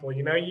about to people.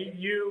 You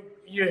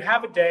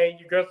have a day,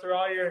 you go through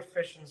all your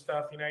fishing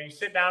stuff. You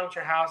sit down at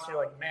your house, you're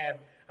like, man,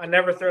 I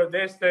never throw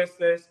this.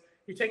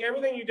 You take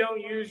everything you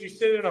don't use, you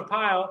sit in a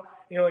pile,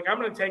 and you're like, I'm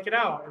going to take it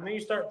out. And then you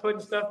start putting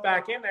stuff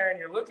back in there, and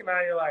you're looking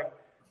at it, you're like,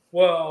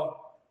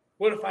 well,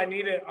 what if I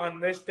need it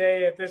on this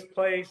day at this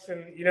place?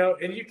 And,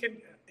 and you can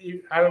 –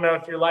 I don't know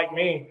if you're like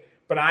me,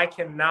 but I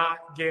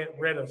cannot get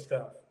rid of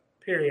stuff,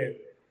 period.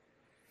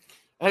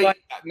 Hey,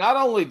 not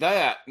only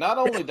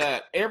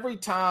that, every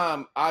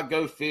time I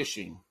go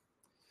fishing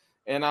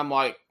and I'm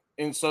like,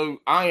 and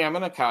so I am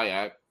in a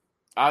kayak.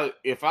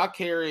 If I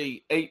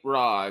carry 8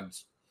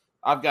 rods,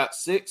 I've got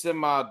 6 in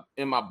my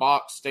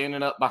box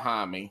standing up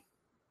behind me.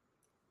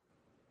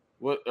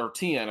 Or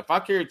 10. If I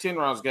carry 10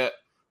 rods, I've got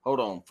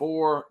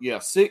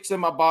 6 in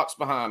my box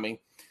behind me.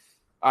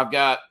 I've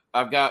got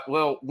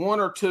 1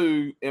 or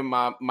 2 in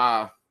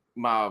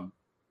my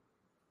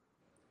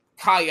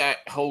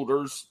kayak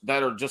holders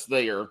that are just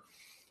there.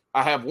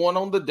 I have 1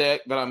 on the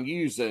deck that I'm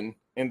using,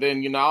 and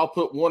then I'll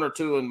put 1 or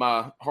 2 in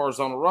my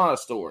horizontal rod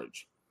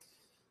storage.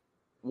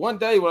 One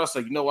day when I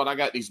say, you know what, I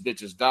got these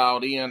bitches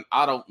dialed in,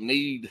 I don't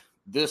need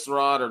this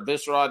rod or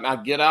this rod, and I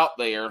get out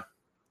there,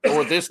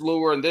 or this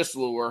lure and this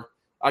lure,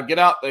 I get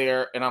out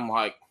there and I'm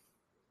like,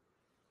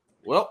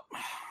 well,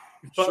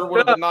 sure would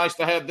have been nice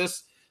to have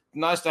this.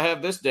 Nice to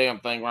have this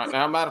damn thing right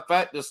now. Matter of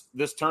fact,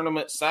 this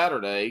tournament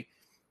Saturday,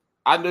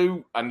 I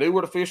knew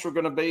where the fish were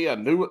going to be. I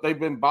knew what they've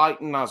been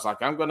biting. I was like,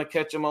 I'm going to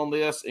catch them on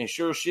this. And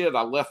sure shit,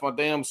 I left my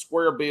damn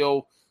square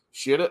bill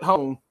shit at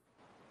home.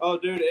 Oh,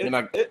 dude,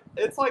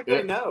 it's like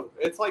they know.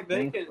 It's like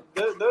they can.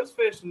 Those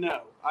fish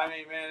know. I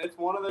mean, man, it's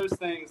one of those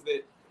things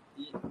that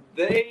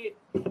they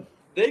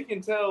can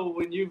tell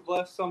when you've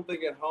left something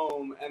at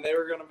home, and they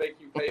were going to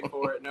make you pay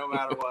for it no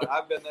matter what.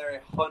 I've been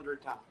there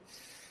 100 times.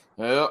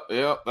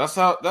 Yeah. That's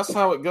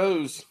how it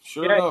goes.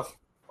 Sure enough.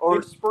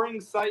 Or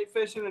spring sight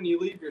fishing and you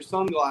leave your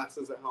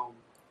sunglasses at home.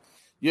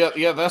 Yeah.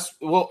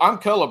 I'm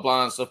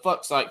colorblind, so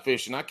fuck sight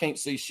fishing. I can't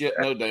see shit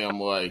no damn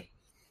way.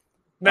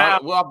 Now,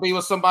 I'll be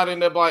with somebody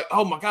and they'll be like,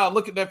 oh my God,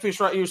 look at that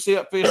fish right here. See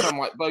that fish? I'm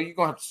like, bro, you're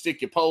going to have to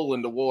stick your pole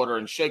in the water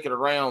and shake it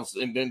around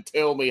and then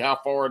tell me how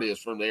far it is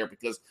from there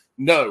because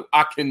no,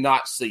 I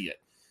cannot see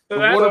it. The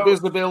water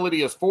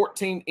visibility is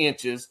 14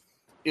 inches.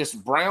 It's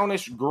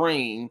brownish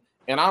green.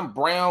 And I'm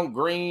brown,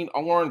 green,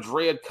 orange,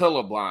 red,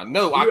 colorblind.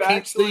 No, I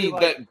can't see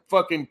that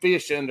fucking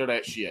fish under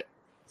that shit.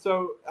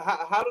 So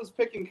how does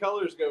picking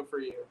colors go for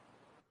you?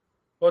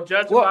 Well,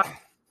 judging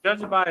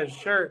by his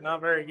shirt,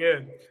 not very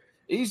good.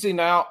 Easy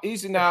now.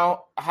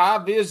 High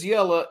vis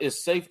yellow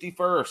is safety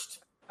first.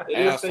 It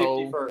is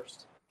safety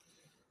first.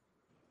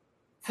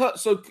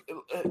 So,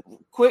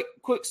 quick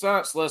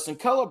science lesson.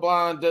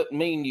 Colorblind doesn't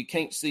mean you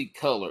can't see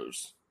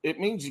colors. It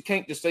means you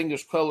can't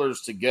distinguish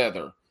colors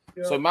together.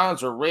 Yep. So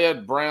mine's are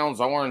red,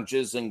 browns,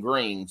 oranges, and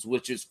greens,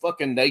 which is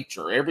fucking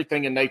nature,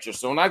 everything in nature.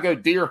 So when I go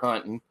deer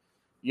hunting,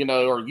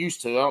 or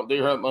used to, I don't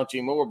deer hunt much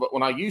anymore, but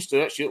when I used to,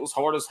 that shit was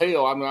hard as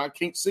hell. I mean, I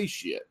can't see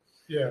shit.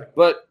 Yeah.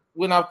 But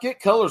when I get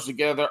colors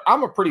together,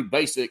 I'm a pretty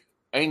basic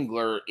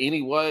angler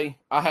anyway.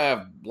 I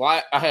have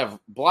black,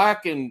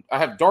 and I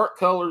have dark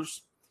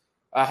colors.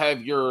 I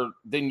have your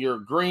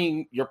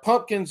green, your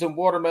pumpkins and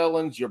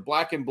watermelons, your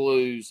black and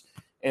blues,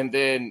 and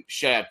then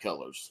shad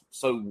colors.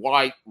 So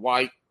white,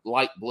 light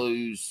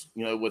blues,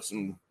 with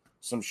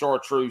some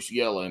chartreuse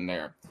yellow in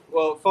there.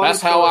 Well,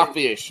 that's how I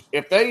fish.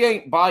 If they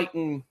ain't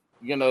biting,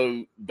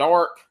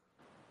 dark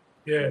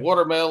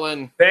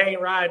watermelon, they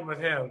ain't riding with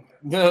him.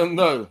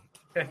 No.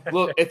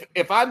 Look,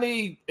 if I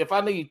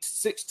need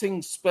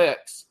 16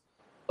 specks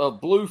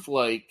of blue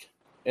flake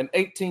and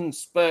 18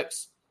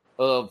 specks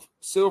of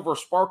silver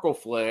sparkle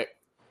flake,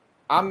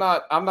 I'm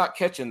not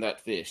catching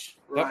that fish.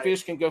 Right. That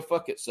fish can go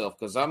fuck itself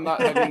because I'm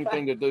not having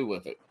anything to do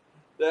with it.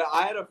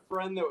 I had a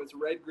friend that was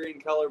red-green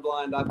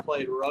colorblind I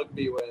played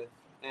rugby with,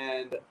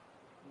 and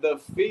the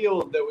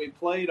field that we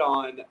played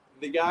on,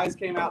 the guys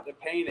came out to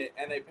paint it,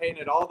 and they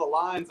painted all the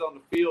lines on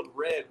the field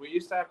red. We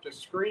used to have to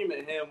scream at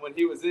him when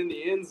he was in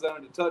the end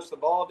zone to touch the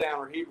ball down,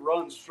 or he'd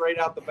run straight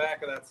out the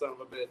back of that son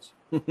of a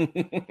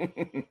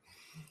bitch.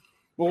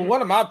 Well,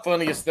 one of my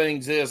funniest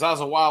things is I was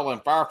a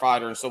wildland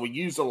firefighter, and so we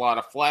use a lot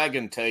of flag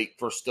and tape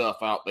for stuff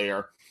out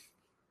there.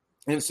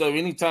 And so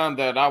anytime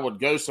that I would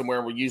go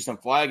somewhere, we're using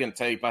flag and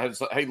tape, I had to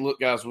say, hey, look,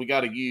 guys, we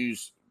got to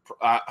use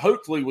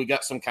hopefully we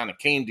got some kind of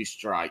candy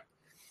stripe.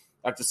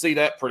 I could see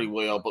that pretty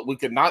well, but we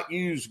could not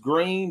use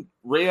green,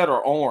 red,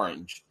 or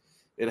orange.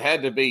 It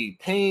had to be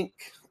pink.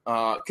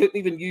 Couldn't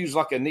even use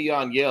like a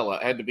neon yellow.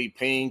 It had to be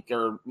pink,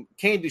 or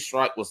candy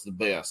stripe was the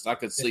best. I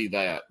could see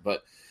that.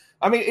 But,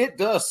 I mean, it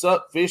does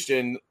suck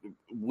fishing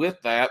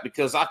with that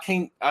because I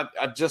can't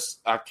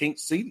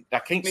see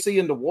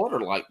in the water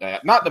like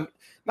that. Not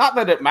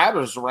that it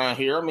matters around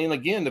here. I mean,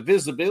 again,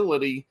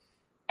 the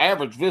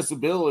average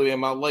visibility in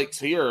my lakes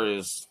here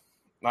is,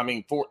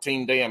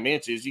 14 damn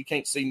inches. You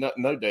can't see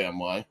nothing no damn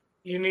way.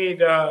 You need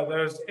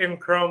those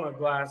Enchroma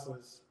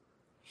glasses.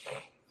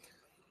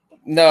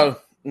 No,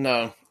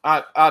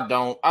 I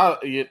don't. I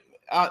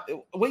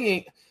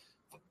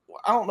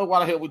don't know why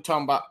the hell we're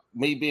talking about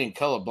me being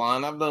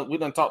colorblind. We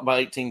done talked about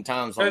 18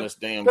 times on this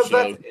damn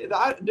show.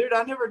 Dude,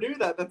 I never do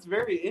that. That's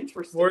very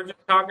interesting. We're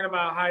just talking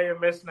about how you're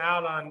missing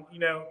out on,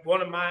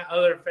 one of my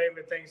other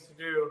favorite things to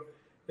do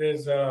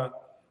is, a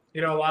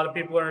lot of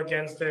people are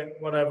against it,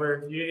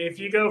 whatever. If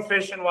you go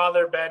fishing while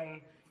they're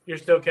bedding, you're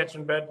still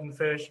catching bedding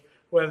fish.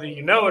 Whether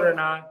you know it or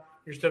not,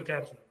 you're still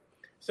catching them.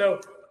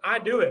 So I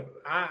do it.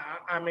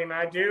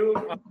 I do.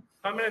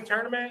 I'm in a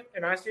tournament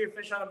and I see a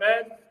fish on a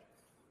bed,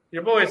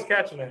 your boy's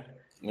catching it.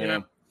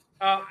 Yeah.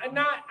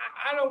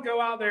 I don't go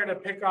out there to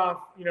pick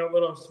off,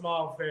 little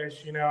small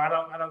fish. I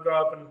don't go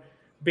up and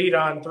beat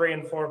on 3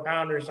 and 4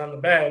 pounders on the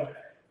bed.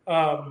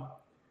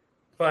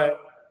 But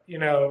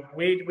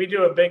we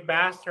do a big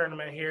bass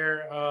tournament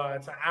here.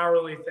 It's an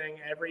hourly thing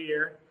every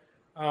year.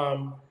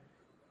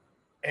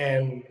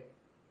 And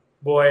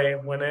boy,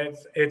 when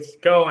it's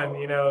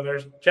going,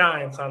 there's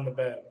giants on the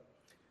bed.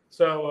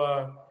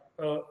 So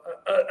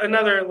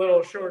another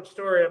little short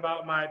story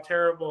about my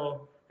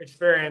terrible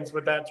experience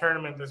with that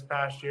tournament this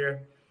past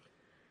year.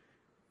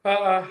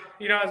 As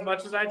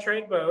much as I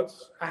trade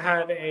boats, I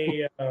had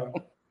a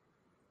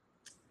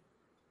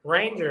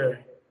Ranger,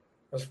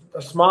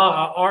 a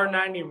small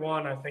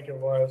R91, I think it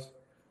was,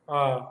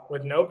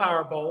 with no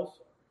power poles.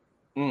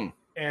 And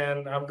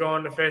I'm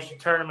going to fish a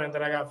tournament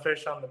that I got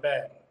fish on the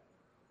bed.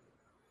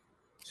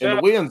 So, and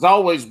the wind's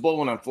always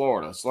blowing in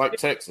Florida. It's like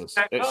Texas.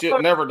 That shit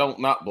never don't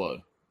not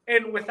blow.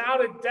 And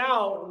without a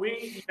doubt,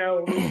 we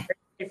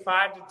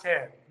 5 to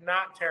 10,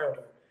 not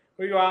terrible.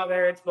 We go out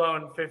there, it's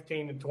blowing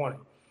 15 to 20.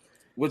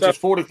 Which is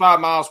 45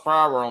 miles per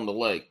hour on the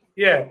lake.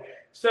 Yeah.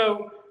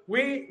 So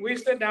we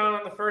sit down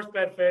on the first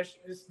bed fish.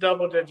 It's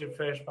double-digit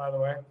fish, by the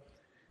way.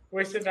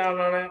 We sit down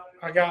on it.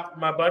 I got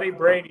my buddy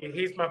Brady.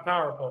 He's my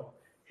power pole.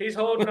 He's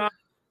holding on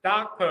the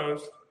dock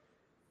post,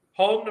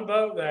 holding the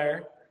boat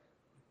there.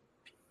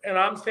 And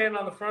I'm standing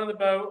on the front of the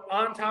boat,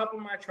 on top of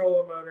my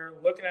trolling motor,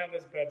 looking at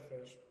this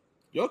bedfish.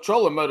 Your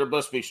trolling motor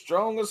must be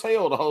strong as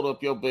hell to hold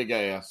up your big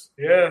ass.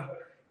 Yeah.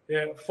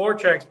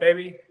 4-Trex,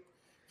 baby.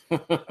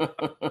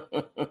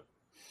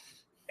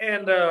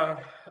 And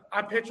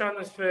I pitch on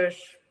this fish,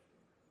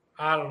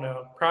 I don't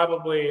know,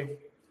 probably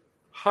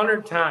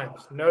 100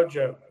 times, no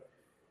joke.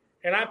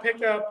 And I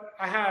pick up,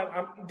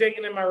 I'm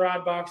digging in my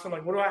rod box. I'm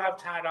like, what do I have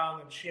tied on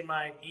that she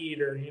might eat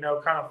or,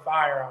 kind of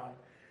fire on?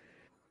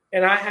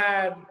 And I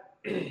had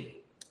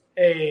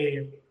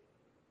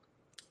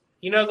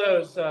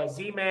those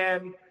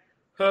Z-Man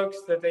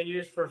hooks that they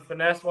use for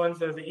finesse ones.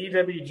 They're the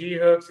EWG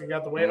hooks and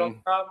got the weight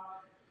on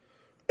top.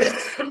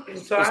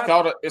 So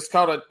it's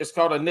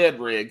called a Ned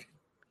rig.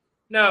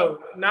 No,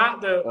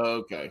 not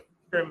the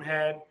trim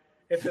head.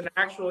 It's an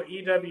actual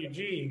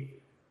EWG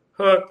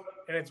hook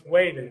and it's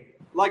weighted.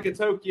 Like a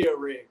Tokyo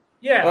rig.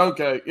 Yeah.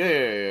 Okay.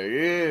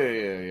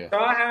 Yeah. So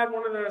I had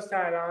one of those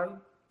tied on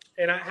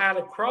and I had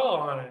a crawl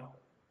on it.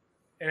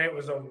 And it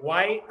was a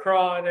white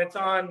crawl and it's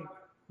on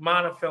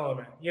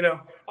monofilament.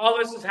 All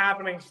this is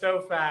happening so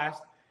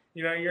fast.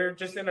 You're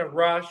just in a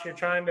rush. You're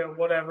trying to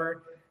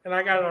whatever. And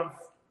I got it on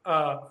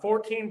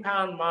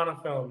 14-pound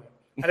monofilament.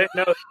 I didn't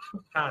know at the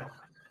time.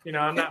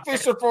 I'm not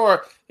fishing for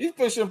a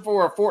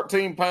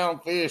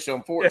 14-pound fish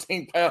on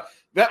 14 pounds.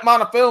 That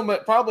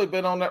monofilament probably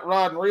been on that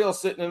rod and reel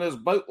sitting in his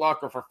boat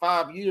locker for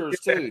 5 years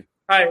too.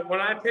 Right. When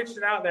I pitched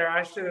it out there,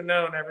 I should have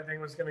known everything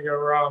was going to go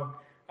wrong.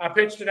 I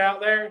pitched it out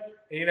there.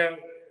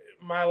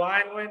 My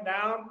line went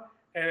down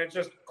and it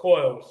just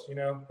coils.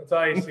 That's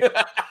all you see.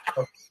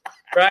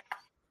 Right.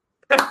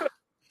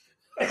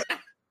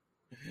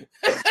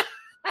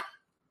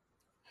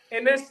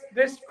 And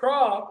this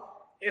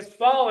crawl is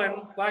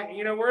falling like,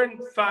 we're in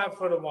 5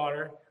 foot of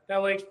water.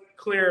 That lake's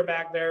clear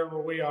back there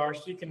where we are,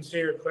 so you can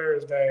see her clear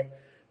as day.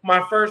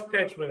 My first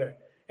pitch with it.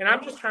 And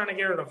I'm just trying to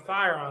get her to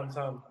fire on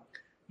something.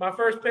 My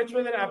first pitch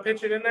with it, I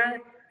pitch it in there,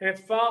 and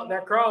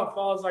that crawl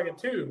falls like a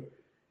tube.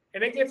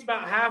 And it gets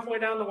about halfway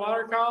down the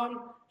water column.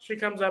 She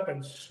comes up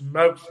and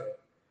smokes it.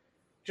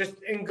 Just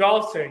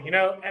engulfs it,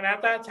 And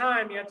at that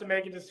time, you have to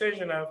make a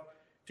decision of,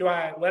 do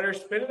I let her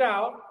spit it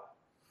out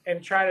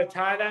and try to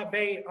tie that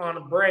bait on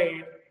a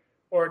braid,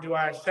 or do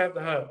I set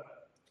the hook?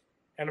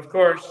 And, of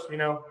course,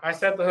 I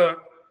set the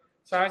hook.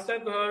 So I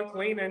set the hook,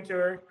 lean into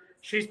her.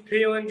 She's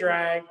peeling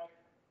drag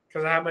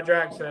because I have my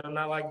drag set. I'm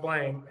not like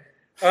Blaine.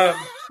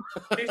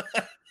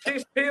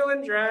 She's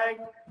peeling drag,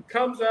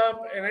 comes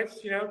up, and it's,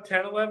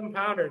 10, 11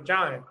 pounder,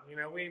 giant.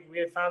 We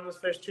had found this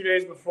fish 2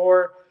 days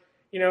before,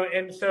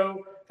 and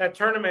so that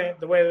tournament,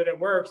 the way that it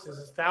works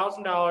is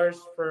 $1,000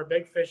 for a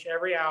big fish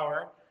every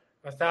hour,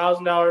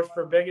 $1,000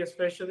 for biggest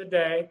fish of the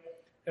day,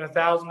 and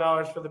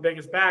 $1,000 for the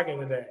biggest bag of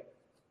the day.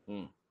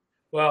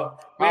 Well,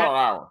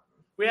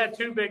 we had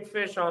 2 big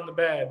fish on the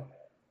bed,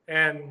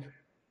 and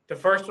the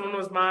first one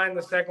was mine,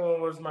 the second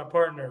one was my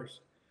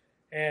partner's.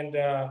 And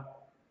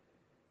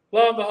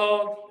lo and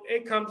behold,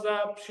 it comes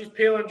up. She's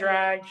peeling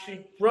drag.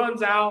 She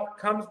runs out,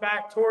 comes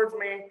back towards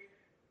me.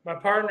 My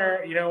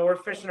partner, we're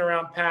fishing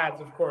around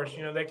pads, of course.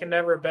 They can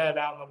never bed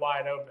out in the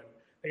wide open.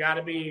 They got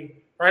to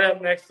be right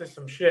up next to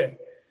some shit.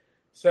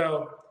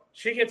 So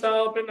she gets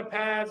all up in the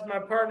pads. My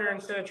partner,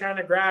 instead of trying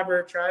to grab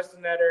her, tries to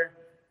net her,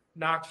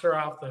 knocks her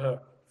off the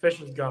hook.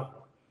 Fish is gone.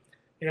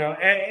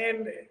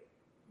 And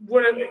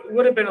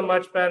would have been a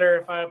much better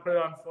if I had put it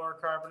on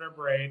fluorocarbon or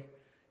braid.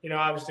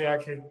 Obviously I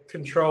could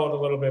control it a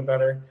little bit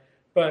better,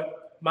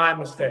 but my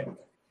mistake.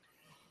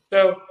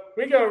 So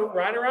we go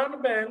right around the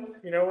bend.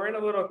 We're in a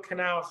little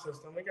canal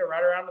system. We go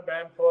right around the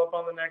bend, pull up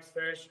on the next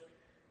fish.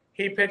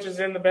 He pitches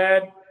in the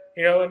bed,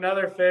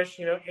 another fish,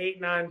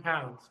 8, 9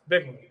 pounds,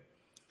 big one.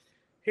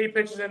 He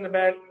pitches in the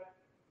bed.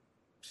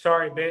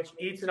 Sorry, bitch,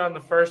 eats it on the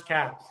first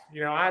cast.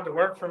 I had to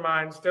work for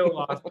mine, still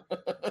lost.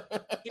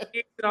 He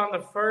eats it on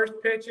the first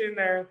pitch in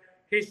there.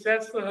 He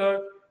sets the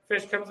hook.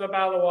 Fish comes up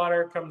out of the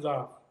water, comes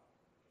off.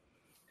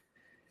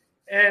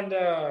 And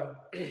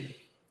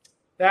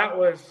that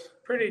was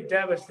pretty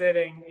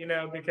devastating,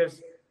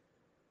 because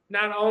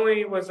not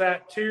only was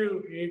that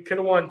you could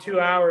have won 2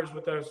 hours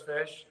with those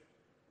fish.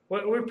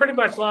 We pretty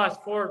much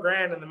lost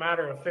 $4,000 in the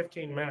matter of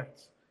 15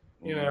 minutes,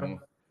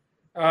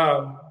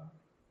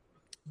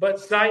 But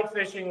sight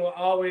fishing will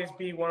always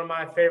be one of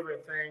my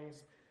favorite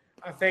things.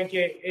 I think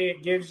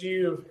it gives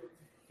you,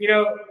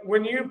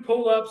 when you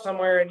pull up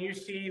somewhere and you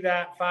see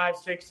that 5,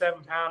 6,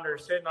 7 pounder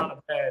sitting on a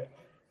bed,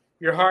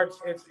 you're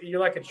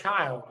like a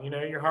child,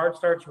 your heart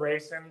starts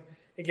racing.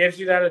 It gives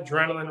you that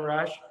adrenaline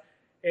rush,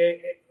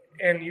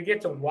 and you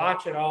get to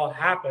watch it all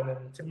happen.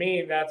 And to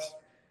me, that's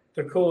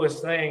the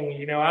coolest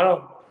thing.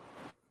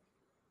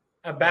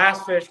 I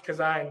bass fish because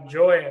I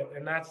enjoy it,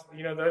 and that's,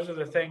 those are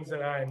the things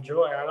that I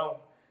enjoy.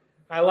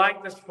 I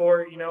like the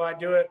sport, I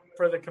do it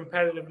for the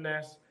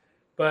competitiveness,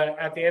 but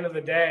at the end of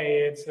the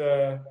day, it's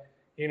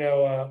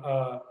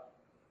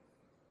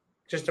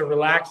just a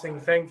relaxing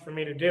thing for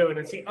me to do. And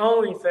it's the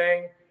only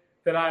thing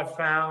that I've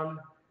found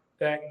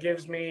that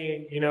gives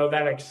me,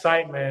 that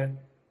excitement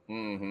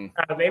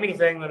out of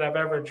anything that I've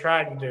ever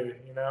tried to do,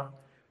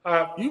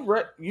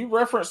 You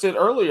referenced it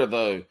earlier,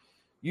 though.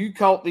 You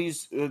caught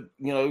these,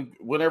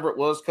 whenever it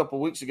was a couple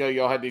of weeks ago,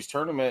 y'all had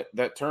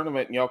that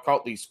tournament, and y'all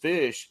caught these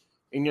fish,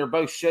 and you're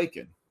both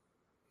shaking.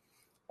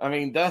 I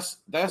mean, that's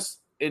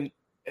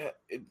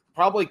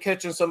probably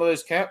catching some of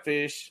those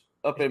catfish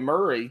up in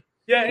Murray.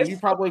 Yeah. When you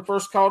probably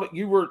first caught it,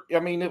 it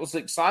was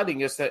exciting.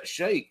 It's that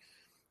shake.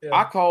 Yeah.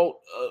 I caught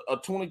a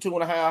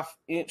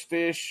 22.5-inch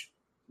fish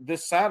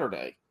this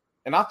Saturday,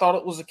 and I thought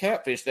it was a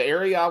catfish. The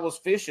area I was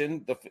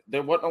fishing,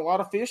 there wasn't a lot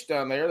of fish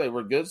down there. They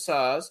were good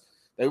size.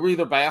 They were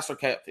either bass or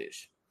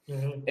catfish.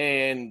 Mm-hmm.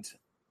 And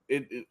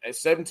at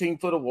 17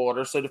 foot of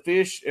water. So the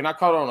fish, and I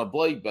caught it on a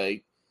blade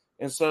bait,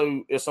 and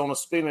so it's on a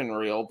spinning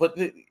reel. But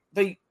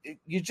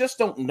you just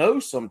don't know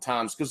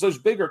sometimes, because those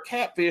bigger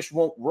catfish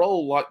won't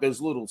roll like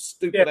those little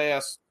stupid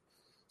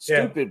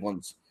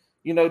ones.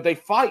 They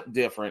fight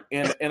different,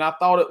 and I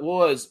thought it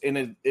was,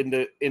 and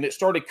it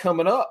started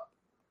coming up.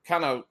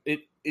 Kind of,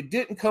 it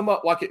didn't come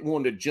up like it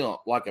wanted to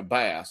jump like a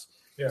bass.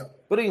 Yeah.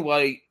 But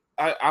anyway,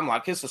 I'm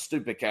like, it's a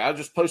stupid cat. I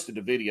just posted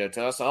a video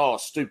to us. Oh,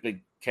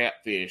 stupid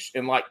catfish,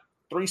 and like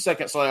 3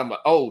 seconds later, I'm like,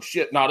 oh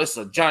shit, no, this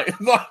is a giant.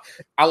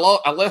 I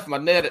left my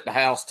net at the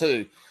house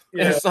too,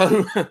 and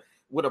so.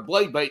 With a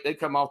blade bait, they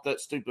come off that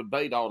stupid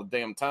bait all the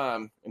damn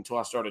time until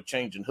I started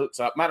changing hooks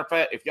out. Matter of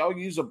fact, if y'all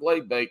use a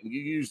blade bait and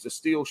you use the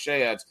steel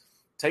shads,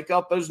 take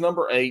out those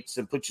number 8s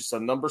and put you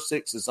some number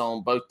 6s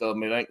on both of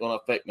them. It ain't going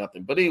to affect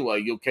nothing. But anyway,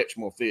 you'll catch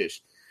more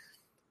fish.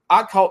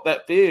 I caught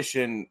that fish,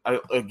 and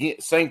again,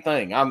 same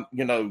thing.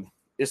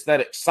 It's that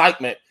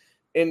excitement.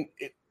 And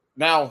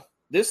now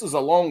this is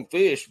a long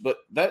fish, but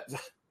that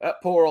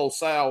poor old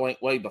sow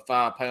ain't weighed but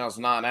 5 pounds,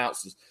 9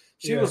 ounces.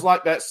 She was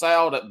like that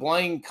sow that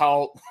Blaine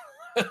caught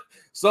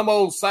some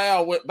old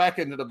sow went back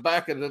into the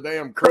back of the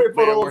damn creek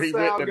there where he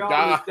went to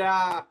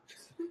die.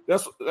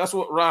 That's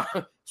what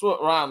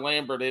Ryan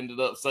Lambert ended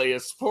up saying.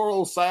 Poor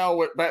old sow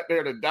went back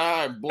there to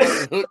die, and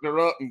blood hooked her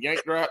up and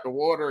yanked her out the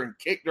water and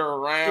kicked her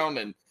around.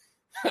 And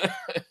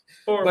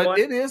but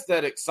it is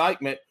that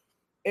excitement.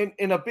 And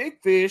a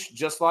big fish,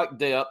 just like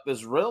depth,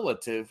 is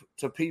relative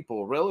to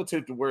people,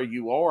 relative to where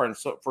you are. And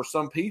so for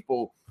some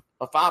people,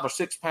 a 5 or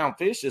 6 pound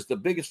fish is the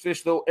biggest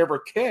fish they'll ever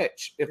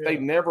catch if they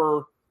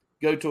never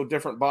go to a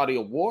different body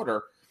of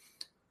water.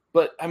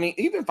 But I mean,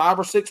 even 5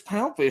 or 6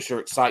 pound fish are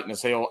exciting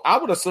as hell. I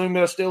would assume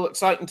they're still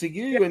exciting to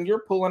you, and you're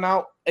pulling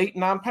out 8,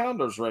 9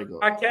 pounders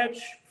regularly. I catch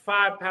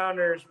 5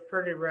 pounders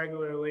pretty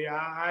regularly.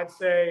 I'd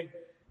say,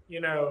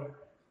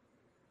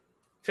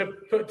 to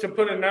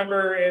put a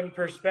number in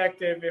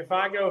perspective, if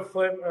I go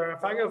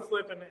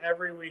flipping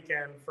every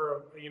weekend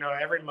for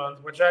every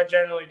month, which I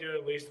generally do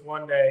at least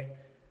one day,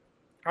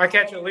 I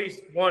catch at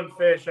least one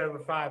fish over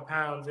 5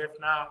 pounds, if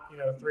not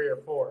 3 or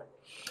 4.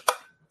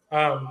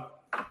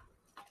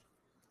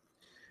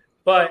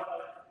 But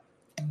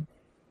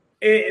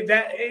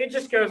it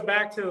just goes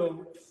back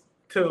to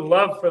the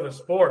love for the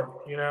sport.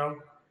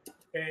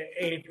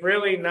 It's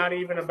really not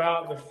even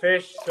about the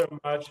fish so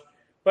much.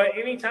 But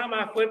anytime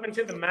I flip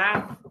into the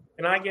mat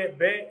and I get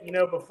bit,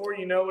 before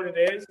you know what it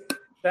is,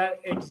 that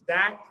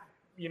exact,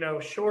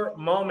 short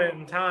moment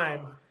in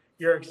time,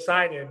 you're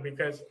excited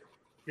because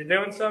you're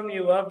doing something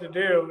you love to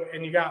do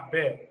and you got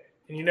bit.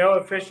 And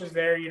a fish is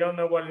there, you don't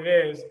know what it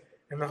is.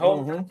 And the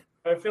whole time,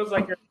 it feels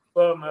like you're in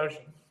slow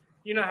motion.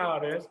 You know how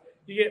it is.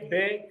 You get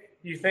bit,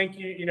 you think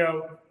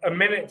a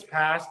minute's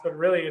passed, but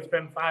really it's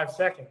been 5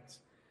 seconds.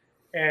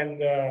 And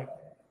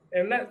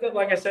that,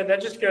 like I said,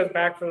 that just goes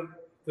back to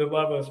the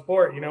love of the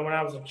sport. When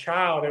I was a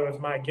child, it was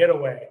my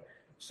getaway.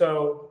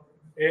 So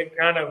it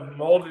kind of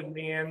molded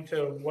me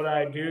into what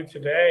I do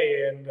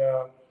today. And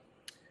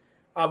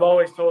I've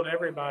always told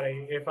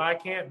everybody, if I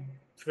can't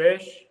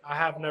fish, I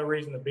have no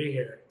reason to be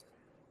here,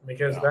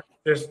 because that's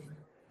just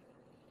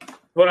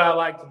what I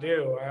like to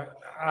do.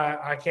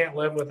 I can't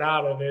live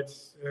without it.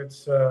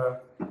 It's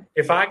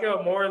if I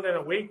go more than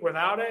a week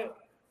without it,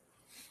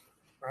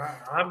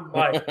 I'm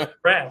like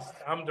depressed.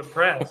 I'm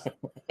depressed.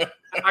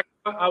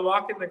 I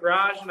walk in the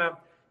garage and I,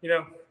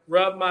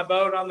 rub my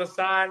boat on the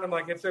side. And I'm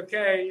like, it's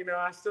okay.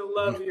 I still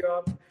love you.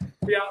 I'll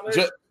be out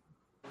there.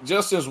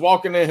 Justin's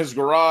walking in his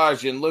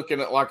garage and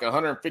looking at like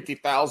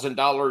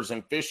 $150,000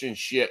 in fishing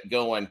shit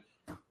going,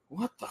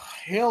 what the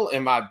hell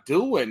am I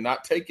doing?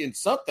 Not taking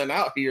something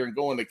out here and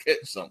going to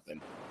catch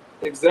something.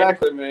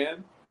 Exactly,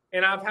 man.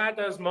 And I've had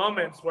those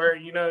moments where,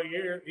 you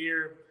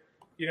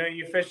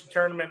fish a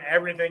tournament,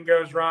 everything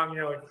goes wrong.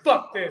 You're like,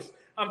 fuck this.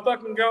 I'm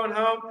fucking going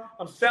home.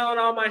 I'm selling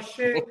all my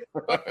shit.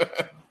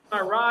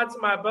 My rods,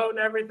 my boat, and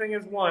everything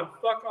is one.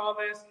 Fuck all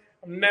this.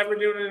 I'm never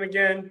doing it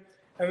again.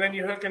 And then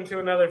you hook into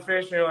another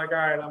fish and you're like, all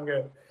right, I'm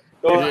good.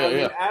 Well,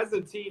 as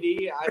a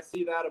TD, I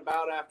see that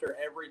about after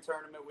every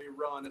tournament we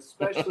run,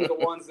 especially the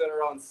ones that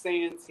are on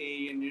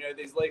Santee and,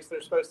 these lakes that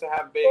are supposed to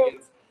have big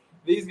ones.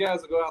 These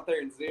guys will go out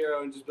there and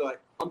zero and just be like,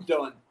 I'm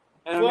done.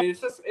 And I mean,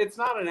 it's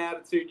not an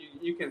attitude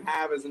you can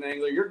have as an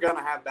angler. You're going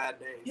to have bad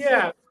days.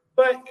 Yeah.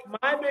 But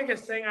my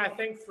biggest thing, I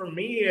think, for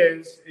me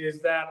is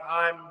that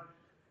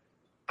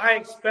I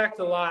expect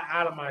a lot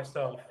out of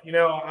myself.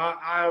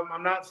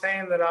 I'm not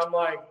saying that I'm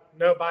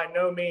by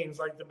no means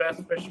like the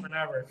best fisherman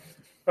ever,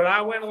 but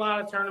I win a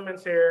lot of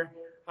tournaments here.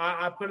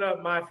 I put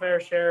up my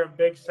fair share of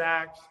big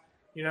sacks.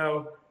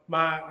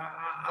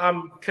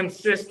 I'm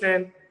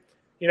consistent.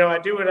 I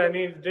do what I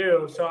need to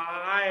do. So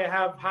I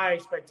have high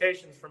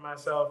expectations for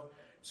myself.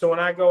 So when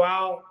I go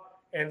out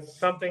and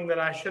something that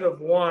I should have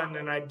won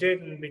and I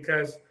didn't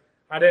because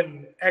I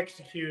didn't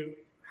execute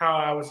how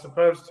I was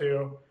supposed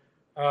to,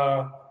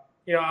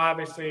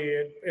 obviously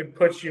it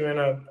puts you in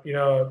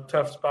a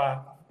tough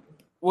spot.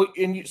 Well,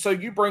 and so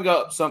you bring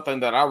up something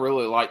that I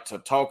really like to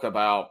talk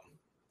about,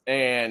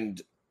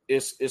 and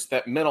it's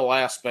that mental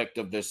aspect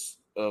of this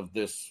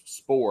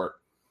sport.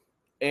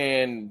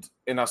 And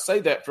I say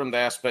that from the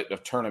aspect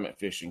of tournament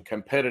fishing,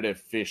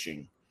 competitive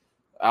fishing,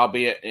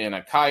 albeit in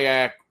a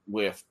kayak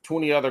with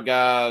 20 other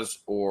guys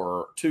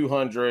or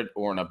 200,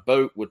 or in a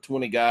boat with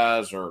 20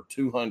 guys or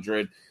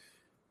 200.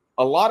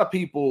 A lot of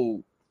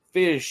people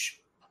fish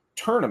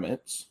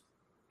tournaments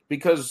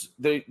because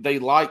they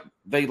like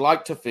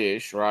to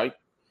fish, right?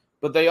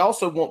 But they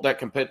also want that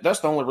compete. That's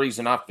the only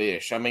reason I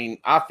fish. I mean,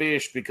 I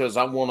fish because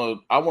I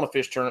want to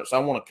fish tournaments. I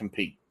want to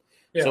compete.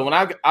 Yeah. So when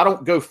I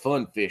don't go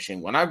fun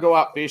fishing. When I go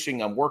out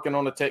fishing, I'm working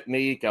on a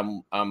technique.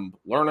 I'm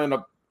learning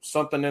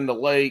something in the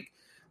lake.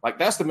 Like,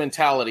 that's the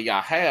mentality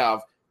I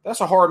have.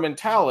 That's a hard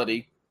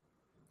mentality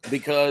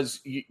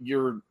because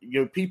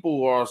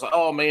people are like,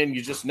 oh man,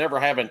 you're just never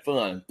having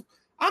fun.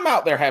 I'm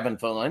out there having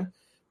fun.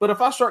 But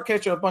if I start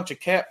catching a bunch of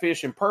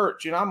catfish and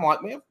perch, I'm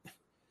like, man,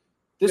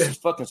 this is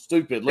fucking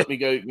stupid. Let me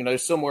go,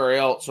 somewhere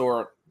else.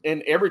 Or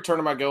in every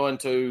tournament I go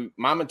into,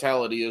 my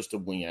mentality is to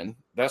win.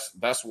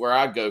 That's where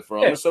I go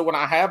from. And so when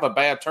I have a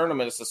bad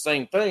tournament, it's the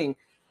same thing.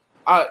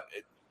 I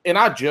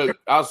joke.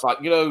 I was like,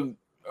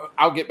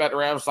 I'll get back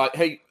around. I was like,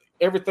 hey,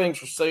 everything's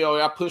for sale.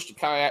 I push the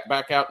kayak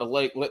back out the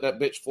lake, let that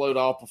bitch float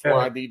off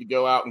before I need to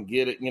go out and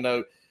get it.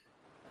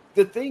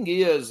 The thing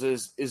is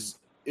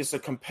it's a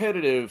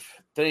competitive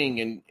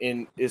thing,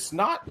 and it's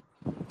not.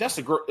 That's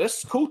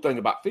the cool thing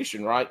about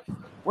fishing, right?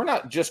 We're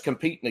not just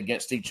competing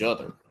against each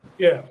other.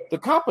 Yeah. The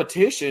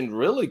competition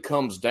really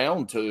comes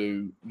down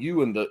to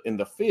you and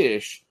the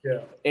fish.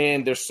 Yeah.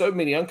 And there's so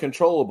many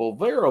uncontrollable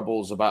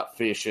variables about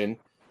fishing.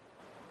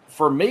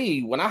 For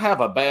me, when I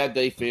have a bad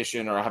day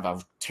fishing or I have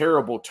a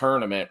terrible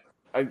tournament,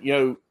 I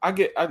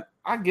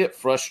get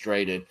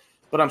frustrated.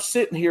 But I'm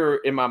sitting here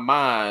in my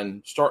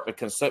mind starting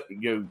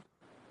to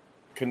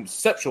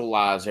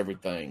conceptualize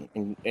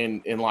everything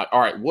and like,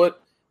 all right,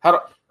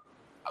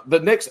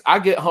 I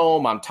get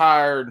home, I'm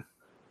tired.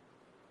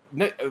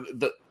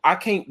 I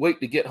can't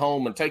wait to get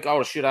home and take all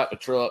the shit out the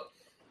truck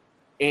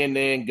and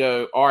then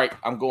go, all right,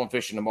 I'm going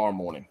fishing tomorrow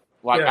morning.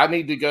 Like I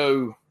need to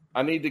go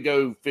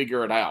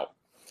figure it out.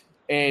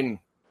 And,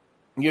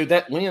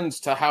 that lends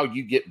to how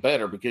you get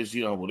better because,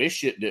 well, this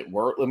shit didn't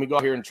work. Let me go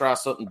out here and try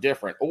something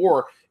different.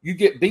 Or you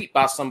get beat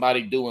by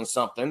somebody doing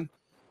something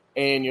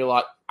and you're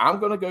like, I'm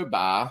going to go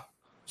buy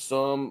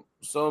some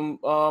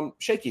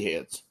shaky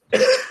heads.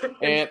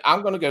 And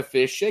I'm going to go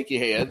fish shaky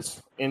heads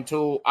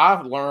until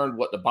I've learned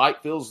what the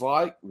bite feels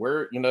like,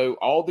 where,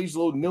 all these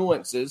little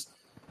nuances.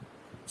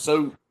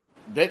 So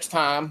next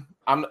time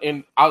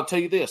I'll tell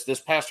you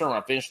this past term, I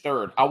finished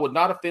third. I would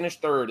not have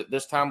finished third at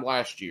this time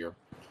last year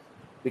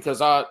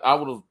because I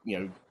would have,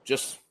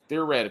 just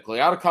theoretically,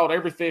 I'd have caught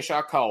every fish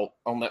I caught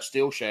on that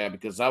steel shad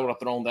because I would have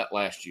thrown that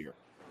last year.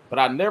 But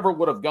I never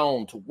would have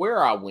gone to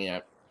where I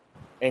went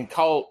and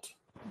caught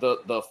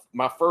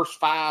my first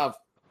 5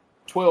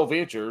 12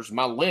 inchers,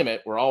 my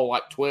limit were all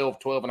like 12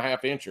 and a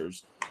half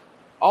inchers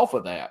off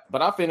of that.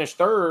 But I finished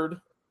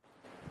third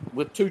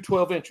with 2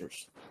 12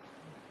 inchers.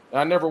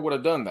 I never would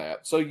have done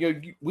that. So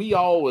we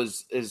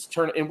always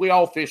and we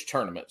all fish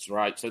tournaments,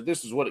 right? So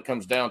this is what it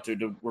comes down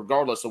to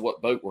regardless of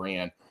what boat we're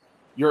in.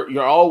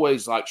 You're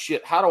always like,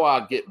 shit, how do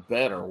I get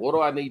better? What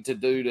do I need to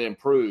do to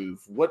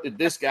improve? What did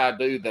this guy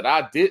do that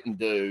I didn't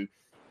do?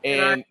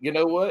 And you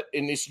know what?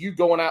 And it's you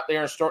going out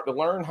there and starting to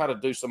learn how to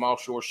do some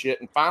offshore shit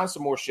and find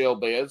some more shell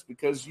beds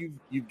because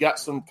you've got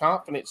some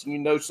confidence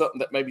and something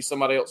that maybe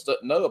somebody else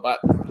doesn't know about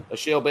a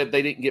shell bed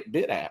they didn't get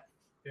bit at.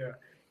 Yeah.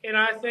 And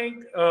I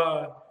think,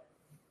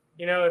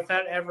 if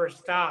that ever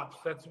stops,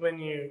 that's when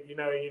you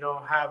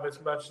don't have as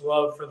much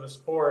love for the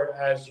sport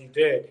as you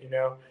did,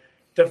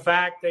 The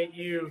fact that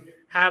you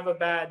have a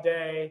bad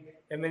day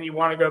and then you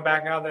want to go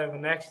back out there the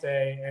next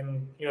day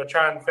and,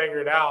 try and figure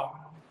it out,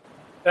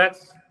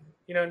 that's,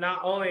 not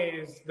only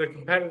is the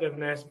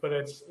competitiveness, but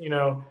it's,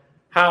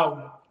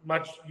 how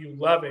much you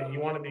love it. You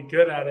want to be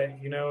good at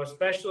it,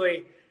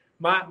 especially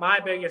my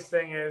biggest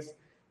thing is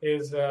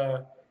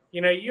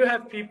you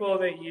have people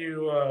that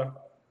you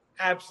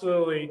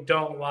absolutely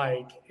don't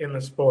like in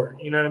the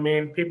sport. You know what I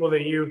mean? People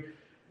that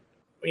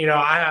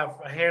I have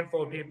a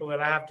handful of people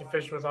that I have to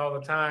fish with all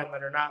the time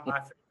that are not my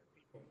favorite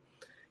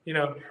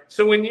people.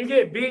 So when you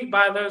get beat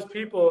by those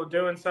people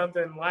doing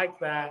something like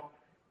that,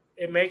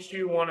 it makes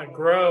you want to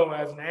grow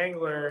as an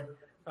angler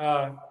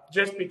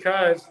just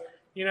because,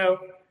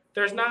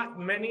 there's not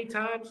many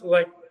times,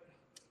 like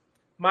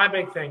my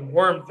big thing,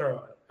 worm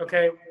throwing.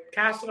 Okay,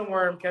 casting a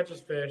worm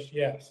catches fish,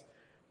 yes.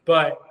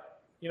 But,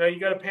 you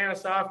go to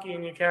Panasofsky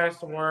and you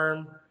cast a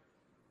worm,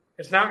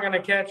 it's not going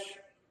to catch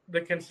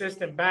the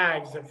consistent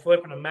bags that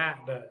flipping a mat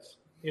does,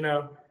 And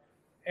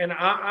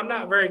I'm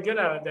not very good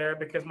at it there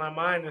because my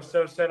mind is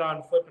so set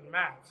on flipping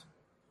mats.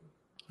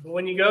 But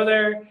when you go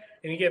there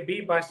and you get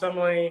beat by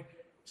somebody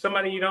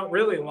you don't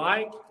really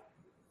like,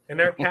 and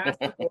they're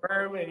casting a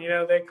worm,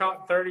 and they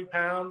caught 30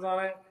 pounds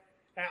on it,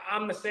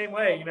 I'm the same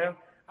way.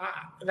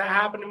 That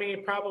happened to me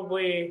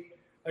probably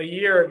a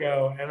year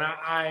ago, and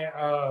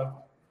I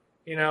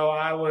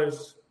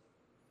was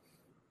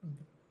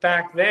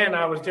back then.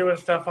 I was doing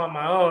stuff on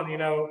my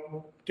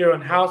own, doing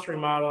house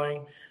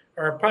remodeling,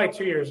 or probably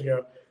 2 years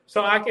ago.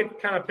 So I could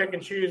kind of pick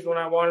and choose when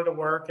I wanted to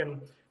work,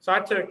 and so I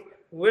took.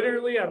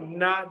 Literally, I'm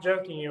not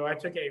joking you. I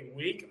took a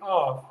week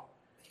off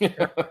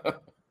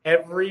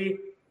every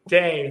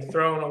day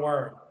throwing a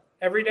worm.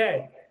 Every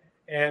day.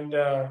 And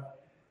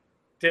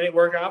did it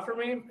work out for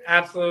me?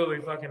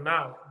 Absolutely fucking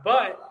not.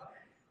 But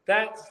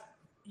that's,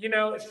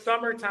 it's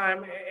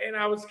summertime, and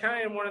I was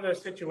kind of in one of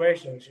those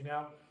situations,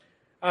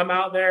 I'm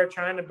out there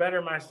trying to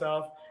better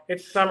myself.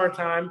 It's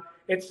summertime.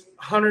 It's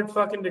 100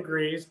 fucking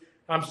degrees.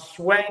 I'm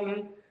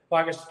sweating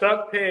like a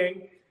stuck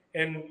pig,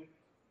 and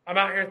I'm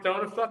out here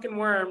throwing a fucking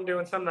worm,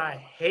 doing something I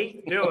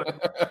hate doing.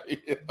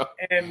 Yeah.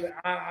 And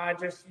I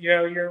just,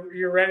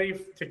 you're ready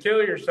to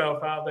kill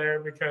yourself out there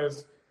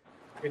because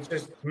it's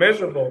just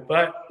miserable.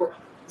 But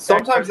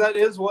sometimes that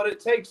is what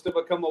it takes to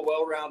become a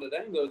well-rounded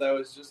angler, though,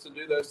 is just to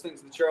do those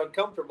things that you're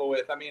uncomfortable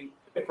with. I mean,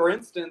 for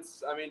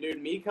instance,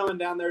 dude, me coming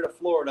down there to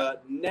Florida,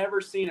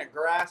 never seen a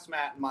grass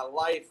mat in my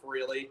life,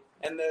 really.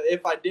 And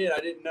if I did,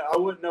 I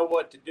wouldn't know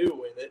what to do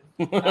with it.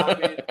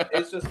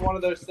 It's just one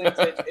of those things.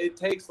 It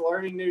takes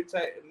learning new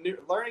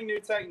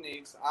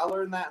techniques. I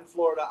learned that in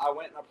Florida. I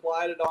went and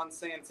applied it on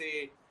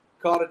Santee.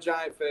 caught a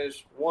giant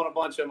fish, won a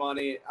bunch of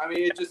money. I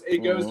mean,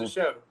 it goes to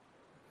show.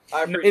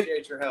 I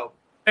appreciate your help.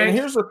 And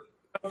here's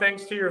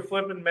thanks to your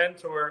flipping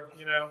mentor,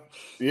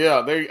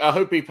 Yeah, I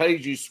hope he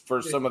pays you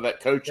for some of that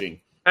coaching.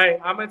 Hey,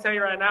 I'm gonna tell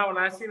you right now. When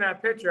I seen that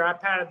picture, I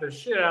patted the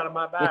shit out of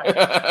my back.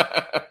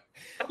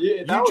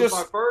 Yeah, that was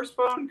my first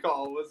phone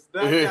call. Was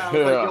that guy? I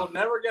was like, you'll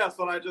never guess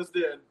what I just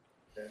did.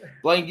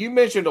 Blaine, you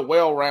mentioned a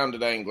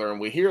well-rounded angler,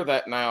 and we hear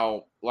that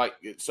now. Like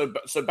so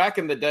back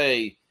in the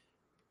day,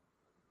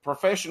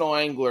 professional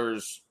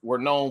anglers were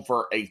known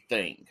for a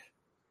thing,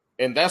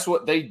 and that's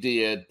what they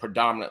did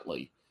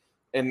predominantly.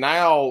 And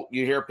now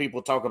you hear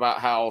people talk about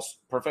how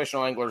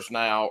professional anglers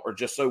now are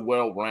just so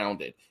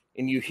well-rounded.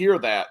 And you hear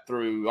that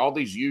through all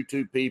these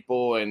YouTube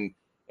people and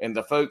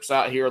the folks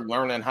out here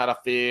learning how to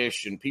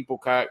fish and people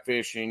kayak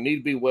fishing. You need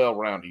to be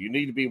well-rounded. You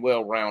need to be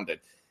well-rounded.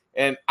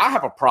 And I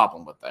have a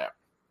problem with that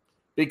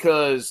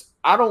because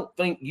I don't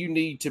think you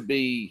need to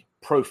be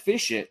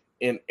proficient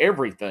in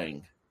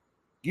everything.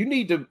 You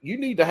need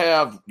to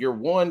have your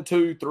 1,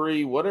 2,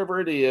 3, whatever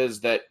it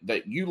is that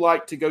you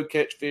like to go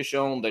catch fish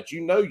on, that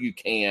you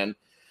can,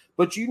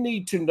 but you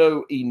need to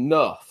know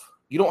enough.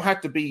 You don't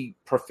have to be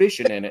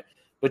proficient in it,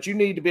 but you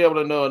need to be able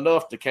to know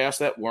enough to cast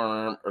that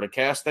worm or to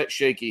cast that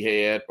shaky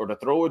head or to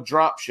throw a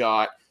drop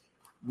shot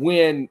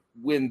when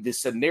the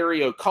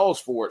scenario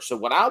calls for it. So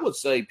what I would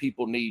say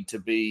people need to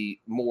be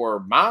more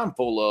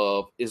mindful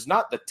of is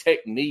not the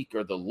technique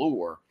or the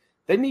lure.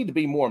 They need to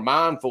be more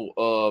mindful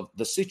of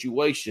the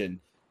situation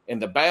and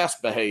the bass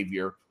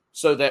behavior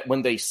so that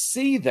when they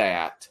see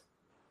that,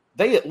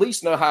 they at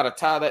least know how to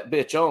tie that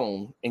bitch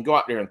on and go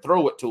out there and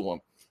throw it to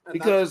them.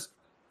 Because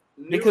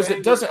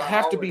it doesn't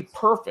have to be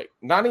perfect.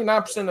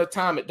 99% of the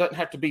time, it doesn't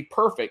have to be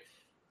perfect.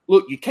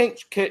 Look, you can't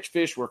catch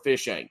fish where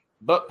fish ain't.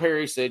 Buck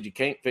Perry said you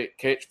can't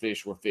catch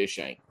fish where fish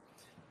ain't.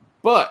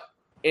 But,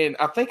 and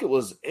I think it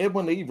was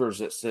Edwin Evers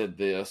that said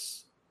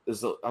this.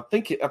 I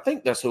think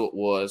that's who it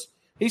was.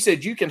 He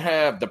said you can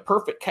have the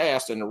perfect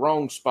cast in the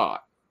wrong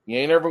spot. You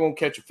ain't ever going to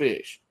catch a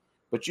fish.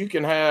 But you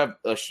can have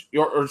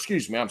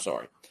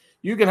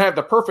you can have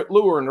the perfect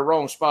lure in the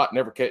wrong spot and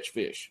never catch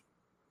fish.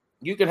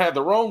 You can have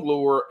the wrong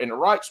lure in the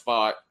right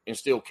spot and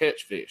still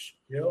catch fish.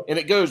 Yep. And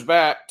it goes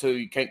back to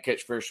you can't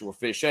catch fish where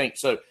fish ain't.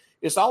 So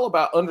it's all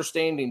about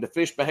understanding the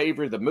fish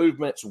behavior, the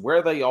movements,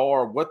 where they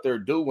are, what they're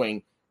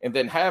doing, and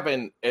then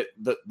having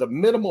the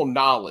minimal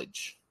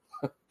knowledge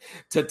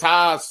to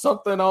tie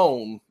something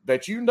on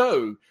that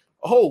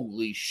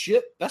holy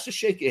shit, that's a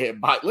shaky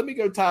head bite. Let me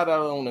go tie that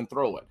on and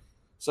throw it.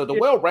 So the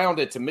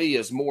well-rounded to me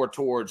is more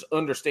towards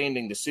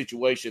understanding the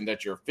situation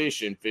that you're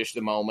fishing, fish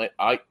the moment.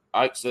 Ike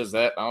says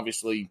that.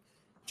 Obviously,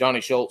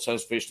 Johnny Schultz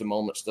has fish the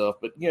moment stuff.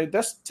 But,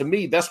 that's to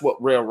me, that's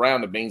what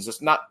well-rounded means.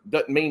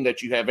 Doesn't mean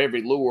that you have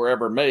every lure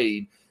ever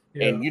made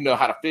and you know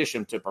how to fish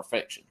them to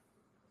perfection.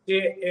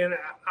 Yeah, and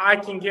I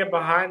can get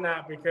behind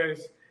that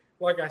because,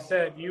 like I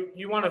said,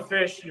 you want to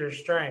fish your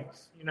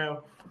strengths.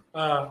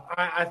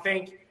 I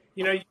think,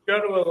 you go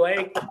to a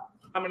lake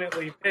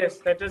prominently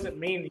fished. That doesn't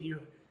mean that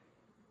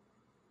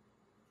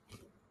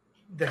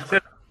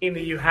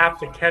you have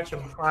to catch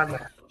them on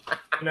that.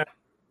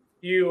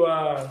 You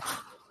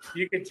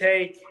could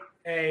take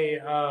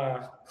you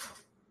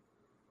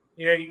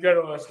go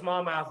to a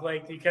smallmouth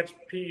lake, you catch,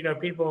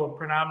 people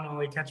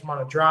predominantly catch them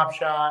on a drop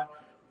shot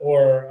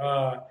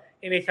or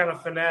any kind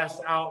of finesse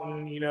out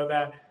in,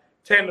 that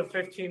 10 to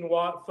 15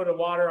 foot of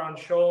water on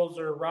shoals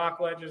or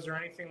rock ledges or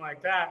anything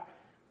like that.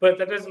 But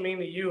that doesn't mean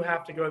that you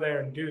have to go there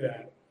and do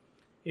that.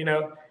 You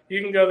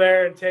can go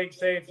there and say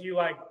if you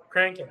like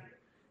cranking,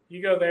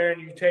 you go there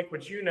and you take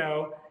what you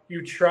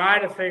try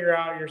to figure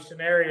out your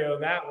scenario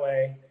that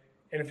way.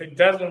 And if it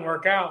doesn't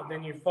work out,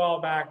 then you fall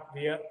back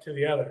to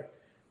the other.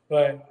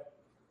 But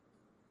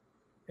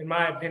in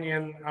my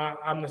opinion,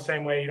 I'm the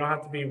same way. You don't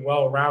have to be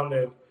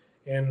well-rounded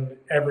in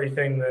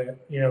everything that,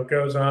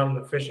 goes on in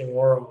the fishing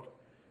world.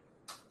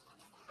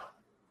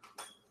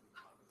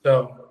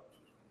 So.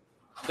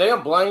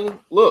 Damn, Blaine.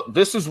 Look,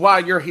 this is why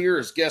you're here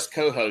as guest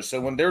co-host. So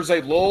when there's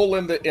a lull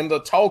in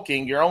the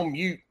talking, you're on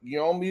mute.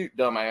 You're on mute,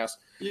 dumbass.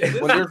 Yeah,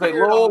 when there's a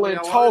lull in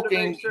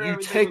talking, you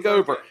take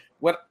over. Okay.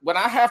 When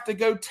I have to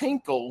go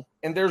tinkle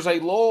and there's a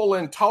lull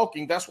in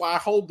talking, that's why I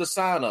hold the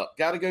sign up.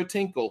 Got to go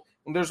tinkle.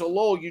 When there's a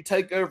lull, you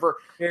take over.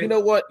 You know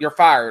what? You're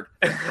fired.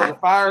 You're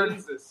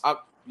fired.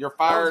 You're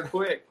fired. That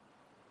was quick.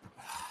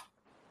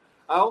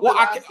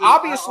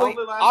 Obviously.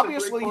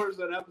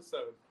 An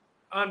episode.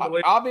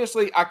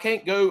 Obviously, I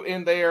can't go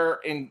in there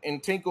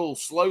and tinkle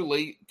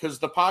slowly because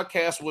the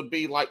podcast would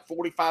be like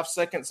 45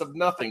 seconds of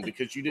nothing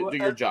because you didn't do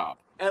your job.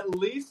 At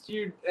least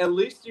you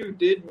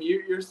did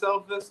mute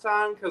yourself this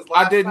time because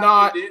I did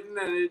not. You didn't,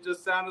 and it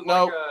just sounded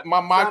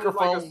my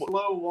microphone like a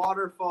slow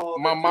waterfall.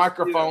 My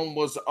microphone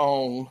was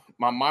on.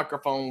 My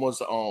microphone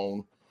was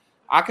on.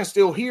 I can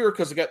still hear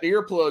because I got the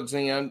earplugs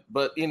in,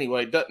 but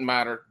anyway, doesn't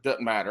matter.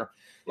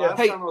 Last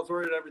time I was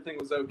worried everything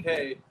was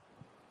okay.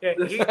 Yeah,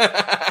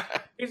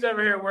 he's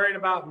over here worried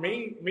about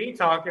me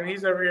talking.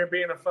 He's over here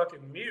being a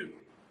fucking mute.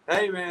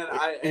 Hey man,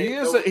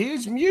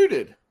 he's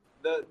muted.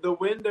 The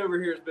wind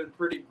over here has been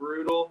pretty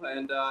brutal,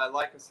 and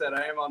like I said,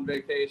 I am on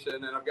vacation,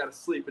 and I've got a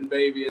sleeping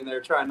baby in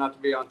there, trying not to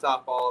be on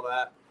top of all of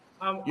that.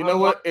 You know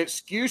what?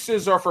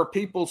 Excuses are for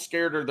people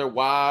scared of their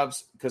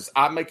wives, because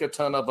I make a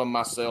ton of them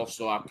myself,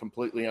 so I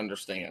completely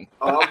understand.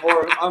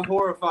 I'm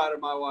horrified of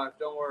my wife.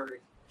 Don't worry.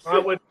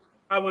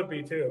 I would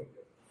be too.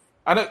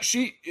 I know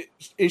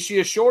is she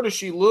as short as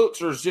she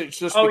looks, or is it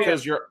just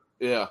because you're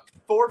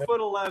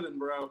 4'11",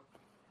 bro?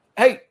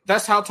 Hey,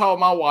 that's how tall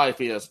my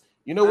wife is.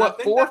 You know what?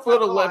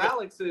 4'11".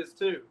 Alex is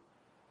too.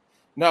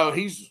 No,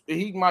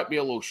 he might be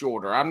a little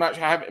shorter. I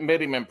haven't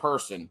met him in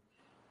person.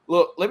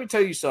 Look, let me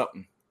tell you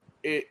something.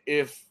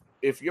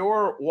 If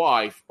your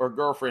wife or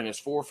girlfriend is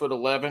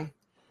 4'11",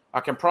 I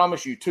can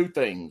promise you two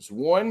things.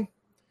 One,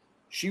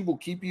 she will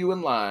keep you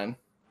in line,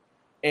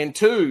 and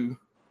two,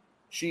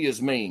 she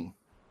is mean,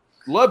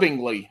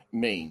 lovingly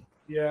mean.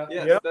 Yeah.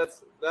 Yes, yep.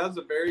 that's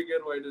a very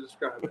good way to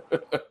describe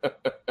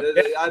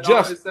it. I'd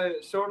always say,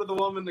 the shorter the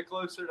woman, the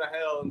closer to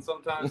hell, and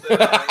sometimes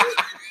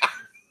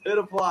it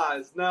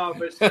applies. No,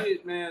 but she,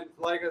 man,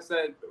 like I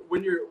said,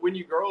 when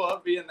you grow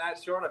up being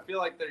that short, I feel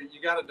like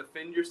you got to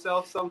defend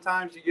yourself.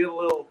 Sometimes you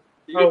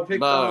get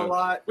picked on a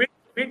lot.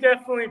 We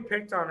definitely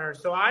picked on her.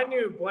 So I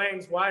knew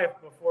Blaine's wife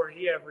before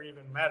he ever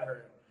even met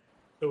her.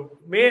 So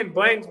me and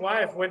Blaine's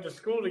wife went to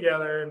school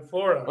together in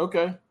Florida.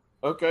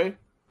 Okay.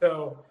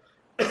 So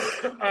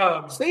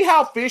see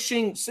how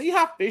fishing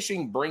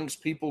brings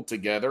people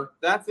together.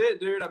 That's it,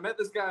 dude. I met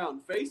this guy on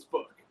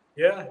Facebook.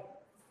 Yeah.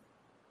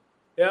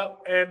 Yep.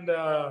 And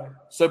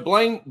so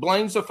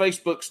Blaine's a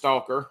Facebook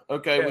stalker.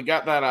 Okay, yeah. We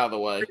got that out of the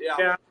way.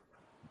 Yeah.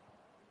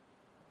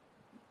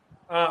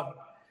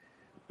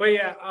 But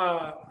yeah,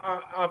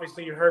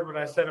 obviously you heard what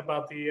I said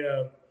about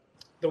the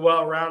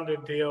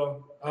well-rounded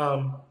deal.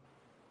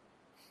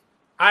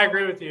 I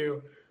agree with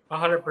you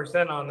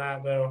 100% on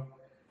that, though.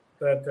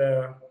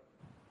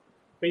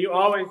 But you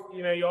always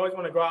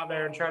want to go out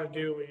there and try to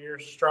do what your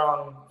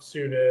strong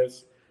suit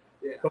is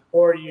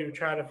before you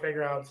try to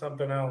figure out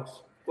something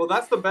else. Well,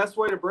 that's the best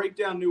way to break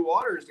down new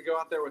waters, to go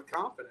out there with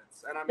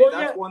confidence. And I mean,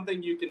 that's one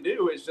thing you can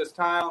do is just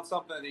tie on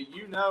something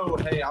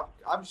that hey,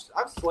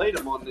 I've slayed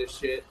them on this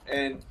shit,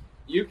 and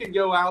you can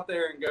go out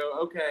there and go,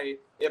 okay,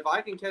 if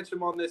I can catch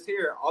them on this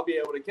here, I'll be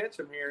able to catch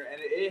them here,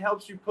 and it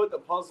helps you put the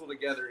puzzle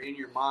together in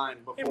your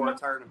mind before a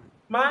tournament.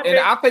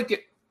 I think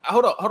it.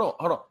 Hold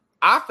on.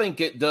 I think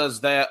it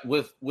does that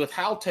with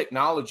how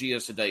technology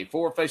is today.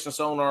 Forward-facing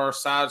sonar,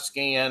 side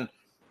scan,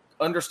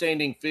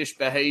 understanding fish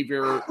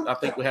behavior. I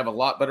think we have a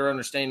lot better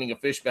understanding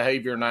of fish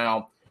behavior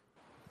now.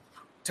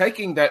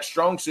 Taking that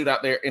strong suit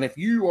out there, and if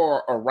you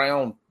are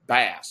around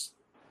bass,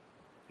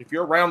 if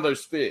you're around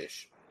those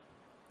fish,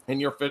 and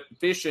you're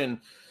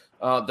fishing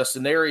the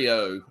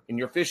scenario, and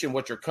you're fishing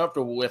what you're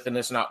comfortable with, and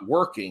it's not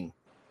working,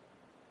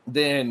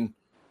 then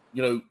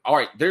all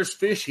right, there's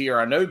fish here.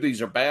 I know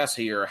these are bass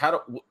here.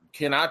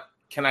 Can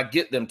I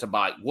get them to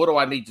bite? What do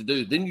I need to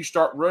do? Then you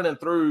start running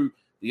through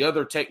the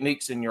other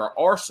techniques in your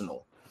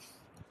arsenal.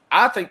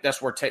 I think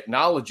that's where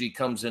technology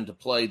comes into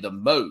play the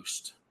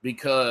most,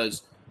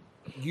 because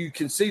you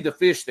can see the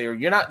fish there.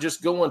 You're not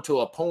just going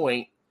to a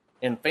point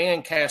and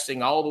fan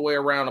casting all the way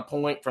around a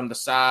point from the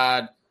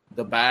side,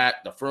 the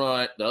back, the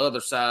front, the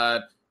other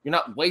side. You're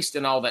not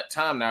wasting all that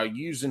time now. You're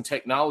using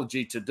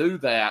technology to do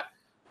that.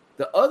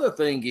 The other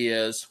thing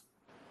is,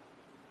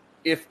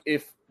 if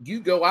you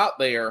go out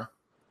there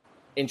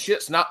and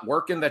shit's not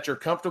working that you're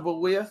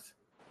comfortable with,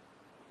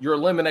 you're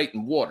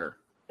eliminating water.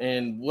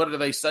 And what do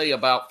they say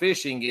about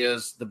fishing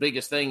is the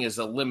biggest thing is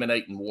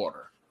eliminating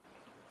water.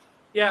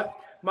 Yeah,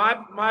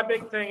 my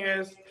big thing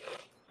is,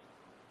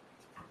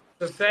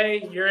 to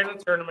say you're in a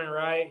tournament,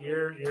 right?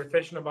 You're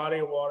fishing a body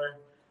of water,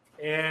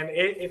 and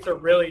it's a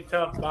really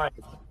tough bite.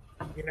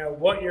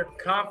 What you're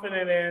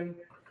confident in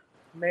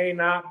may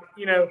not,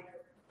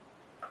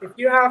 if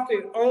you have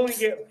to only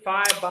get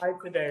 5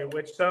 bites a day,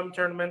 which some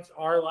tournaments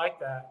are like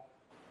that,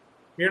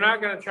 you're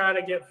not going to try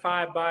to get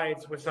 5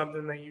 bites with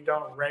something that you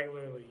don't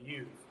regularly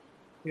use.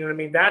 You know what I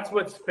mean? That's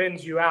what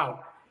spins you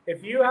out.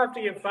 If you have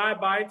to get 5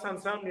 bites on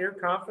something you're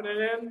confident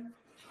in,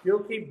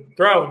 you'll keep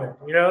throwing it.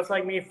 It's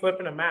like me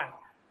flipping a mat.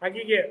 I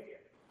could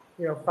get,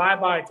 5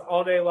 bites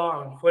all day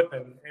long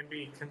flipping and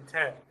be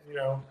content,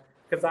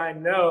 because I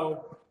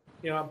know,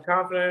 I'm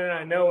confident.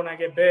 I know when I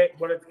get bit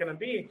what it's going to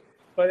be.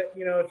 But,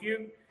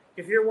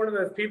 if you're one of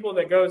those people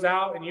that goes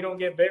out and you don't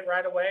get bit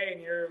right away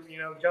and you're,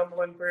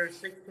 jumbling through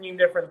 16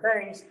 different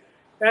things,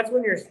 that's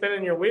when you're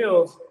spinning your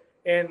wheels.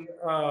 And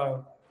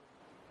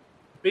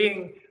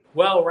being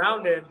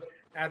well-rounded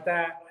at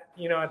that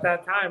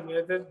time,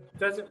 it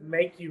doesn't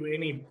make you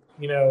any,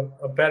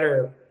 a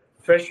better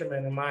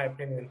fisherman, in my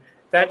opinion.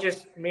 That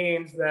just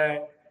means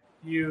that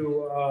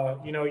you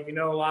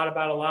know a lot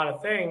about a lot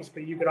of things,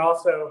 but you could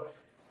also,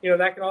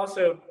 that could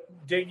also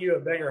dig you a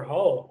bigger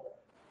hole.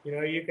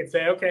 You could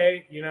say,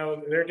 okay,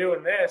 they're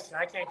doing this, and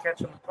I can't catch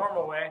them the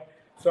normal way,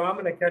 so I'm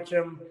going to catch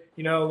them,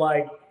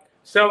 like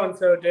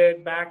so-and-so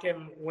did back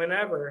in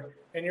whenever,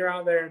 and you're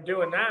out there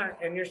doing that,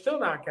 and you're still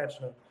not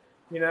catching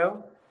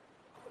them,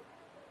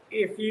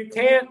 If you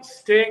can't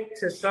stick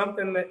to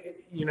something that,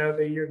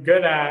 that you're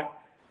good at,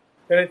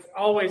 then it's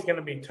always going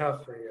to be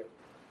tough for you.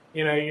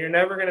 You know, you're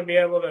never going to be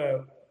able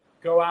to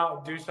go out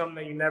and do something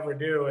that you never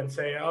do and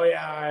say, oh,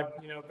 yeah,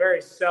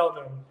 very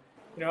seldom,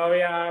 oh,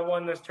 yeah, I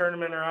won this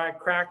tournament or I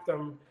cracked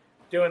them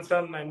doing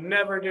something I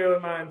never do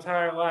in my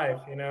entire life,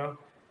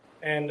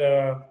 and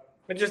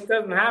it just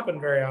doesn't happen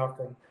very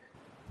often.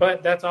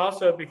 But that's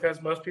also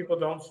because most people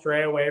don't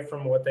stray away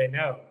from what they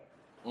know.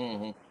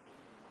 Mm-hmm.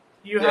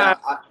 I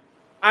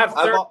have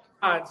 30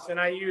 odds and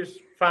I use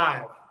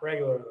 5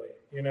 regularly,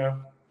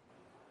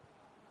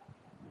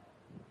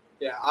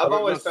 Yeah, I've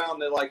always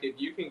found that, like, if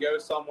you can go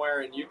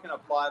somewhere and you can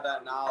apply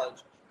that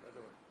knowledge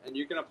and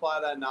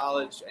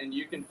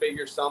you can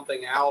figure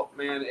something out,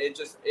 man,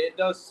 it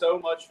does so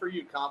much for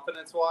you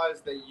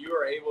confidence-wise that you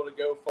are able to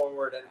go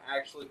forward and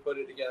actually put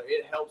it together.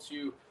 It helps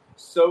you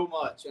so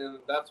much, and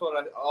that's what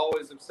I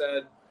always have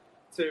said,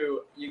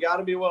 too. You got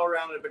to be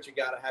well-rounded, but you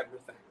got to have your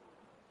thing.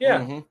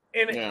 Yeah,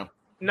 and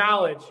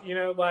knowledge,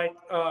 like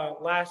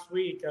last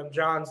week on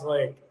Johns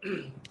Lake,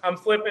 I'm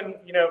flipping,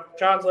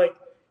 Johns Lake,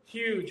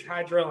 huge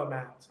hydrilla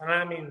mats, and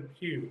I mean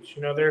huge.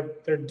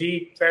 They're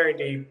deep, very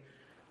deep.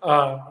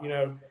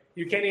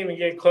 You can't even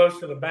get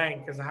close to the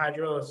bank because the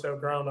hydrilla is so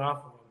grown off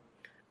of them.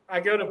 I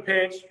go to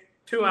pitch,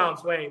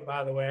 2-ounce weight,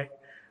 by the way.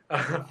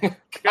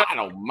 God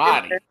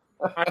almighty.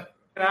 I get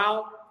it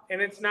out, and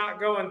it's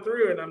not going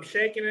through, and I'm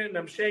shaking it, and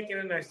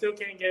I still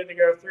can't get it to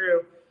go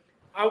through.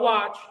 I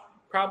watch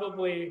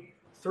probably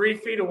 3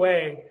 feet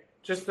away,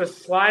 just the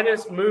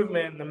slightest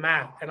movement in the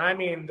mat, and I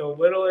mean the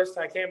littlest.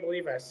 I can't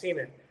believe I've seen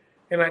it.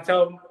 And I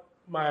tell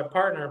my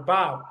partner,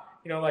 Bob,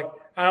 I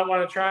don't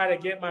want to try to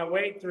get my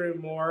weight through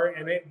more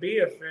and it be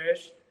a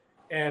fish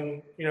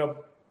and,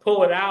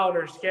 pull it out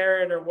or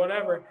scare it or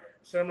whatever.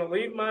 So I'm going to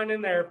leave mine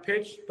in there,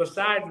 pitch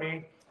beside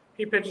me.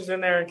 He pitches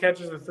in there and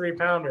catches a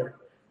 3-pounder.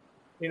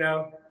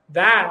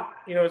 That,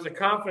 is a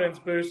confidence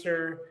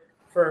booster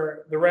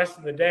for the rest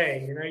of the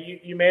day.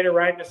 You made a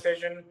right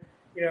decision,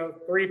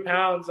 3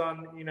 pounds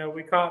on,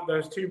 we caught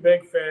those 2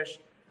 big fish,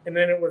 and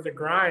then it was a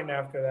grind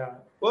after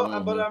that.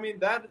 Well, but I mean,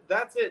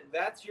 that's it.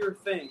 That's your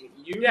thing.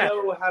 You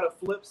know how to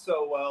flip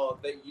so well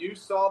that you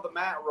saw the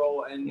mat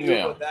roll and knew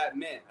what that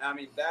meant. I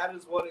mean, that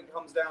is what it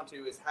comes down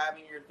to, is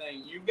having your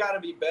thing. You've got to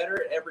be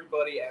better at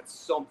everybody at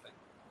something.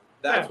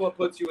 That's what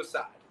puts you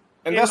aside.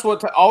 And that's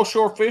what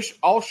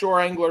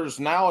offshore anglers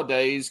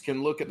nowadays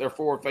can look at their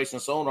forward-facing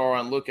sonar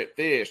and look at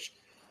fish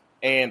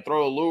and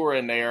throw a lure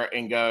in there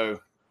and go,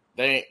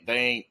 they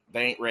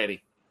ain't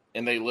ready.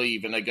 And they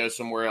leave and they go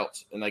somewhere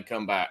else and they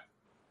come back.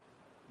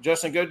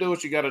 Justin, go do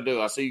what you got to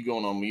do. I see you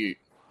going on mute.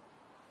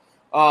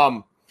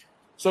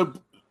 So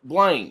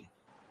Blaine,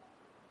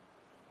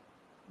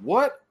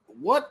 what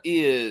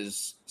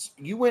is,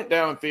 you went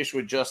down and fished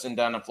with Justin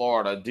down in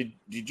Florida.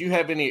 Did you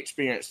have any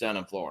experience down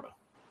in Florida?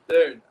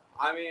 Dude,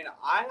 I mean,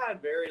 I had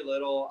very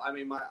little. I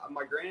mean,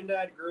 my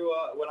granddad grew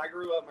up, when I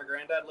grew up, my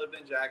granddad lived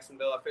in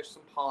Jacksonville. I fished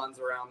some ponds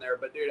around there.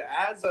 But, dude,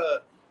 as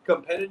a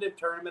competitive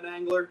tournament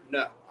angler,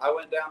 no. I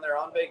went down there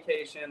on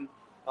vacation.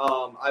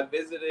 I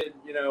visited,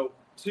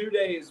 2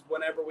 days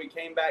whenever we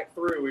came back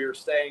through. We were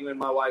staying in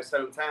my wife's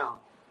hometown.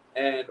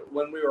 And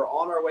when we were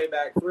on our way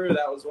back through,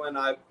 that was when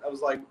I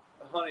was like,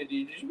 honey,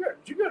 did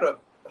you go to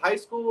high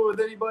school with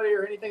anybody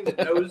or anything that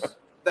knows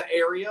the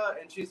area?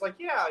 And she's like,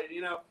 yeah,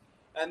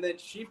 And then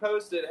she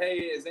posted,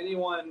 hey, does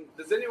anyone,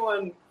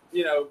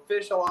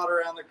 fish a lot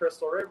around the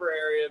Crystal River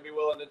area, be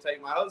willing to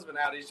take my husband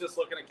out? He's just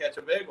looking to catch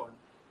a big one.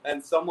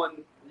 And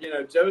someone,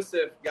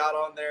 Joseph got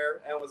on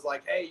there and was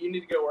like, hey, you need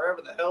to go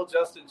wherever the hell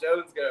Justin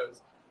Jones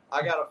goes.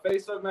 I got a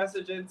Facebook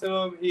message into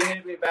him. He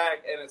hit me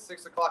back, and at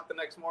 6 o'clock the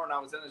next morning, I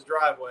was in his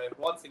driveway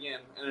once again,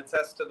 and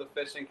attest to the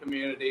fishing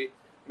community,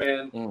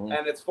 man. Mm-hmm.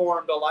 And it's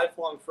formed a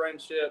lifelong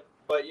friendship.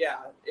 But yeah,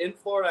 in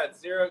Florida, I had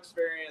zero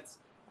experience.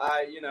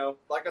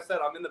 Like I said,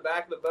 I'm in the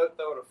back of the boat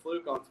throwing a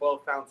fluke on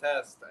 12-pound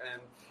test,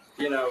 and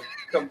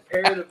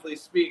comparatively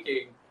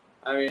speaking,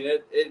 I mean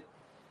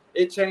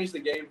it changed the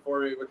game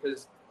for me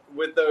because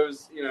with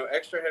those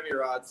extra heavy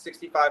rods,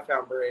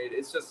 65-pound braid,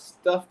 it's just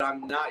stuff that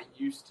I'm not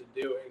used to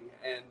doing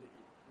and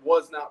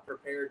was not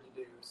prepared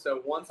to do.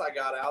 So once I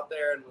got out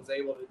there and was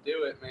able to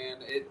do it, man,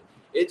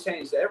 it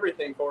changed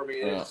everything for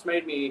me, and it just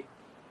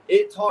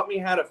it taught me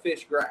how to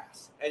fish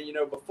grass. And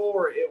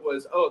before it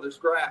was, oh, there's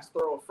grass,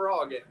 throw a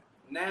frog in it.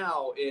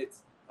 Now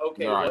it's,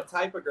 okay, right. What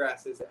type of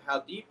grass is it? How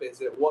deep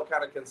is it? What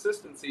kind of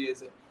consistency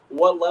is it?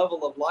 What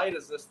level of light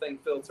is this thing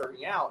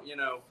filtering out?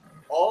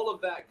 All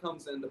of that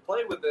comes into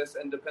play with this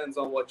and depends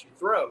on what you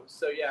throw.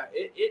 So, yeah,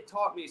 it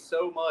taught me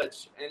so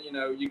much. And,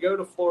 you go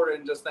to Florida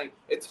and just think,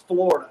 it's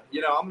Florida.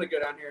 I'm going to go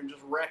down here and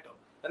just wreck them.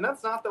 And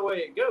that's not the way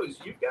it goes.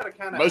 You've got to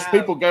kind of Most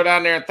people go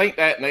down there and think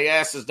that, and their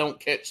asses don't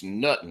catch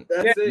nothing.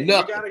 That's it.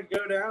 Nothing. You got to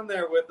go down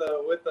there with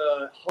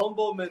a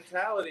humble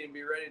mentality and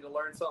be ready to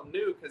learn something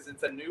new because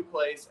it's a new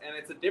place and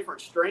it's a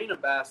different strain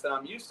of bass that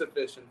I'm used to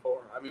fishing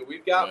for. I mean,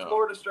 we've got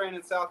Florida strain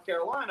in South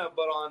Carolina,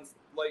 but on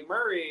Lake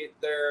Murray,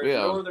 they're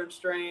northern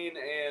strain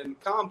and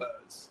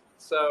combos.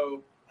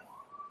 So,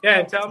 yeah,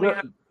 and tell me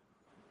how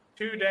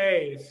 2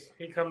 days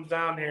he comes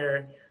down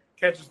here,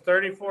 catches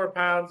 34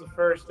 pounds the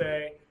first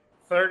day,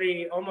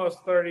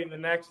 almost 30 the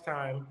next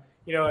time.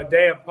 a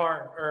day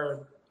apart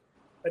or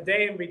a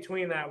day in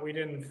between that we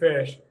didn't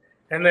fish.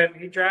 And then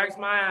he drags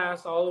my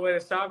ass all the way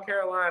to South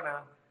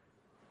Carolina,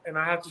 and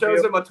I have to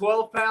shows him a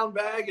 12-pound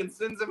bag and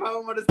sends him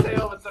home on his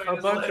tail and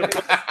a bunch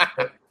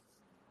of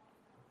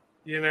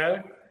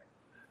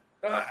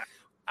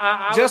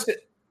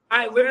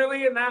I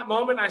literally in that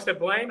moment I said,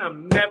 Blaine,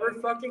 I'm never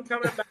fucking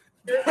coming back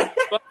here.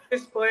 Fuck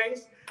this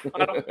place.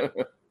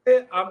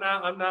 I'm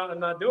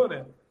not doing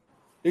it.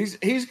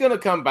 He's going to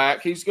come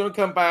back. He's going to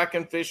come back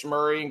and fish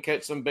Murray and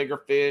catch some bigger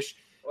fish.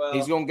 Well,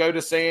 he's going to go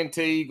to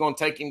Santee. You're going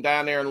to take him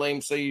down there and let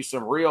him see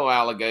some real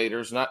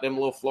alligators, not them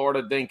little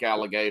Florida dink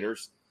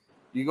alligators.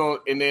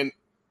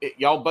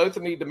 Y'all both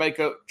need to make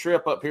a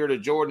trip up here to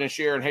Jordan and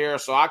Sharon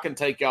Harris so I can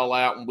take y'all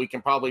out and we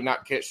can probably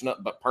not catch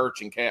nothing but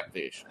perch and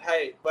catfish.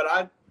 Hey,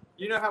 but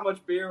you know how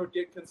much beer would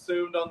get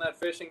consumed on that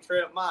fishing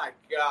trip? My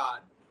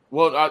God.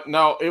 Well,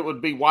 no, it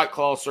would be White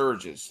Claw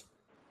surges.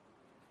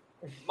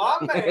 My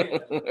man.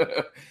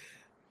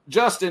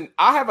 Justin,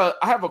 I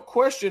have a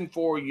question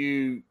for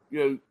you.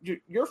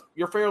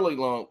 You're fairly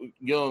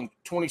young,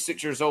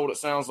 26 years old. It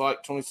sounds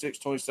like 26,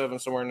 27,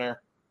 somewhere in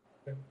there.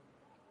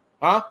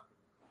 Huh?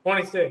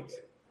 26.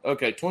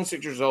 Okay,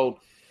 26 years old.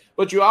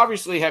 But you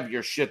obviously have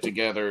your shit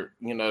together.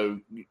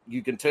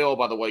 You can tell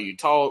by the way you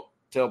talk,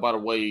 tell by the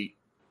way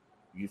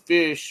you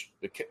fish,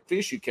 the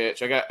fish you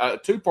catch. I got a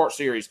 2-part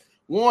series.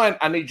 One,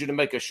 I need you to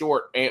make a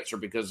short answer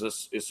because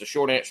it's a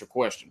short answer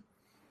question.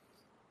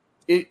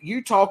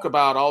 You talk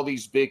about all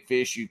these big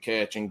fish you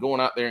catch and going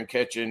out there and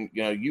catching,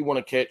 you want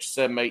to catch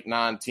 7, 8,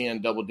 9,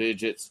 10 double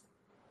digits,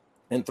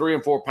 and 3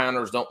 and 4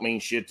 pounders don't mean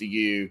shit to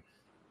you.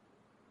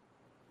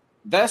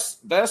 That's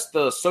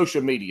the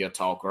social media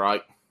talk,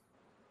 right?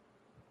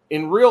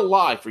 In real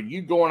life, are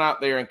you going out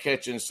there and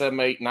catching 7,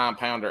 8, 9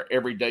 pounder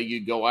every day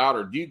you go out,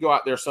 or do you go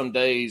out there some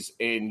days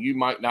and you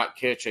might not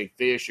catch a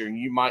fish, or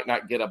you might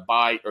not get a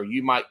bite, or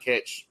you might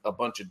catch a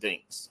bunch of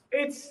dinks?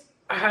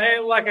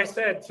 Like I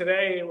said,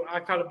 today I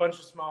caught a bunch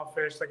of small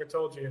fish, like I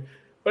told you,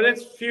 but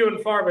it's few and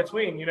far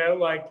between,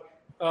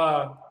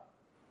 my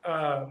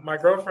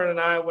girlfriend and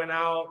I went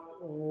out,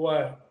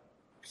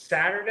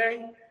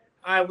 Saturday?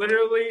 I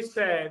literally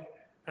said,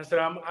 I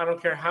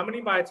don't care how many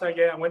bites I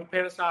get. I went to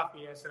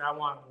Panasafi. I said, I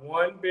want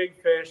one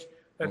big fish.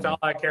 That's all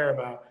I care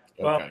about.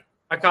 Okay. Well,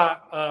 I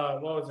caught,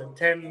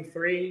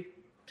 10-3?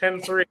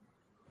 10-3.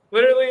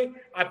 Literally,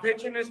 I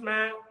pitch in this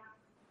mat.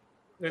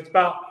 It's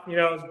about,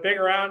 as big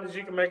around as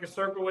you can make a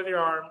circle with your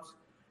arms.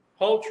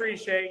 Whole tree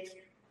shakes.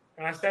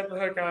 And I set the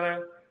hook on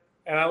it.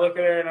 And I look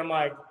at her and I'm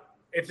like,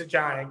 it's a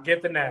giant.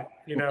 Get the net.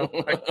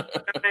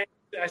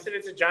 I said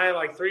it's a giant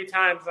like 3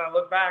 times. And I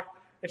look back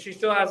and she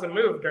still hasn't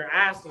moved. Her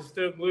ass is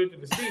still glued to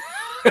the seat.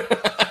 What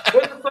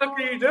the fuck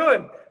are you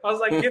doing? I was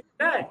like, get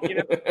the net.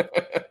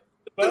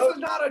 This is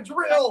not a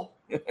drill.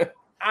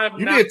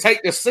 You need to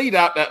take the seat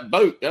out that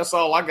boat. That's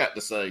all I got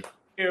to say.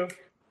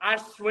 I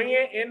swing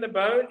it in the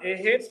boat. It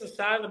hits the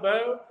side of the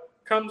boat,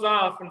 comes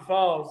off, and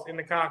falls in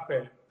the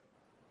cockpit.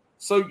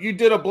 So you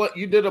did a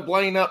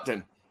Blaine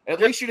Upton.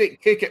 At least you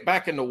didn't kick it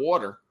back in the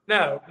water.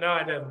 No,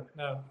 I didn't.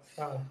 No.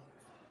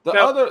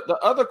 The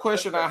other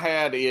question I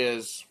had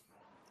is,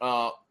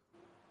 and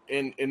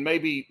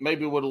maybe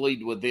we'll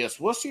lead with this.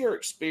 What's your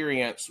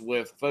experience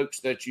with folks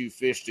that you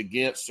fished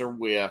against or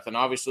with? And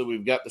obviously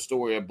we've got the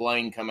story of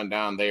Blaine coming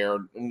down there.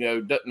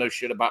 Doesn't know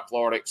shit about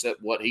Florida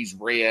except what he's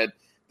read.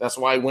 That's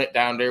why he went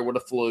down there with a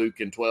fluke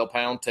and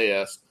 12-pound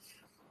test.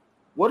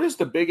 What is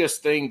the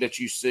biggest thing that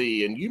you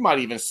see? And you might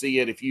even see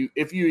it if you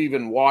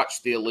even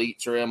watch the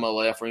elites or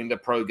MLF or any of the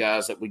pro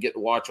guys that we get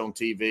to watch on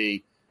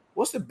TV.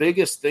 What's the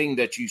biggest thing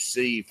that you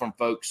see from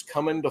folks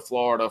coming to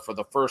Florida for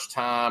the first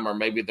time or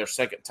maybe their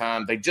second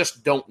time? They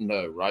just don't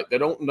know, right? They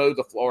don't know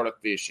the Florida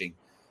fishing.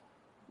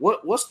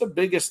 What's the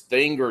biggest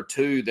thing or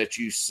two that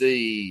you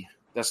see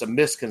that's a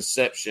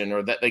misconception,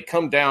 or that they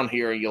come down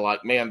here and you're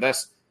like, man,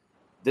 this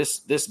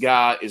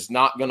guy is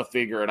not going to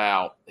figure it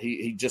out.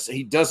 He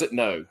doesn't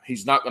know.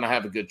 He's not going to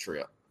have a good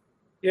trip.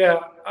 Yeah.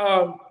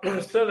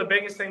 So the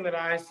biggest thing that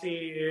I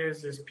see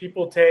is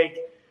people take,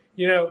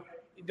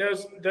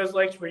 those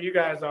lakes where you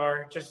guys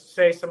are, just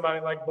say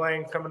somebody like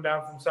Blaine coming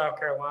down from South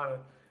Carolina,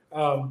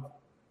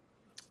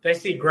 they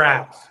see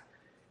grass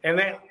and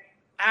they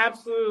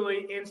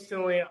absolutely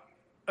instantly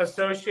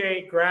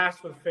associate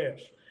grass with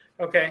fish.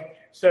 Okay.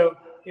 So,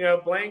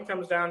 Blaine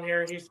comes down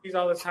here, he sees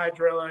all this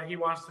hydrilla, he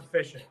wants to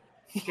fish it.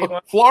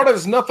 Florida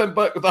is nothing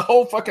but the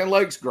whole fucking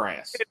lake's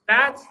grass.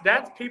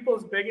 That's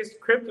people's biggest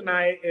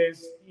kryptonite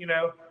is,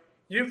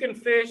 you can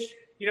fish,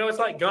 it's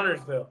like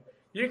Gunnersville.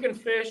 You can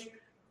fish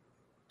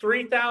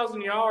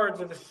 3,000 yards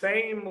of the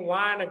same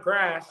line of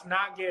grass,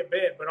 not get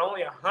bit, but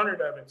only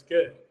 100 of it's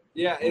good.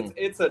 Yeah,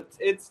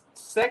 it's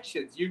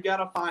sections. You got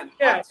to find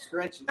hot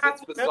stretches.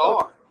 It's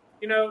bizarre.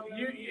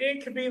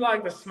 It could be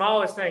like the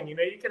smallest thing. You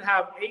could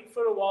have 8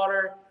 foot of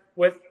water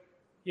with,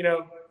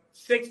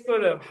 6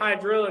 foot of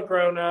hydrilla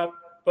grown up,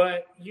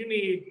 but you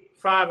need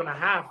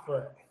 5.5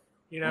 foot.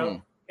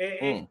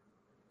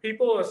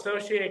 People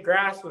associate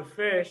grass with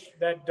fish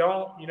that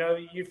don't,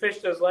 you fish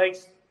those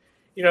lakes,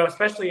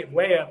 especially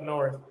way up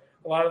north.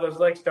 A lot of those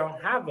lakes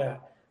don't have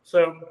that.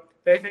 So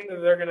they think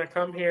that they're going to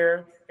come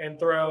here and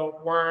throw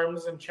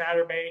worms and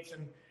chatterbaits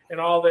and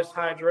all this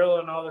hydrilla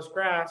and all this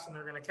grass, and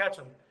they're going to catch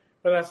them.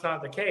 But that's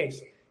not the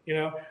case.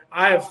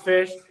 I have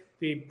fished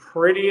the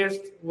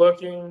prettiest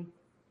looking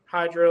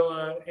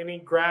hydrilla, any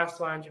grass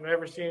lines you've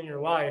ever seen in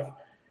your life,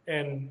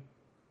 and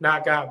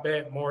not got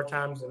bit more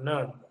times than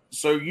none.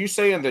 So you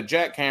saying the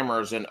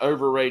jackhammer is an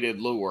overrated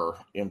lure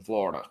in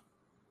Florida?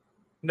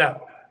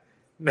 No.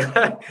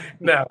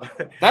 No.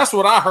 That's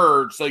what I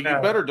heard. So you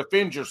better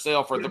defend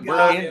yourself, or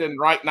we're ending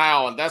right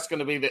now, and that's going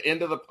to be the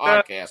end of the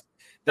podcast.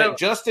 That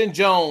Justin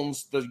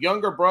Jones, the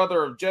younger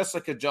brother of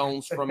Jessica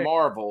Jones from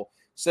Marvel,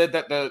 said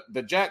that the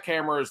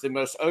jackhammer is the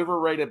most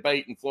overrated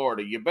bait in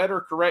Florida. You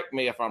better correct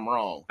me if I'm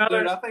wrong.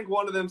 Dude, I think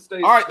one of them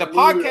stays. All right, the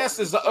podcast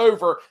is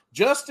over.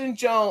 Justin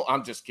Jones.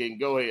 I'm just kidding.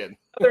 Go ahead.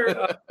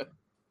 Another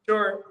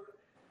short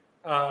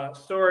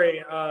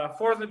story.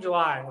 4th of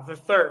July, the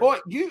 3rd. Boy,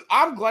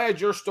 I'm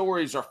glad your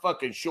stories are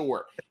fucking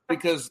short,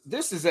 because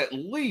this is at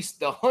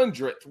least the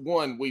 100th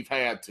one we've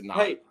had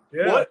tonight.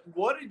 Hey,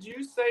 what did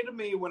you say to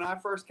me when I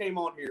first came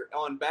on here?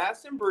 On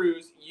Bass and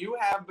Brews, you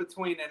have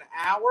between an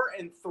hour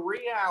and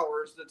 3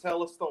 hours to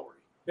tell a story.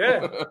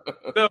 Yeah.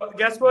 So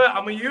guess what?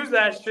 I'm gonna use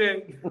that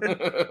shit.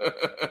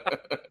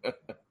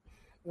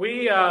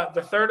 We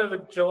the 3rd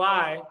of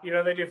July,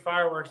 they do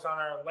fireworks on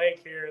our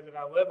lake here that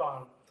I live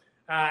on.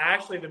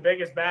 Actually, the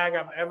biggest bag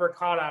I've ever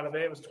caught out of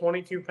it was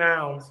 22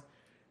 pounds.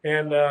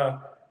 And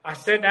I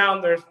sit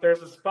down.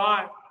 There's a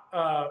spot.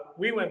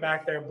 We went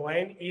back there,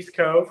 Blaine, East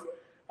Cove.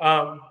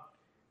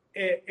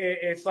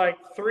 It's like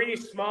 3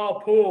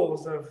 small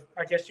pools of,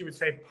 I guess you would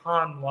say,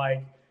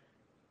 pond-like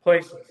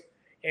places.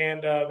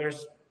 And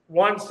there's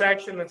one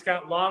section that's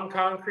got long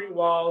concrete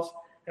walls,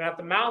 and at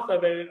the mouth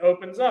of it, it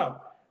opens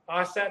up.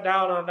 I sat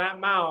down on that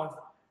mouth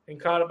and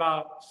caught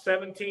about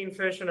 17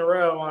 fish in a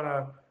row on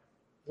a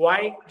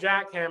white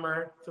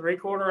jackhammer,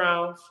 3/4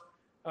 ounce,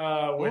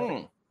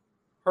 with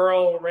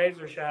pearl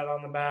razor shad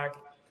on the back.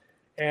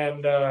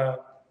 And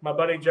my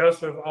buddy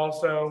Joseph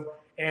also,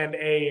 and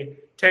a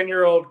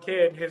 10-year-old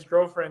kid, his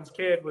girlfriend's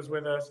kid, was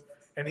with us,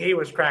 and he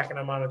was cracking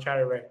them on a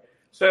chatterbait.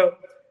 So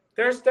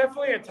there's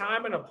definitely a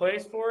time and a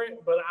place for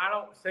it, but I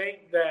don't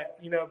think that,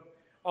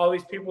 all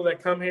these people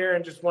that come here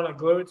and just want to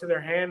glue it to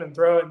their hand and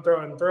throw it and throw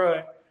it and throw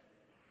it,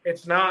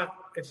 it's not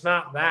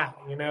that,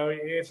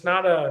 it's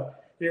not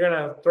you're going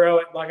to throw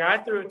it. Like I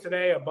threw it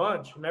today a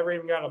bunch, never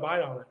even got a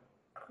bite on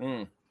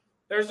it.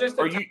 There's just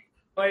a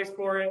place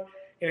for it.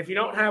 And if you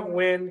don't have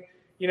wind,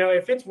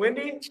 if it's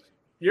windy,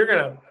 you're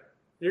going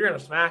to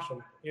smash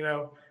them.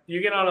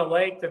 You get on a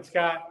lake that's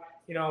got,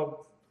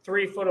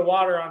 3 foot of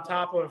water on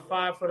top of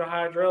 5 foot of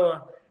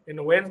hydrilla and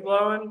the wind's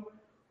blowing,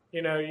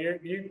 you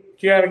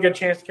have a good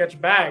chance to catch a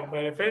bag.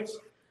 But if it's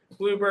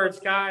bluebird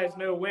skies,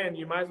 no wind,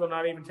 you might as well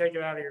not even take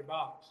it out of your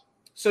box.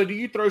 So do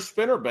you throw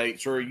spinner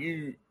baits, or do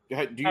you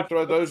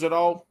throw those at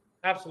all?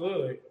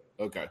 Absolutely.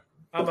 Okay.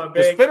 I'm a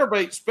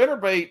big spinner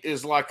bait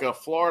is like a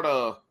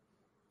Florida.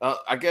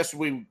 I guess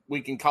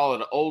we can call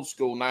it old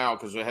school now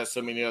because it has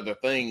so many other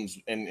things,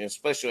 and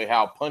especially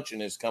how punching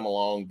has come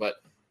along. But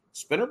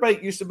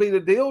spinnerbait used to be the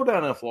deal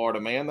down in Florida,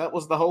 man. That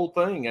was the whole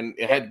thing, and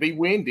it had to be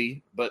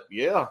windy. But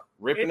yeah,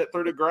 ripping it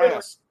through the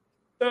grass.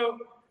 So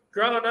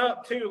growing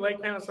up too,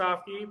 Lake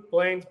Panasoffkee,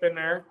 Blaine's been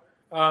there.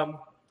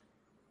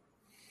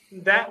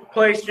 That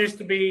place used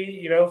to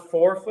be,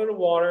 4 foot of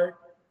water,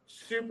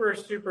 super,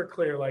 super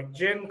clear, like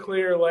gin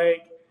clear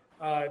lake.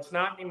 It's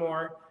not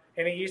anymore.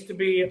 And it used to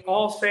be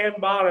all sand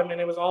bottom, and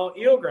it was all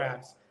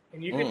eelgrass.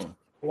 And you could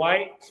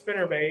white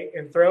spinnerbait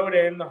and throw it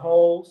in the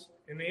holes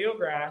in the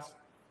eelgrass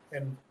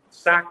and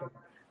sack them.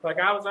 Like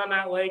I was on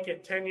that lake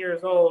at 10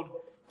 years old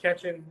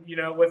catching,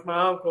 with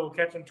my uncle,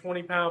 catching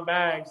 20-pound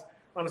bags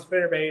on a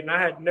spinnerbait, and I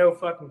had no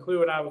fucking clue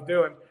what I was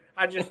doing.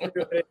 I just knew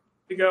it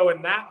to go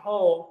in that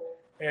hole,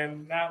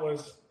 and that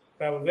was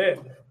it.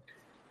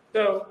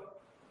 So,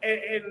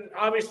 and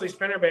obviously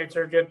spinnerbaits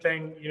are a good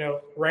thing,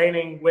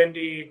 raining,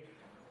 windy,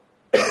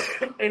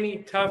 any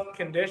tough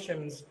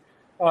conditions,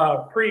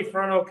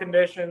 pre-frontal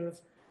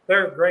conditions,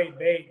 they're a great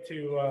bait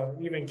to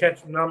even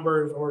catch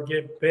numbers or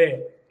get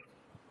bit.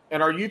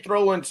 And are you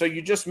throwing, so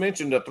you just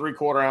mentioned a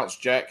 3/4 ounce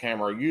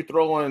jackhammer. Are you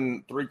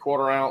throwing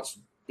 3/4 ounce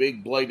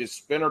big bladed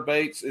spinner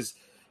baits?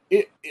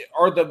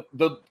 Are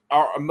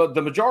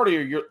the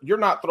majority of you're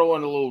not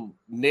throwing a little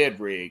Ned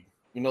rig,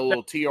 a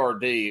little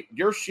TRD.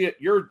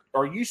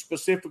 Are you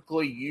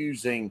specifically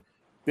using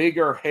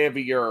bigger,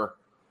 heavier,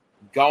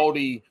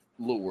 gaudy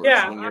lures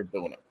when you're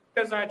doing it?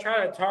 Because I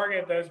try to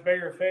target those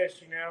bigger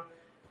fish,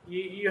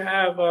 you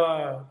have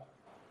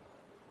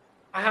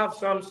I have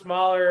some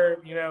smaller,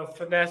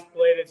 finesse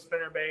bladed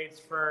spinner baits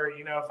for,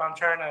 if I'm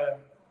trying to,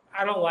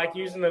 I don't like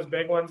using those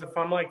big ones. If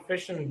I'm like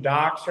fishing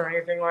docks or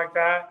anything like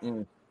that,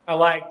 I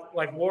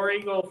like War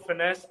Eagle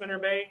finesse spinner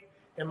bait,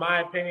 in my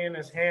opinion,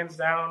 is hands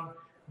down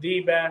the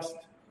best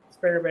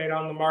spinner bait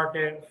on the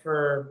market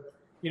for,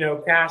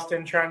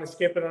 casting, trying to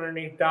skip it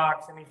underneath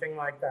docks, anything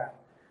like that.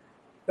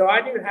 So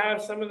I do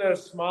have some of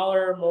those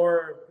smaller,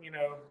 more,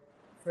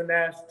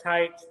 finesse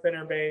tight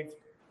spinner baits,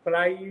 but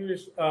I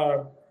use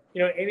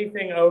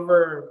anything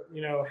over,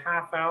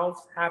 half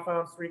ounce,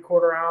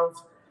 3/4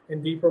 ounce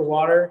in deeper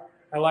water.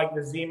 I like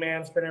the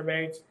Z-Man spinner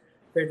baits.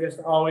 They've just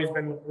always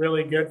been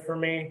really good for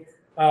me.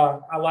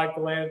 I like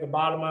the lay at the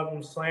bottom of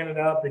them slanted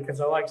up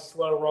because I like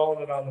slow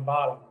rolling it on the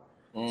bottom.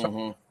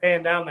 So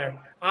staying down there.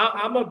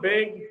 I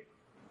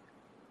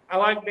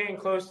like being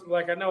close.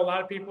 Like, I know a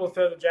lot of people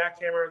throw the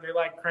jackhammer. They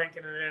like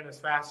cranking it in as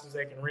fast as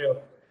they can reel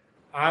it.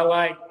 I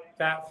like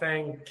that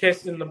thing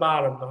kissing the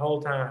bottom the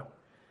whole time.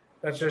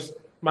 That's just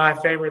my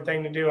favorite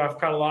thing to do. I've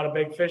caught a lot of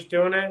big fish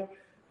doing it.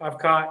 I've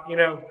caught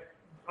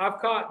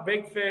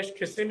big fish,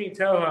 Kissimmee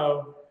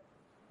Toho,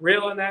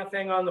 reeling that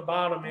thing on the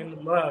bottom in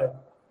the mud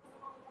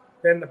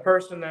than the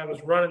person that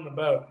was running the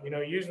boat,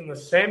 using the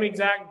same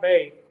exact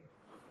bait.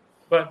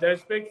 But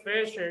those big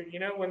fish are,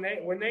 when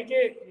they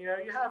get,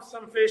 you have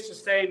some fish that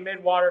stay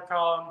mid-water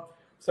column,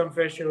 some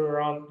fish who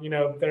are on,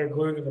 that are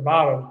glued to the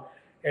bottom.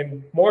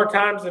 And more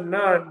times than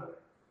none,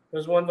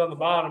 those ones on the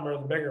bottom are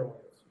the bigger ones.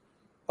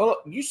 Oh,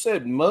 you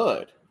said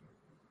mud.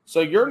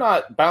 So you're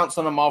not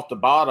bouncing them off the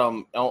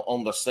bottom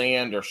on the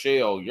sand or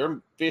shell.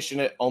 You're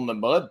fishing it on the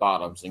mud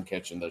bottoms and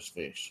catching those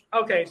fish.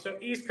 Okay, so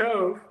East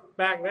Cove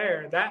back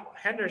there, that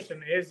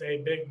Henderson is a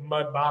big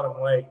mud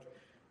bottom lake.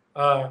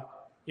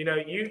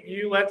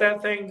 You let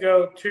that thing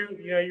go too,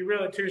 you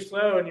reel it too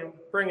slow and you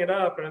bring it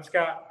up and it's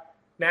got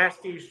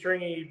nasty,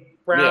 stringy,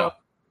 brown,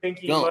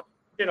 pinky mud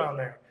shit on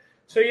there.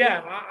 So,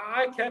 yeah,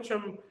 I catch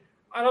them.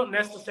 I don't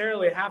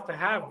necessarily have to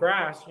have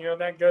grass.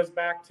 That goes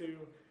back to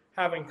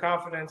having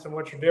confidence in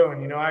what you're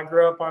doing. I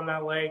grew up on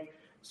that lake,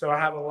 so I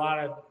have a lot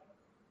of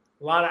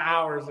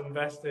hours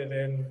invested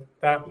in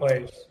that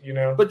place,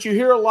 But you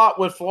hear a lot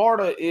with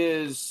Florida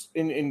is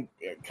in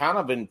kind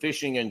of in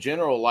fishing in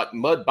general, like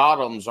mud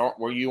bottoms aren't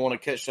where you want to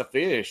catch the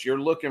fish. You're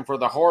looking for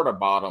the harder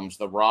bottoms,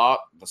 the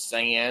rock, the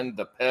sand,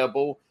 the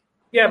pebble.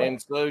 Yeah.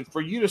 And so for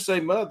you to say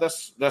mud,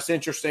 that's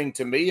interesting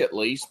to me, at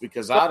least,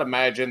 because I'd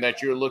imagine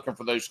that you're looking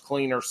for those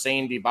cleaner,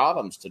 sandy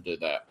bottoms to do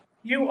that.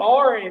 You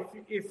are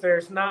if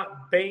there's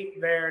not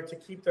bait there to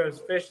keep those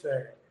fish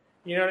there.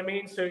 You know what I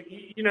mean? So,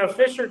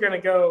 fish are going to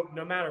go,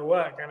 no matter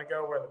what, going to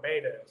go where the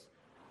bait is.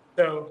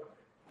 So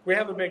we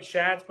have a big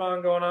shad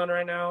spawn going on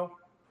right now.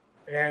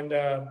 And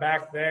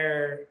back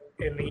there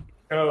in the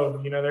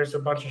cove, there's a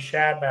bunch of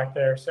shad back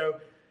there.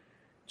 So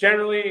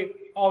generally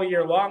all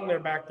year long they're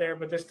back there.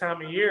 But this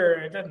time of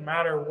year, it doesn't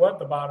matter what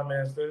the bottom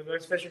is.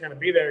 Those fish are going to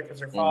be there because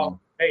they're following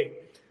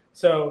bait.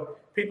 So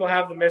people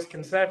have the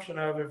misconception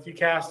of if you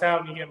cast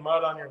out and you get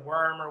mud on your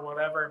worm or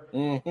whatever,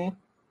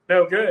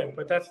 no good.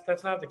 But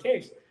that's not the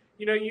case.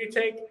 You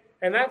take,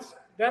 and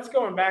that's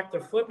going back to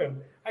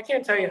flipping. I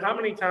can't tell you how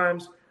many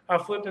times I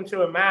flipped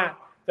into a mat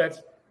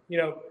that's,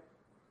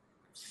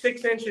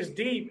 6 inches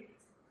deep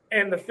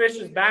and the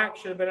fish's back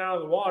should have been out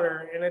of the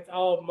water and it's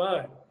all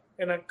mud.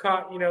 And I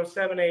caught,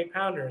 7, 8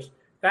 pounders.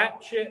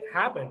 That shit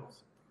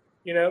happens.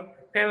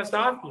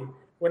 Panisovsky,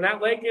 when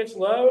that lake gets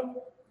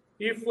low,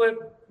 you flip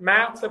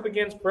mats up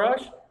against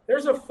brush,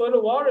 there's a foot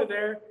of water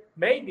there,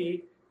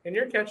 maybe, and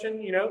you're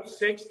catching,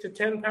 6 to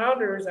 10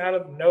 pounders out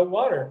of no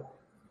water.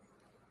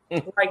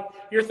 Like,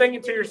 you're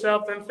thinking to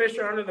yourself, them fish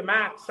are under the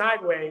mat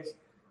sideways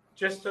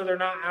just so they're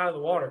not out of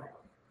the water.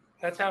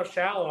 That's how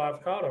shallow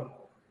I've caught them.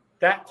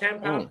 That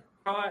 10-pound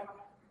caught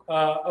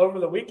over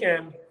the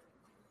weekend,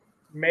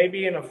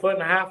 maybe in 1.5 foot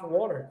of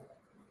water.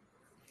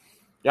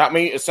 Yeah, I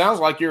mean, it sounds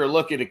like you're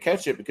lucky to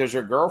catch it because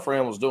your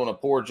girlfriend was doing a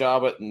poor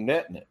job at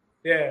netting it.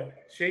 Yeah,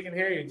 she can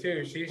hear you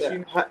too.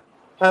 Hey,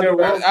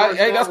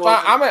 that's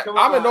fine.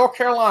 I'm in North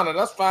Carolina.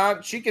 That's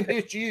fine. She can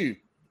hit you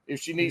if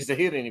she needs to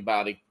hit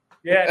anybody.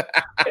 Yeah,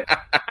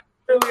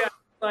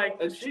 really,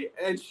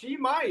 and she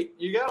might.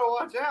 You gotta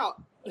watch out.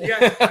 You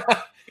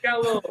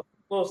got a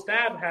little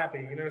stab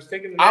happy,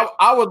 sticking.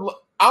 I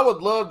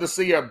would love to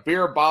see a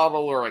beer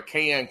bottle or a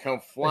can come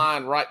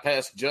flying right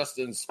past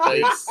Justin's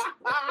face.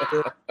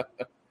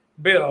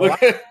 Bill,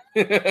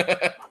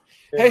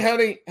 hey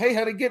honey,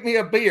 get me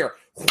a beer.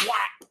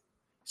 Whack!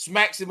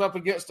 Smacks him up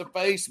against the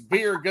face.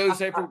 Beer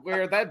goes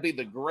everywhere. That'd be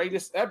the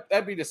greatest.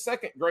 That'd be the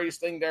second greatest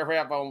thing to ever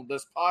have on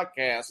this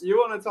podcast. You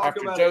want to talk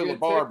after about Joe a good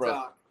LaBarre,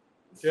 TikTok?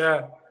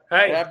 Yeah.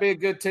 Hey, that'd be a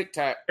good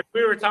TikTok. If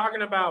we were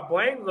talking about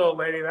Blaine's old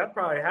lady, that'd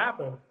probably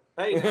happen.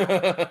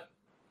 Hey,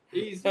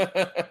 easy. She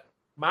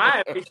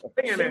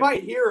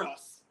might hear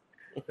us.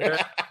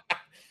 Yeah.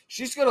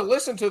 She's going to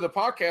listen to the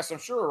podcast, I'm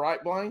sure,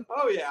 right, Blaine?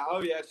 Oh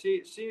yeah.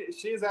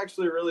 She's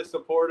actually really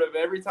supportive.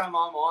 Every time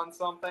I'm on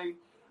something,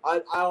 I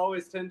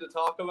always tend to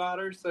talk about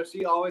her, so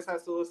she always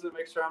has to listen to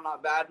make sure I'm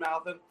not bad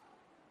mouthing.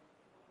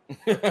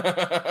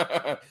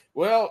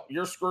 Well,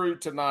 you're screwed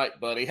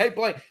tonight, buddy. Hey,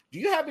 Blaine, do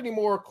you have any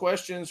more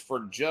questions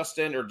for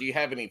Justin, or do you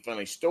have any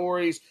funny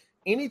stories?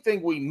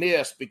 Anything we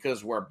missed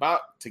because we're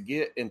about to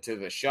get into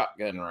the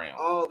shotgun round?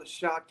 Oh, the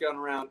shotgun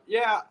round.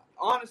 Yeah,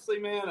 honestly,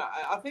 man,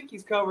 I think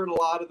he's covered a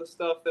lot of the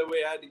stuff that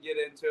we had to get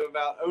into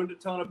about owned a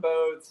ton of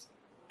boats,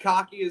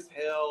 cocky as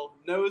hell,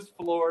 knows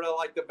Florida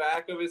like the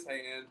back of his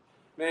hand.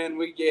 Man,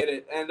 we get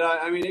it. And,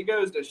 I mean, it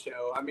goes to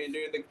show. I mean,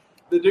 dude,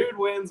 the dude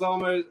wins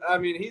almost – I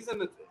mean, he's in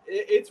the –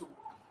 it's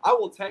I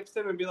will text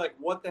him and be like,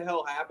 what the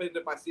hell happened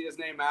if I see his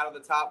name out of the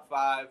top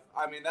 5?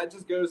 I mean, that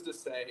just goes to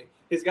say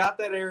he's got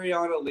that area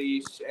on a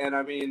leash. And,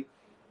 I mean,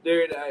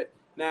 dude,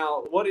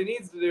 now what he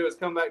needs to do is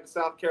come back to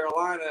South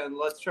Carolina and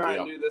let's try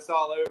and do this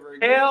all over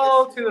again.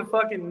 Hell to the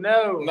fucking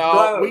no.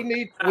 No, we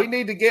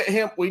need to get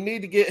him. We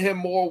need to get him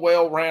more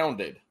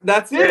well-rounded.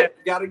 That's it.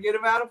 Got to get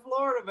him out of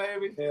Florida,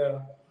 baby. Yeah.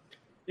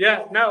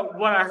 Yeah, no,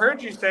 what I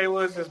heard you say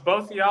was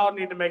both of y'all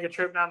need to make a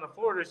trip down to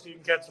Florida so you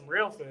can catch some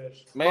real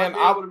fish. Man,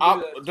 I would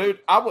love to.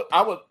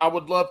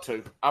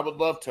 I would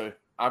love to.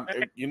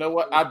 You know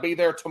what? I'd be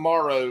there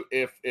tomorrow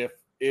if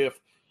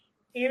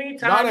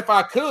anytime. Not if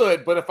I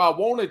could, but if I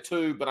wanted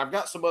to, but I've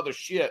got some other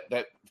shit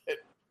that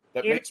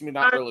makes me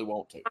not really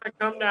want to. You want to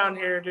come down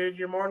here, dude,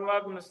 you're more than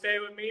welcome to stay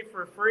with me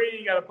for free.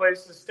 You got a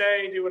place to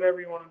stay, do whatever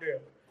you want to do.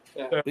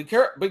 Yeah. So,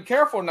 Be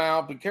careful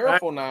now. Be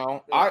careful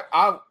now.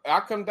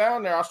 I come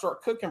down there, I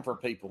start cooking for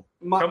people.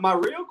 My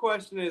real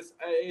question is,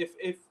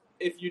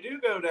 if you do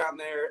go down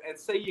there and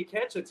say you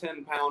catch a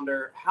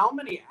 10-pounder, how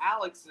many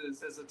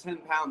Alex's is a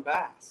 10-pound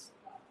bass?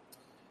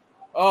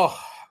 Oh,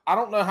 I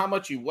don't know how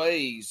much he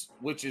weighs,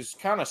 which is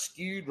kind of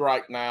skewed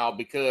right now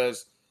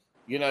because,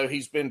 you know,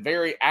 he's been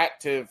very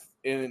active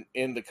in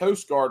the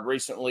Coast Guard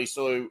recently,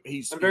 so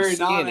he's very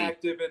skinny.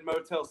 non-active in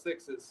Motel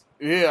 6s.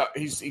 Yeah,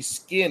 he's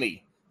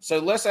skinny. So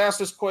let's ask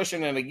this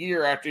question in a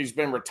year after he's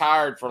been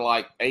retired for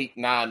like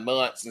 8-9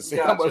 months and see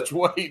how much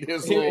weight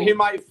his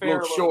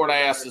little short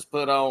ass is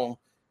put on.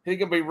 He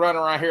could be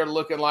running around here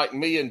looking like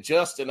me and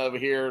Justin over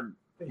here,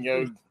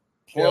 you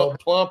know,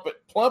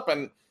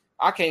 plumping.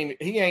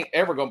 He ain't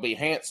ever going to be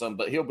handsome,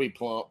 but he'll be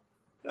plump.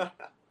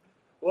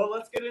 Well,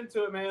 let's get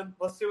into it, man.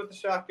 Let's see what the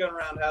shotgun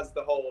round has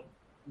to hold.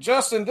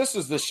 Justin, this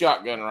is the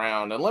shotgun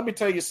round, and let me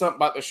tell you something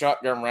about the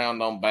shotgun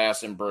round on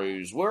Bass and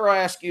Brews. We'll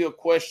ask you a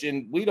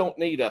question. We don't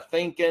need a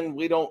thinking.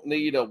 We don't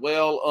need a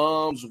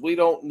we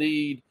don't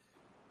need,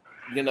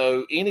 you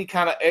know, any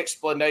kind of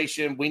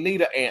explanation. We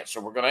need an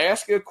answer. We're going to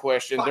ask you a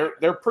question.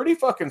 They're pretty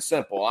fucking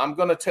simple. I'm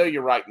going to tell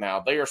you right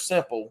now. They are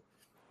simple.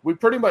 We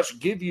pretty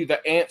much give you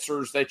the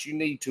answers that you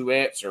need to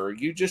answer.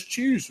 You just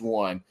choose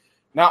one.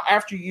 Now,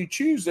 after you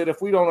choose it,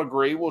 if we don't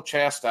agree, we'll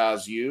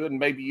chastise you, and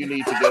maybe you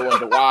need to go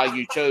into why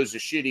you chose a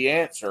shitty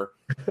answer.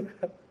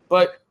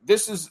 But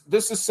this is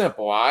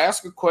simple. I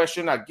ask a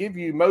question, I give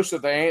you most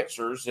of the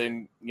answers,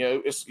 and you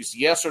know it's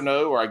yes or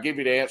no, or I give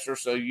you the answer,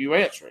 so you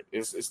answer it.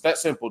 It's that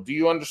simple. Do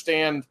you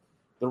understand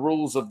the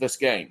rules of this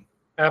game?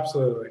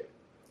 Absolutely.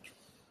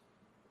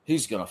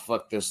 He's gonna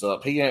fuck this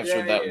up. He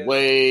answered that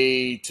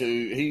way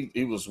too.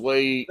 He was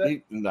way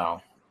too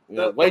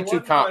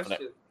confident.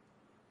 Question.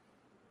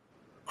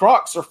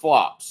 Crocs or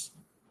flops?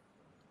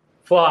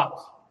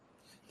 Flops.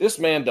 This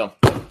man done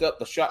fucked up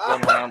the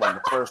shotgun round on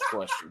the first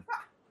question.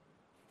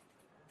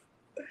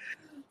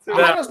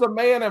 How does the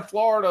man in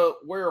Florida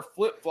wear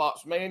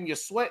flip-flops, man? You're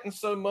sweating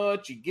so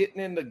much. You're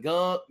getting in the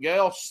gunk.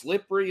 You're all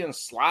slippery and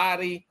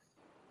slidey.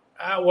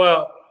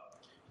 Well,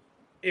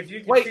 if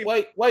you can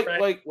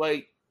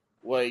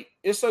Wait.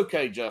 It's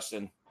okay,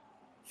 Justin.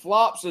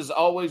 Flops is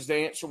always the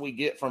answer we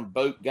get from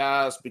boat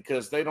guys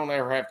because they don't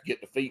ever have to get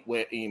their feet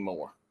wet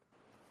anymore.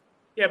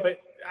 Yeah,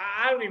 but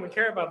I don't even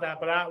care about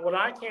that. But what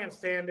I can't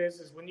stand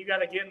is when you got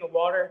to get in the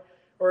water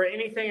or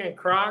anything in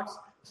Crocs,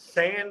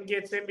 sand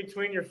gets in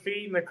between your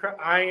feet and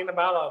I ain't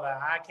about all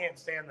that. I can't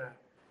stand that.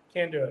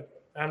 Can't do it.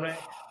 And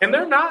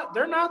they're not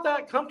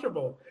that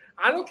comfortable.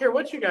 I don't care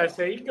what you guys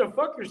say. You can go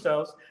fuck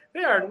yourselves.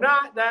 They are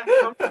not that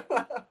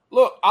comfortable.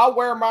 Look, I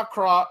wear my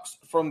Crocs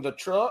from the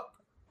truck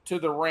to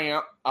the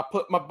ramp. I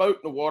put my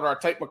boat in the water. I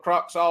take my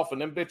Crocs off, and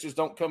them bitches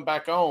don't come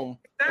back on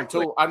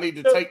until I need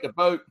to take the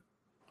boat.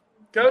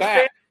 Go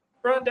stand in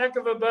the front deck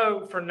of a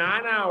boat for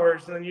 9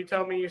 hours, and then you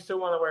tell me you still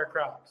want to wear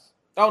Crocs.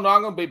 Oh, no,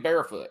 I'm going to be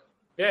barefoot.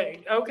 Yeah,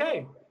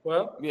 okay.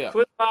 Well, yeah.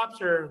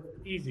 Flip-flops are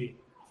easy.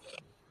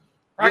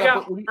 I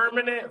got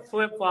permanent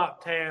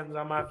flip-flop tans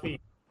on my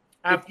feet.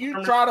 If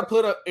you try to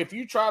pull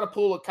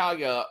a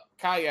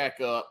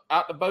kayak up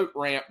out the boat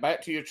ramp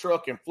back to your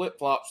truck in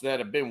flip-flops that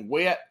have been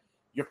wet,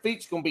 your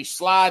feet's going to be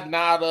sliding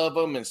out of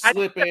them and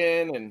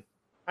slipping.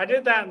 I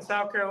did that in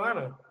South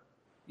Carolina.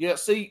 Yeah,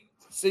 see,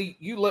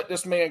 you let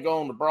this man go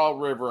on the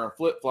Broad River in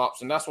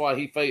flip-flops, and that's why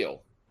he failed.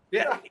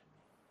 Yeah.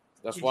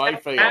 That's why he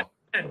failed.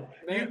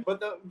 Man, but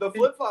the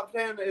flip-flop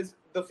tan is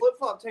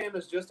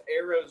just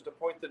arrows to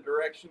point the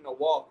direction to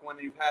walk when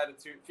you've had a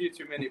few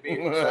too many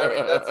beers. I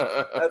mean,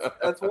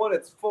 that's what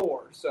it's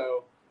for.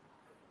 So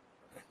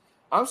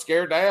I'm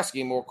scared to ask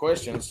you more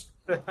questions.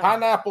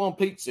 Pineapple on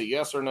pizza,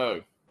 yes or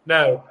no?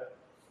 No.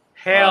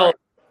 Hell.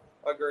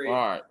 Agreed.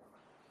 All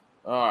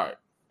right.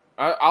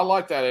 I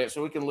like that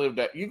answer. We can live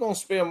that. You gonna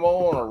spend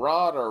more on a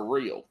rod or a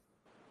reel?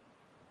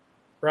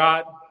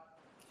 Rod.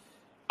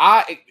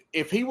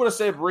 If he would have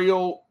said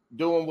reel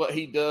doing what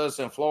he does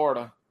in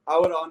Florida, I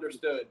would have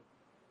understood.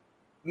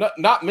 No,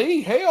 not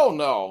me. Hell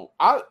no.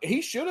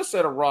 He should have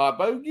said a rod,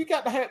 Bo. You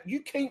got to have. You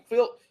can't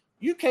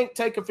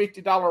take a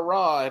 $50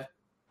 rod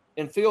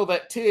and fill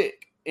that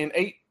tick in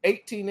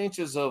 18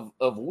 inches of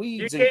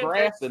weeds and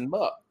grass and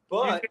muck.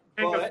 But you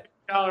can't take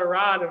a $50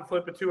 rod and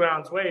flip a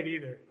 2-ounce weight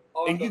either.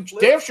 And you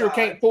damn sure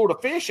can't pull the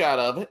fish out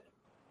of it.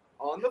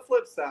 On the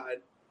flip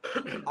side,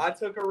 I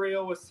took a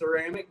reel with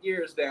ceramic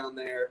gears down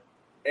there,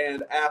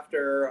 and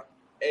after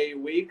a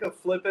week of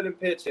flipping and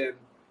pitching,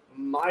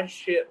 my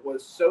shit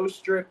was so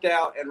stripped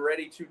out and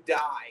ready to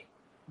die.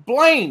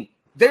 Blaine,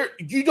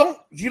 you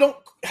don't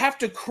have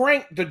to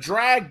crank the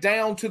drag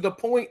down to the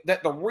point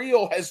that the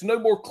reel has no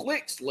more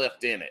clicks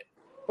left in it.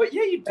 But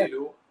yeah, you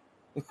do.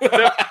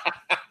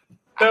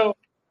 So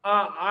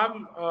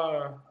I'm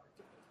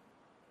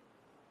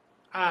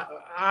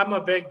a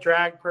big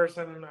drag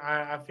person.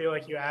 I feel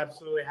like you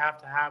absolutely have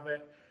to have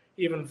it,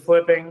 even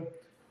flipping.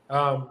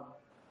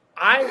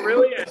 I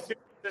really, as soon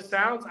as it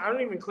sounds, I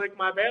don't even click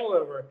my bail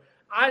over.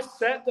 I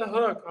set the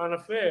hook on a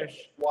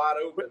fish wide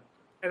open,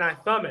 and I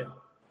thumb it.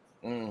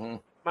 Mm-hmm.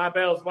 My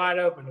bail's wide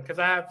open because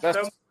I have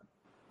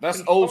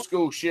that's old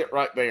school shit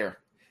right there.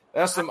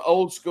 That's some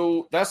old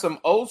school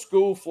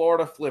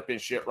Florida flipping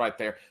shit right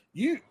there.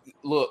 You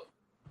look,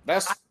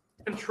 that's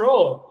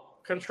control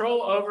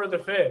over the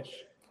fish.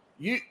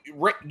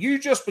 You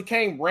just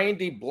became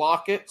Randy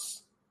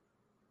Blockett's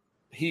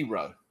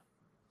hero.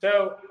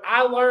 So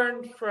I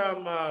learned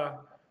from a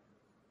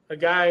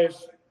guy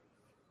who's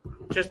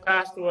just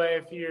passed away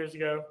a few years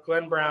ago,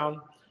 Glenn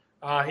Brown.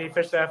 He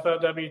fished the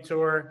FLW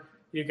Tour.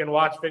 You can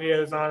watch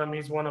videos on him.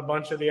 He's won a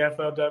bunch of the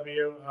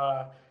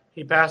FLW.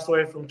 He passed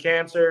away from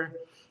cancer,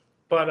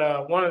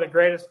 but one of the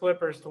greatest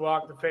flippers to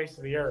walk the face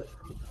of the earth.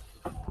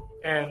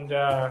 And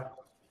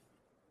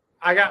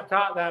I got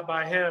taught that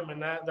by him,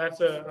 and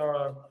that's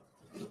a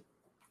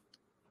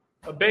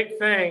big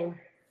thing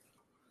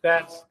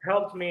that's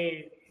helped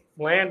me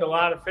land a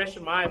lot of fish,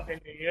 in my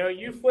opinion. You know,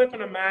 you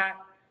flipping a mat,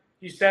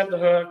 you set the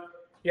hook,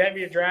 you have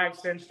your drag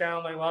cinched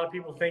down like a lot of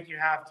people think you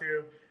have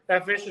to.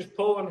 That fish is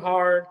pulling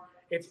hard.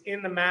 It's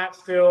in the mat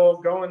still,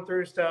 going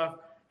through stuff,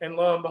 and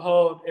lo and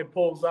behold, it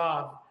pulls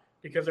off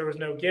because there was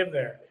no give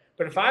there.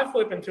 But if I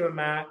flip into a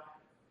mat,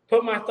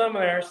 put my thumb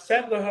in there,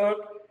 set the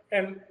hook,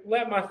 and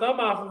let my thumb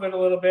off of it a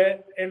little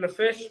bit, and the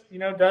fish,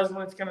 does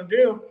what it's going to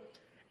do.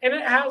 And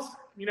it has,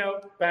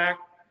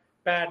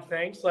 bad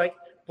things. Like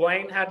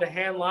Blaine had to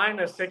hand line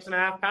a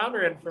 6.5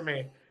 pounder in for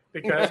me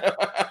because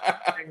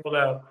I tangled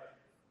up.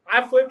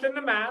 I flipped in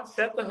the mat,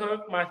 set the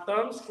hook, my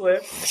thumb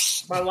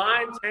slipped, my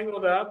line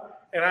tangled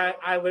up, and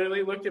I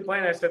literally looked at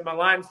Blaine. I said, my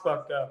line's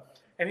fucked up.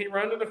 And he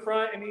run to the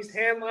front, and he's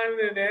hand lining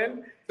it in.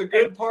 It's a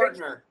good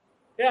partner.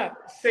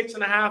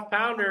 6.5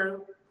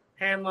 pounder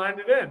hand lined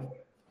it in.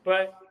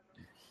 But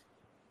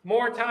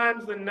more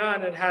times than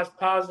none, it has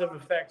positive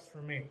effects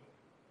for me.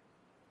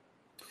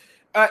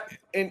 I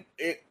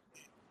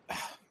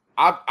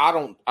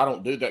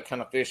don't do that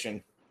kind of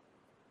fishing.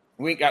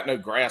 We ain't got no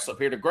grass up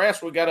here. The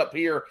grass we got up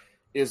here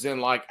is in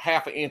like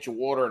half an inch of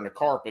water, and the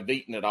carp have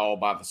eaten it all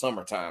by the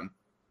summertime.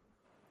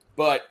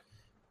 But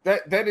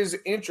that is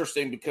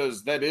interesting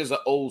because that is an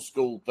old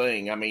school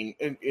thing. I mean,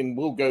 and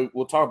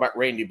we'll talk about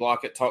Randy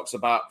Blockett talks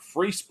about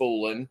free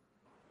spooling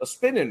a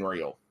spinning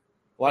reel,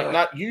 like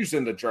not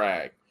using the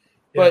drag.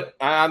 Yeah. But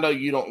I know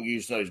you don't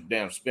use those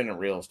damn spinning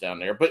reels down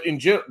there. But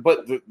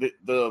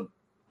it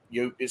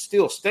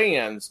still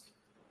stands.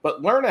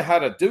 But learning how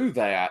to do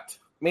that,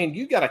 man,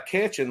 you got to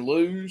catch and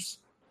lose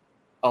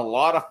a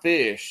lot of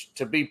fish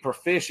to be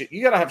proficient.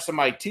 You got to have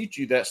somebody teach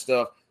you that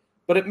stuff.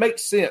 But it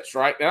makes sense,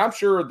 right? And I'm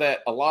sure that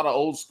a lot of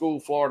old school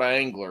Florida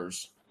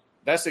anglers,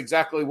 that's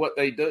exactly what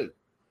they do.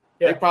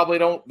 Yeah. They probably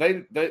don't.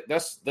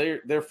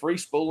 They're free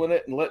spooling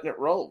it and letting it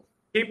roll.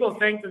 People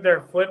think that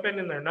they're flipping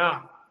and they're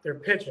not. They're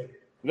pitching.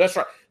 That's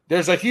right.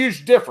 There's a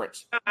huge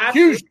difference.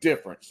 Absolutely. Huge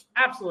difference.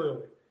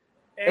 Absolutely.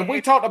 And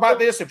we talked about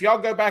this. If y'all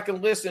go back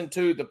and listen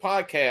to the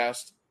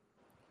podcast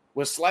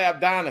with Slab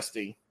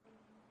Dynasty,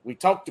 we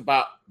talked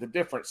about the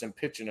difference in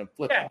pitching and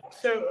flipping. Yeah.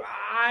 So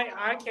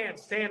I can't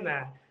stand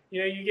that.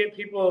 You get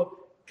people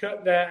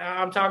that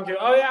I'm talking to,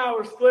 oh, yeah, I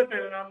was flipping.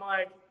 And I'm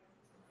like,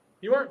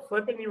 you weren't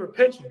flipping, you were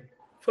pitching.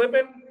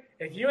 Flipping,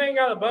 if you ain't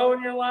got a bow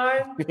in your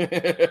line, you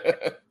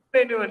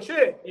ain't doing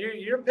shit.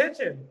 You're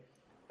pitching.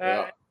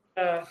 There's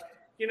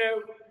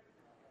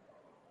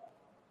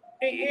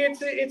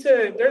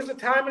a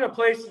time and a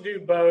place to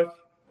do both.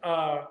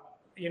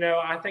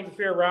 I think if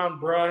you're around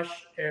brush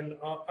and,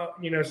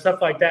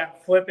 stuff like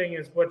that, flipping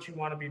is what you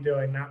want to be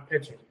doing, not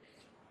pitching.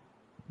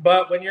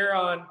 But when you're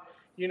on,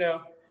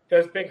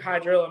 those big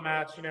hydrilla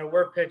mats,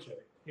 we're pitching.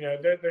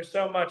 There's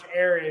so much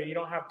area, you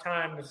don't have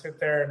time to sit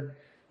there and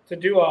to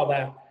do all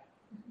that.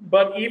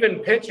 But even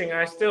pitching,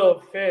 I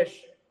still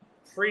fish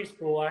free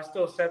spool. I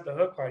still set the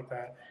hook like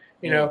that.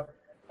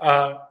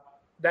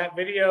 That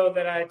video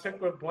that I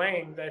took with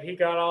Blaine that he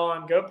got all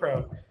on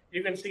GoPro,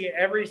 you can see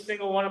every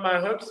single one of my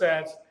hook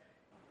sets.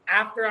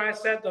 After I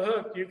set the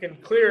hook, you can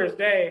clear as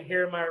day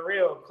hear my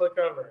reel click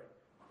over it.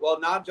 Well,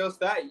 not just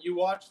that. You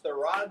watch the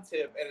rod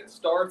tip, and it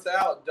starts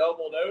out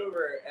doubled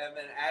over, and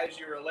then as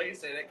you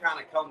release it, it kind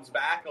of comes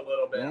back a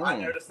little bit. I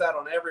noticed that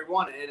on every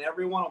one, and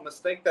everyone will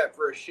mistake that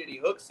for a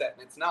shitty hook set,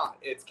 and it's not.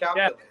 It's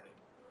calculated. Yeah.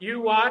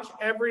 You watch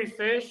every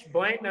fish.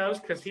 Blaine knows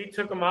because he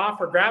took them off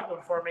or grabbed them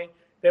for me.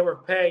 They were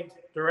pegged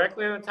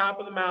directly on the top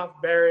of the mouth,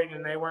 buried,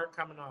 and they weren't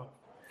coming off.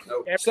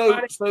 Nope. So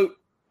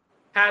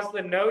has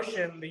the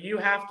notion that you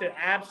have to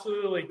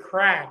absolutely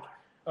crack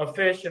a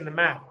fish in the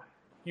mouth.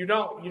 You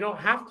don't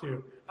have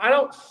to. I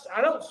don't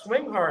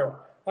swing hard.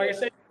 Like I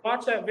said,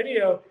 watch that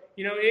video.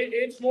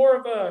 It's more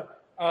of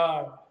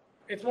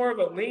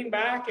a lean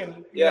back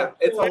and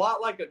it's a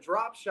lot like a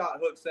drop shot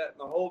hook set. And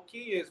the whole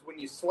key is when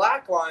you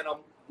slack line them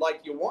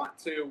like you want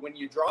to, when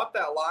you drop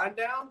that line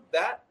down,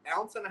 that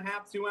 1.5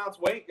 ounce, 2 ounce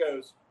weight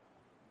goes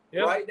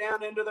right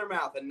down into their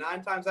mouth. And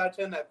 9 times out of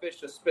 10, that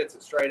fish just spits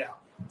it straight out.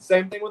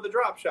 Same thing with the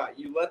drop shot.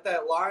 You let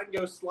that line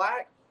go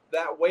slack,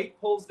 that weight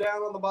pulls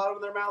down on the bottom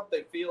of their mouth.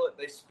 They feel it.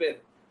 They spit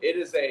it. It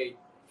is a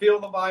feel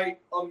the bite,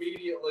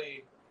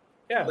 immediately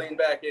lean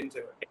back into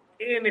it.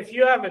 And if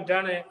you haven't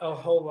done it a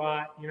whole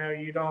lot,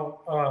 you don't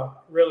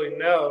really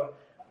know.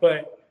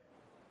 But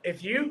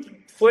if you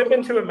flip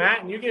into a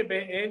mat and you get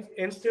bit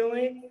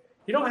instantly,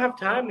 you don't have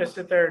time to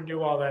sit there and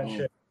do all that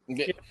shit.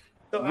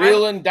 So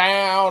reeling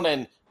down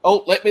and,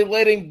 let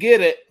him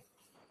get it.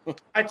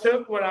 I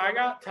took what I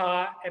got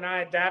taught and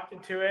I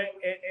adapted to it,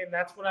 and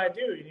that's what I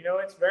do.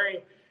 It's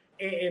very,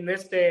 in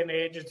this day and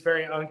age, it's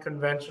very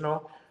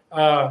unconventional.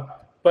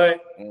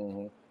 But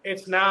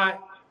it's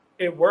not.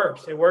 It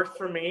works. It works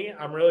for me.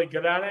 I'm really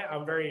good at it.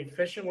 I'm very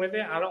efficient with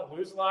it. I don't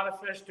lose a lot of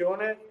fish doing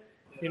it,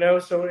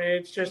 so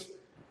it's just,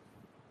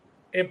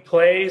 it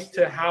plays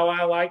to how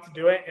I like to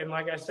do it. And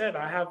like I said,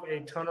 I have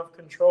a ton of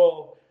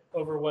control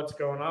over what's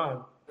going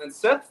on. And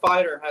Seth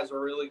Fighter has a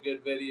really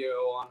good video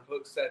on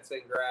hook sets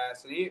and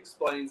grass, and he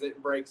explains it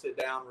and breaks it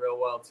down real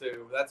well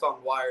too. That's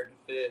on Wired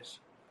to Fish.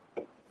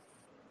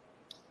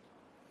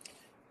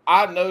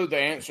 I know the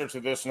answer to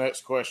this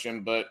next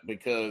question, but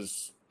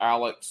because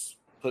Alex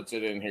puts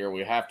it in here,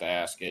 we have to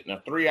ask it. In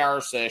a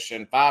 3-hour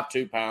session, 5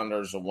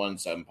 2-pounders and 1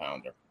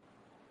 7-pounder.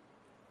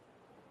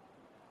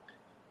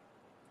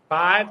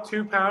 5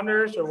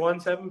 2-pounders or 1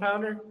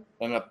 7-pounder?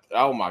 And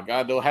oh my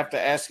God, they'll have to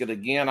ask it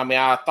again. I mean,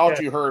 I thought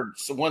you heard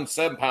 1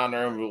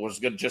 7-pounder and was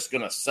just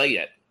going to say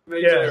it.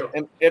 Me too.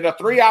 In a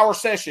 3-hour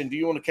session, do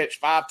you want to catch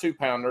 5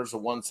 2-pounders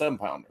or 1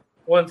 7-pounder?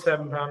 1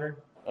 7-pounder.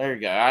 There you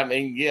go. I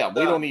mean, we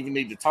don't even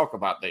need to talk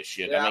about that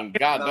shit. Yeah. I mean,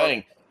 God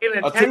dang.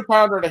 A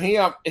 2-pounder to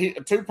him, a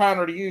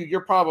 2-pounder to you,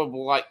 you're probably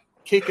like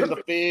kicking the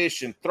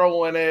fish and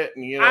throwing it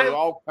and,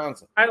 all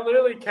kinds of. I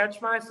literally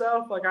catch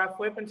myself. Like, I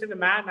flip into the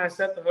mat and I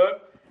set the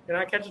hook and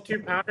I catch a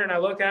 2-pounder and I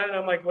look at it and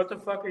I'm like, what the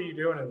fuck are you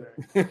doing in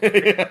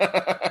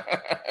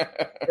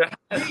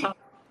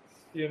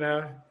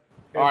there?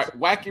 All right.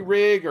 Wacky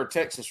rig or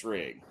Texas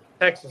rig?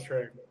 Texas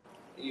rig.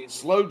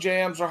 Slow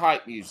jams or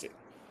hype music?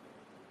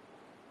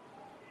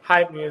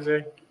 Hype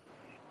music.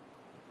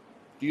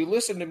 Do you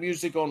listen to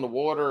music on the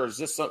water, or is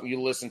this something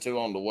you listen to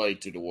on the way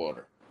to the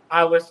water?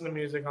 I listen to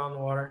music on the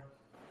water.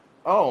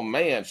 Oh,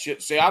 man.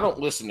 Shit. See, I don't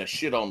listen to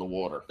shit on the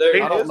water.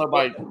 There, I don't know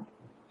about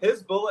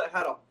his bullet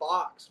had a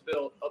box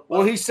built above.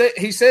 Well, he said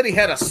he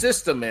had a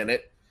system in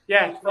it.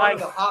 Yeah, like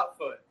the hot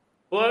foot.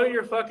 Blow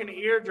your fucking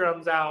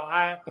eardrums out.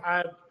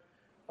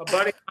 A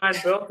buddy of mine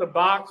built the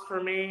box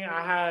for me.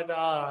 I had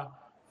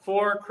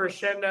 4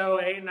 Crescendo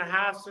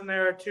 8.5s in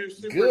there, 2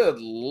 super. Good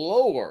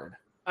Lord.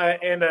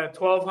 And a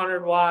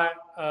 1200 watt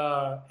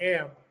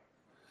amp.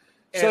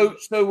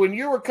 So when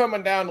you were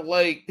coming down the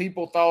lake,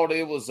 people thought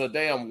it was a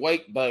damn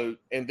wake boat,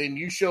 and then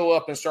you show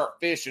up and start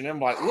fishing. I'm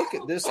like, look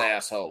at this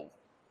asshole.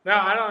 No,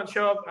 I don't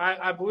show up.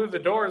 I blew the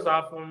doors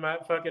off of them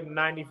at fucking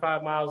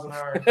 95 miles an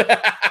hour.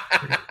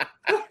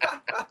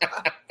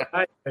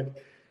 I did.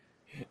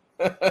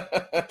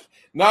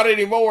 Not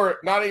anymore.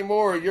 Not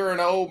anymore. You're in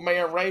an old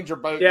man Ranger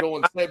boat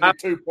going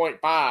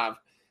 72.5.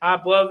 I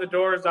blow the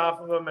doors off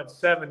of them at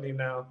 70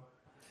 now.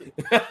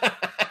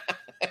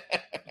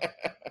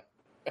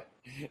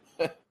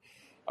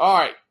 All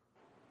right.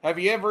 Have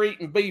you ever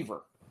eaten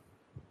beaver?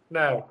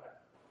 No.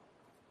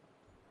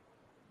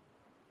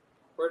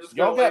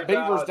 Y'all got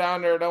beavers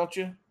down there, don't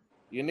you?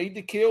 You need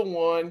to kill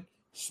one,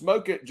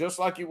 smoke it just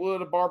like you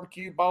would a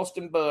barbecue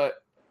Boston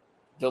butt.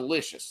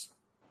 Delicious.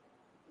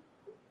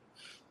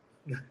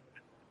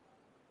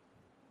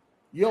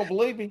 You don't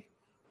believe me?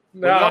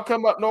 No. When y'all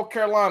come up North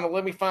Carolina,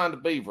 let me find a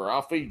beaver.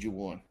 I'll feed you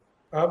one.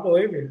 I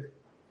believe you.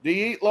 Do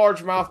you eat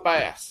largemouth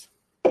bass?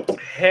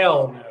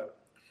 Hell no.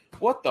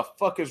 What the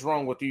fuck is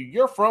wrong with you?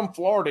 You're from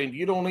Florida and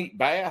you don't eat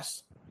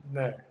bass?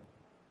 No.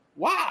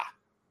 Why?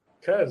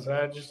 Because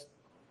I just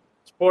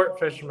sport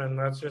fisherman.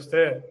 That's just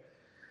it.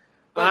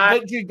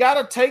 But you got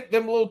to take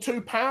them little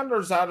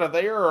 2-pounders out of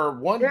there, or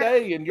one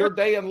day in your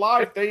day in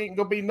life, they ain't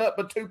going to be nothing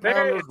but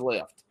 2-pounders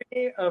left.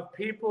 Of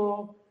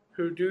people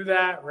who do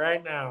that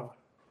right now.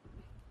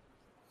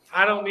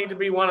 I don't need to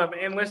be one of them.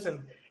 And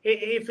listen,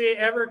 if it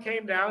ever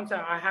came down to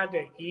I had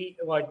to eat,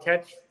 like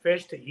catch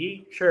fish to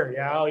eat, sure,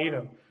 yeah, I'll eat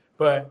them.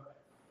 But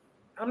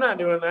I'm not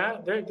doing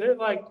that. They're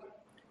like,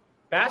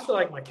 bass are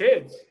like my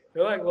kids.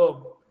 They're like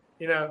little,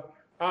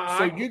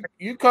 So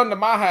you come to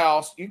my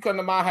house,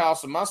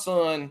 and my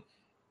son,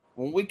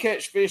 when we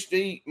catch fish to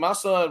eat, my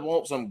son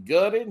wants them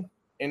gutted,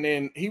 and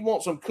then he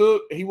wants them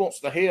cooked. He wants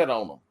the head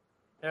on them.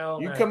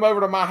 Hell you no. come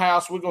over to my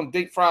house, we're going to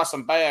deep fry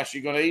some bass.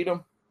 You going to eat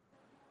them?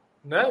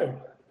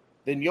 No.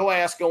 Then your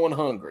ass going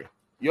hungry.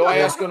 Your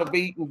ass going to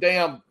be eating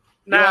damn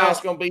Your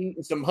ass going to be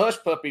eating some hush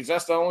puppies.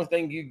 That's the only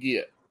thing you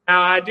get.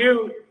 Now, I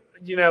do,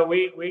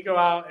 we go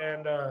out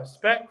and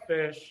spec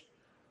fish.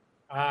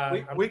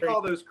 We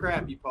call those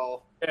crappy,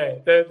 Paul. Yeah,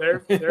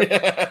 they're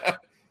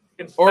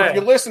Or if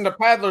you listen to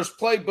Paddler's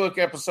Playbook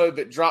episode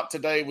that dropped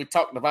today, we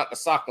talked about the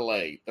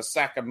Sac-a-lait, the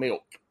sack of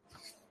milk.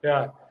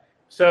 Yeah.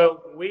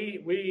 So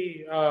we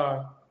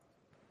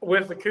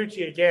with the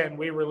coochie again,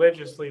 we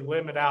religiously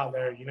limit out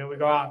there. We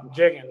go out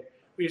jigging.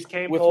 We just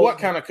came with what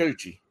kind of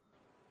coochie?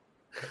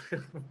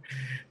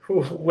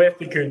 With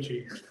the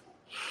coochie.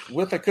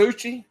 With a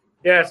coochie?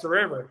 Yeah, it's a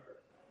river.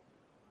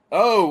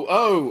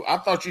 Oh! I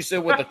thought you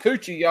said with the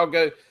coochie y'all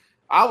go.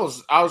 I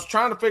was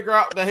trying to figure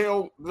out the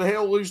hell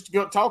we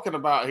talking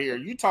about here.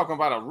 You talking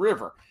about a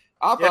river?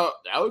 I thought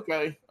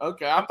okay.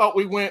 I thought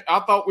we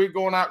were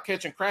going out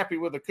catching crappie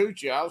with a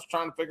coochie. I was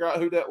trying to figure out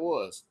who that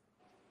was.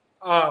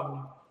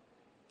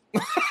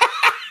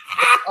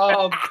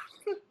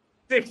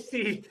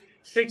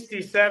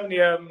 60, 70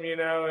 of them,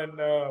 and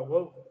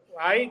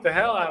I eat the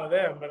hell out of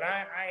them, but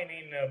I ain't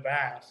eating no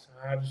bass.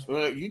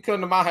 Well, you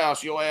come to my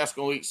house, your ass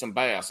gonna eat some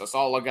bass. That's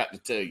all I got to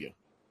tell you.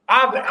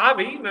 I've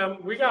eaten them.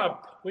 We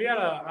got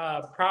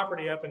a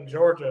property up in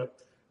Georgia.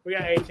 We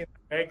got 18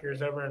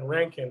 acres over in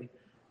Rankin,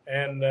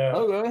 and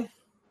okay.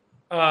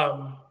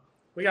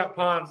 We got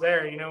ponds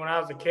there. When I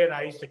was a kid,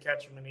 I used to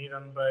catch them and eat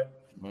them, but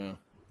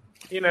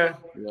Yeah.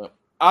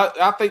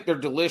 I think they're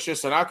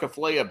delicious, and I could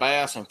flay a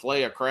bass and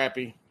flay a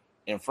crappie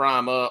and fry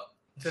them up.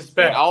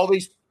 And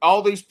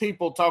all these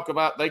people talk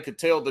about they could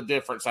tell the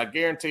difference. I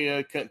guarantee you,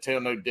 they couldn't tell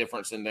no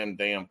difference in them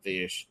damn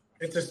fish.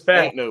 It's a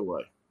speck. Ain't no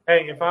way.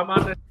 Hey, if I'm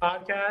on this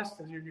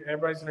podcast,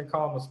 everybody's gonna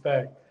call him a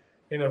speck.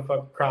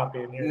 Fucking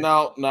crappie in here.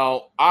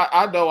 No.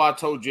 I know I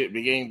told you at the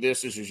beginning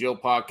this is your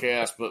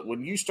podcast, but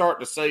when you start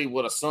to say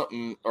what a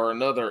something or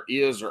another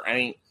is or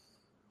ain't,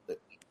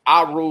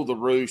 I rule the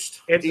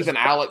roost. Even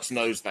Alex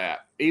knows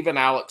that.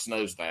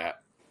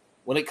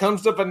 When it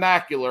comes to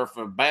vernacular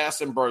for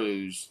Bass and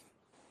Brews,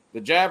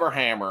 the Jabber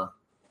Hammer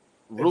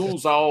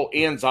rules all,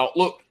 ends all.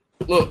 Look.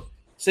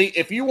 See,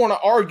 if you want to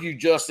argue,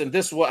 Justin,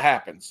 this is what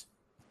happens.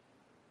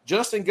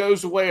 Justin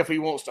goes away if he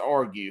wants to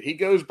argue. He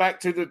goes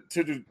back to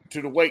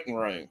the waiting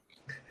room.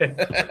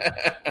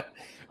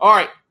 All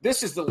right,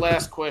 this is the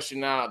last question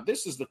now.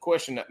 This is the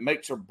question that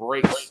makes or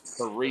breaks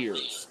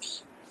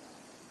careers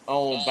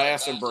on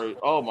Bass and Brew.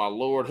 Oh, my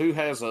Lord. Who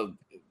has a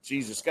 –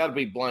 Jesus, got to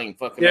be Blaine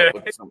fucking up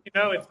with something.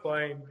 It's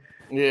Blaine.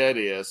 Yeah, it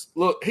is.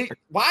 Look,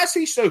 why is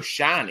he so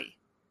shiny?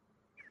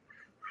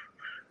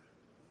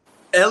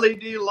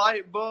 LED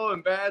light bulb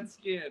and bad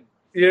skin.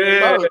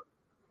 Yeah.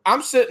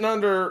 I'm sitting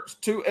under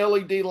 2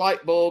 LED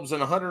light bulbs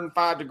in a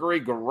 105-degree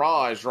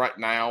garage right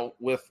now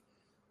with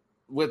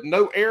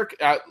no air.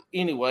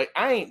 Anyway,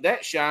 I ain't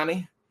that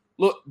shiny.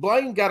 Look,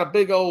 Blaine got a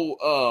big old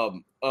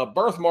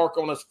birthmark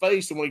on his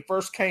face, and when he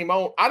first came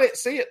on, I didn't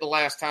see it the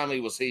last time he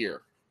was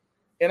here.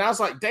 And I was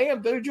like,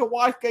 damn, dude, your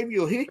wife gave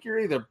you a hickey or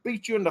either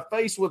beat you in the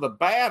face with a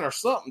bat or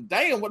something.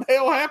 Damn, what the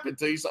hell happened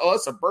to you? So,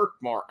 it's a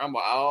birthmark. I'm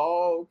like,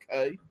 oh,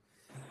 okay.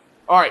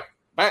 All right,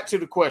 back to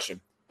the question.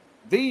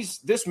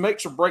 This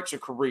makes or breaks a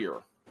career.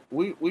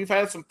 We've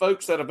had some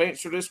folks that have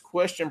answered this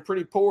question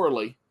pretty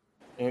poorly,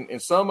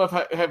 and some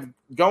have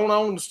gone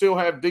on to still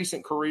have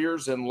decent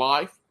careers in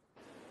life,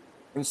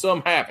 and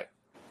some haven't.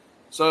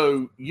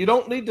 So you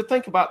don't need to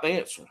think about the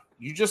answer.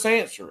 You just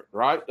answer it,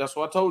 right? That's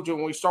what I told you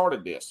when we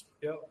started this.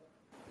 Yep.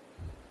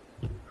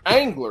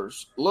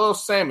 Anglers love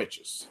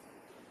sandwiches.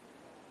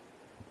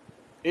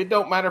 It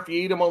don't matter if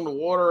you eat them on the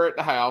water or at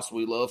the house.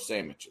 We love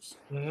sandwiches.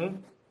 Mm-hmm.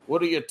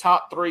 What are your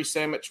top 3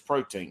 sandwich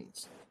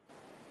proteins?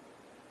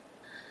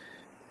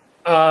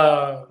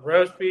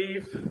 Roast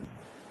beef,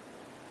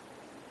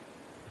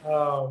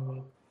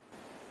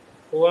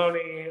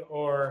 bologna,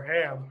 or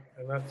ham,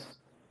 and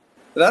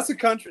that's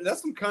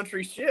some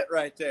country shit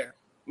right there.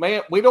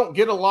 Man, we don't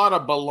get a lot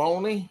of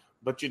bologna,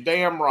 but you're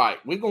damn right.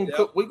 We're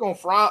gonna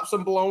fry up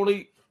some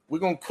bologna. We're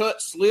gonna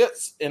cut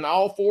slits in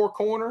all 4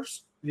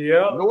 corners.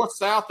 Yeah. North,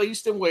 south,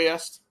 east, and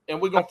west,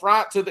 and we're gonna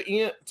fry it to the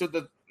end. To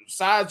the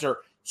sides are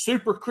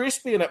super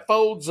crispy, and it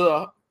folds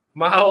up.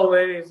 My old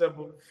lady's a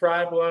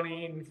fried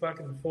bologna eating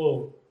fucking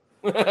fool.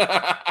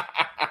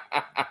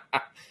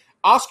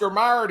 Oscar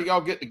Mayer, do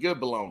y'all get the good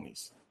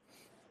bolognas?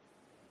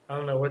 I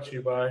don't know what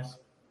you buys.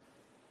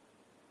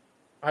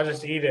 I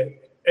just eat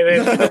it. And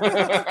it's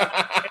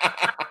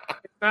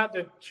not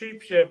the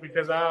cheap shit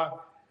because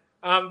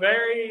I'm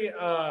very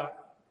I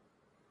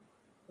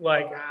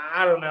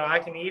don't know. I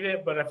can eat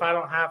it, but if I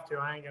don't have to,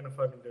 I ain't gonna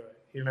fucking do it.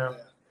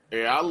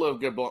 Yeah, I love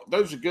good bologna.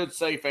 Those are good,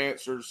 safe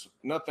answers.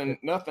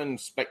 Nothing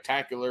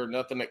spectacular,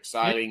 nothing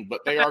exciting,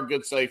 but they are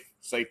good, safe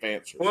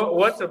answers. Well,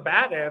 what's a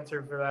bad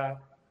answer for that?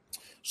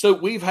 So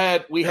we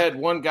had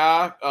one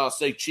guy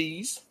say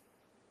cheese,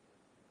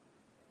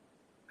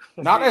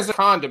 not as a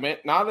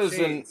condiment, not as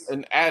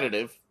an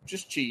additive,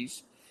 just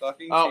cheese.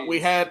 Fucking cheese.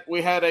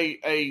 We had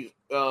a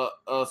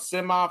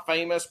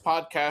semi-famous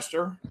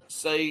podcaster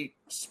say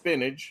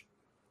spinach,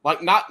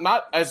 like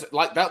not as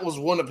like that was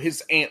one of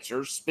his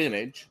answers,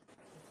 spinach.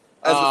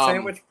 As a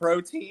sandwich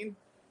protein?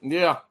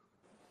 Yeah.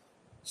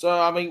 So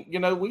I mean,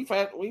 we've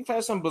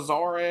had some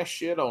bizarre ass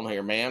shit on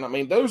here, man. I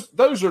mean,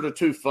 those are the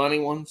two funny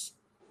ones.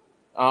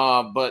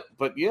 But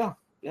yeah.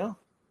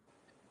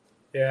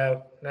 Yeah,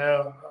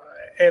 no,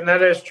 and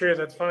that is true.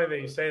 That's funny that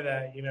you say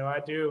that.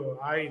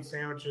 I eat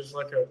sandwiches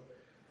like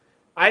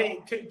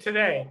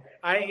today.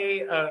 I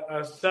ate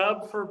a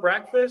sub for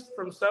breakfast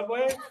from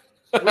Subway.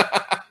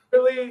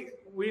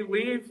 We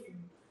leave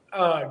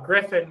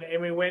Griffin and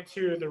we went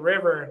to the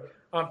river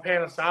on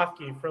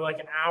Panisofsky for like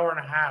an hour and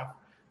a half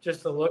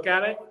just to look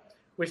at it.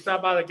 We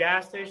stopped by the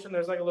gas station.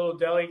 There's like a little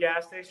deli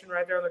gas station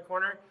right there on the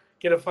corner.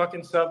 Get a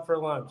fucking sub for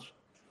lunch.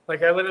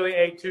 Like I literally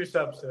ate 2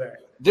 subs today.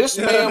 This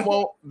man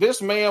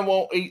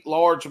won't eat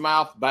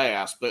largemouth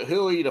bass, but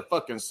he'll eat a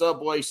fucking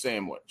Subway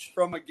sandwich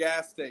from a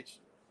gas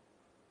station.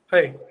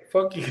 Hey,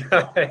 fuck you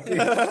guys.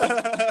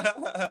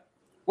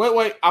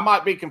 Wait, I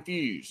might be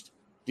confused.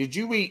 Did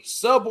you eat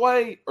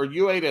Subway or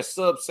you ate a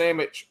sub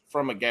sandwich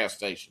from a gas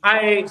station? I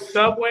ate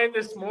Subway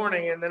this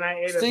morning and then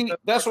I ate See,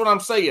 that's what I'm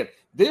saying.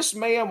 This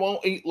man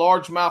won't eat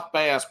largemouth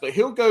bass, but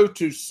he'll go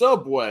to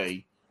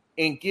Subway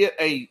and get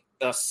a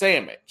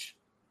sandwich.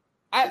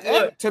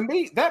 To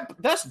me,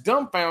 that's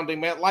dumbfounding,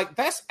 man. Like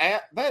that's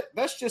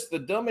just the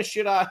dumbest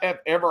shit I have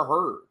ever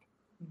heard.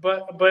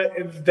 But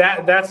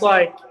that's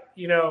like,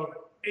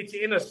 it's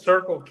in a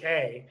Circle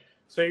K.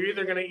 So you're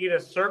either going to eat a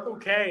Circle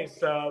K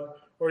sub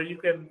or you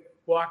can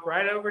walk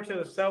right over to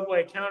the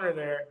Subway counter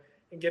there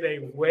and get a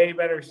way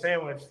better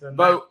sandwich than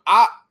that.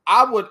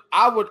 I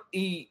would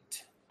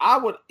eat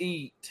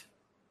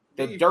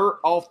the dirt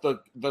off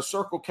the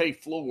Circle K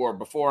floor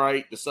before I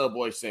eat the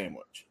Subway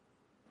sandwich.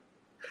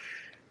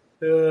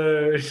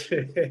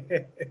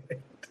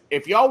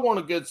 If y'all want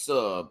a good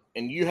sub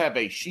and you have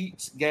a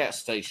Sheetz gas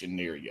station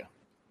near you,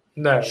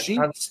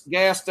 Sheetz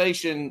gas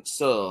station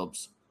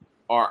subs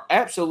are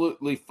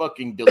absolutely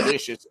fucking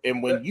delicious.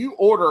 And when you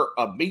order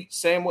a meat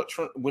sandwich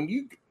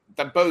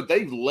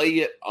they lay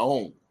it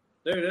on.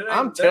 Dude,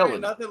 I'm telling you,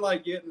 nothing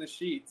like getting the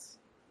Sheetz.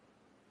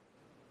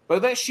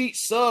 But that Sheetz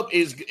sub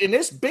and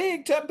it's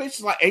big. That bitch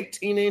is like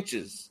 18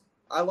 inches.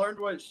 I learned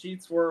what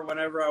Sheetz were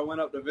whenever I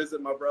went up to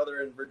visit my brother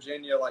in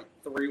Virginia like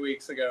 3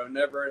 weeks ago.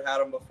 Never had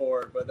them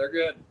before, but they're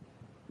good.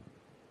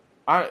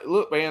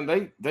 Look,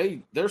 man,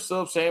 their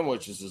sub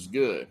sandwiches is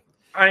good.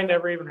 I ain't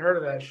never even heard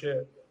of that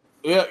shit.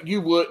 Yeah,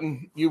 you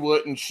wouldn't.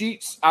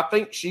 Sheetz, I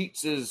think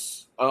Sheetz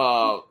is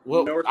I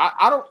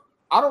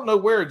don't know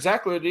where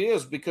exactly it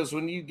is because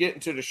when you get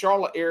into the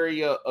Charlotte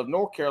area of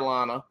North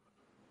Carolina,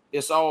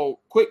 it's all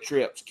Quick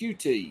Trips,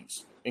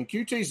 QTs. And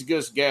QT's a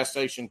good gas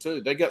station, too.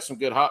 They got some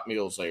good hot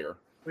meals there.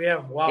 We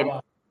have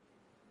Wawa.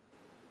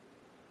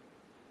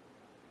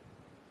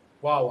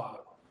 Wawa.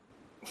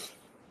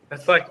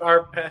 That's like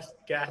our best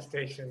gas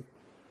station.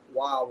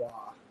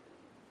 Wawa.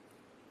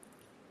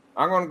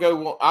 I'm going to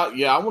go.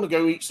 I want to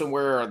go eat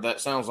somewhere that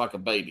sounds like a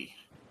baby.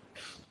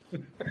 Hey,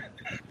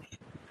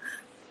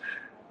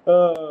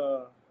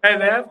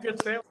 they have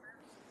good sandwiches.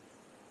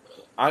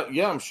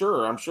 I'm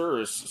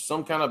sure it's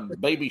some kind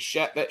of baby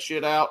shat that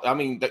shit out. I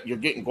mean, that you're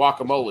getting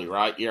guacamole,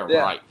 right? Yeah,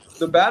 right.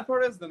 The bad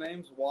part is the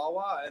name's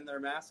Wawa, and their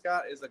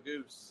mascot is a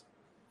goose.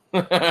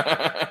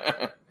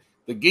 The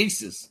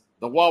geeses,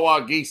 the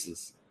Wawa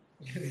geeses.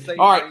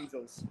 All right.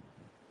 Angels.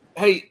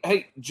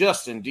 Hey,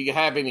 Justin, do you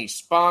have any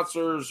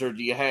sponsors or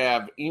do you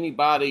have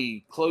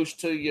anybody close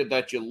to you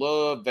that you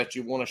love that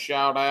you want to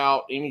shout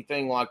out?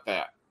 Anything like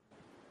that?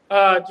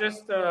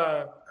 Just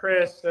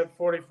Chris at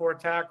 44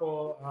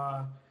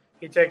 Tackle.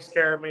 He takes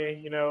care of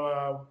me.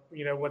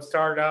 What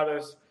started out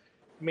as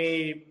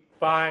me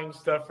buying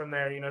stuff from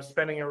there,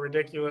 spending a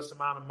ridiculous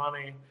amount of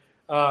money,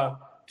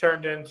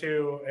 turned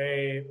into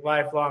a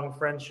lifelong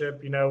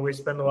friendship. We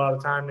spend a lot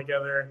of time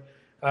together.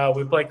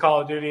 We play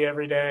Call of Duty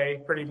every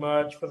day, pretty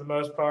much for the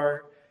most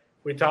part.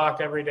 We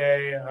talk every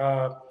day,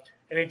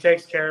 and he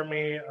takes care of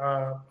me,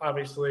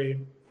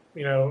 obviously,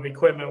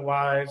 equipment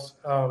wise.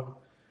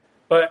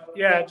 But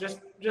yeah,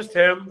 just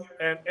him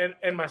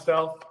and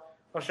myself.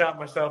 I'll shout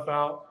myself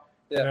out.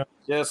 Yeah.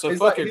 Yeah. So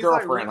fuck your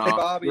girlfriend, huh?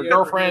 Bobby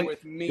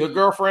Your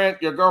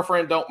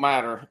girlfriend don't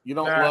matter. You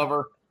don't love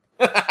her.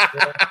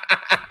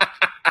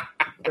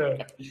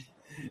 Yeah.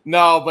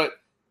 No, but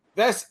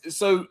that's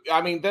so.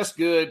 I mean, that's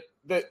good.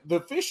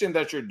 The fishing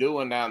that you're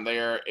doing down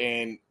there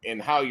and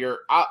how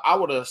I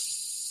would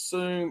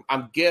assume,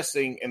 I'm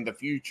guessing in the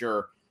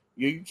future,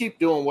 you keep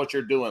doing what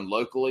you're doing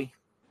locally,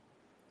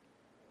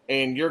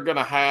 and you're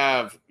gonna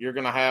have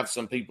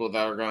some people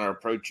that are gonna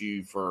approach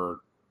you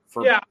for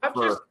I've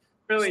just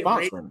really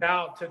reached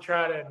out to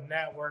try to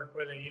network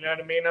with it. You know what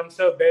I mean? I'm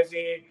so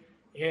busy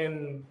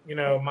in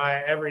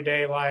my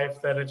everyday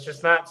life that it's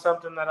just not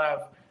something that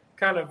I've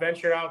kind of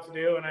ventured out to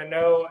do. And I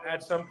know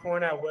at some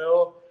point I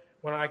will,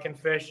 when I can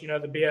fish, the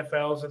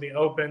BFLs or the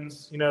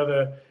Opens,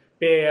 the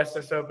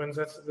BASS Opens.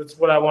 That's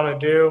what I want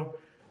to do.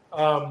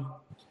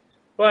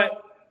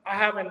 But I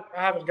haven't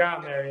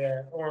gotten there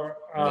yet.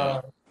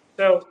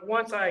 So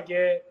once I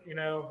get,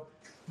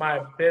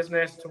 my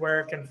business to where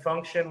it can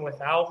function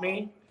without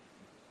me,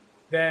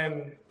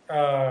 then,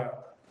 I'm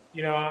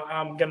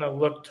going to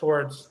look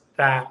towards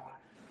that.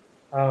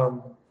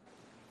 And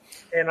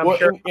I'm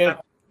sure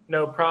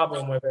no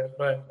problem with it.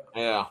 But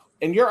yeah.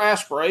 And your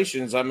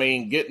aspirations, I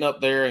mean, getting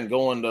up there and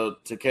going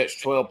to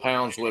catch 12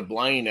 pounds with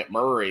Blaine at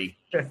Murray,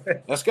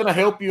 that's going to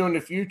help you in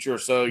the future.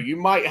 So you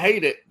might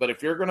hate it, but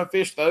if you're going to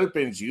fish the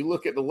opens, you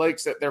look at the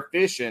lakes that they're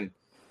fishing,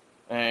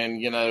 and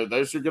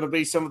those are going to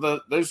be some of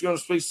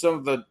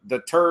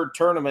the turd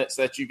tournaments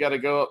that you got to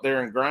go up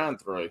there and grind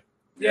through.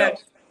 Yeah,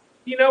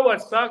 you know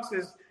what sucks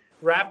is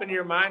wrapping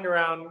your mind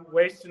around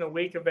wasting a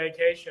week of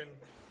vacation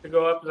to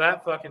go up to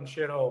that fucking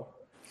shithole.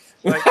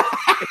 Like,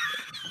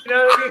 you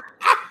know what I mean?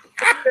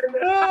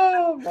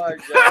 Oh my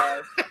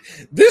gosh!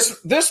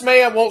 This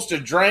man wants to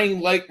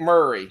drain Lake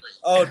Murray.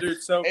 Oh,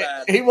 dude, so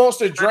bad. He wants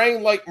to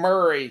drain Lake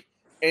Murray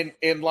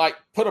and like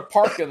put a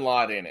parking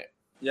lot in it.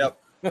 Yep.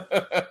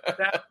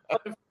 That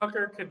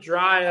motherfucker could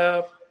dry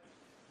up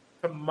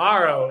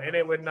tomorrow, and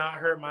it would not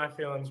hurt my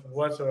feelings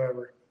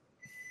whatsoever.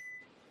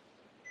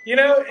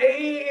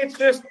 It's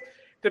just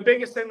the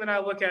biggest thing that I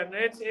look at, and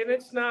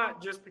it's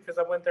not just because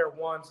I went there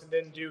once and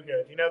didn't do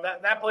good.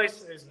 That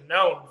place is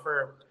known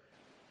for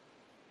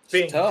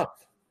being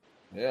tough.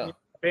 Yeah.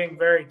 Being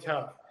very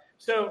tough.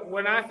 So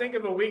when I think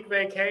of a week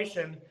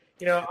vacation,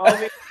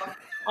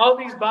 all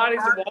these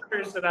bodies of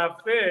waters that I've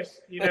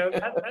fished,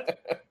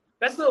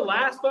 that's the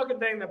last fucking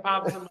thing that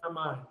pops in my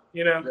mind.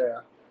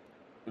 Yeah.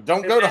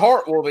 Don't go to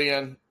Hartwell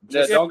then.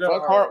 Just don't go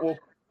to Hartwell.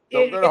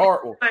 Don't go to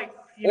Hartwell. Like,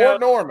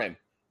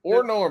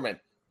 or Norman.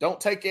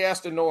 Don't take your ass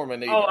to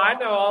Norman either. Oh, I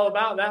know all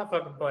about that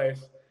fucking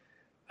place.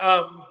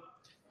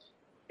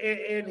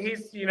 And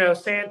he's,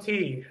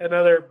 Santee,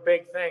 another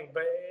big thing.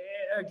 But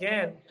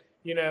again,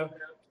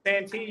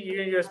 Santee,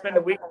 you're going to spend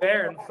a week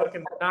there and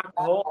fucking knock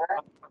the hole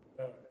out.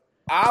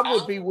 I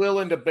would be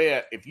willing to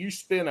bet if you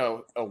spend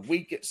a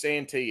week at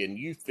Santee and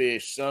you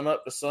fish sun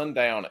up to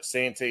sundown at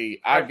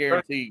Santee, I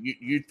guarantee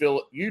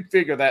you'd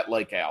figure that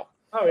lake out.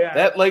 Oh yeah,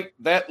 that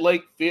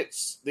lake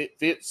fits. It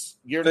fits.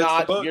 You're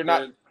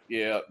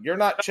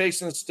not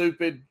chasing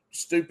stupid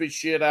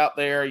shit out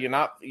there. You're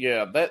not.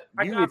 Yeah,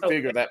 you would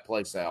figure that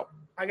place out.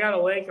 I got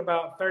a lake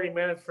about 30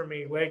 minutes from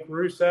me, Lake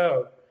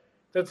Rousseau,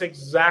 that's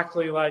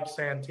exactly like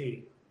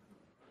Santee.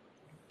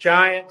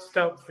 Giant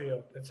stump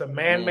field. It's a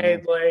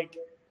man-made lake.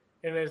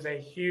 It is a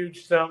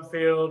huge stump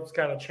field. It's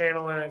got a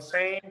channel in it.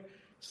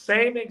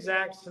 Same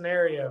exact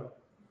scenario.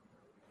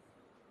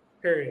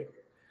 Period.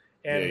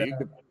 And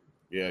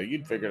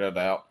you'd figure that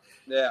out.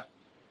 Yeah.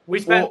 We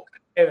spent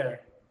a day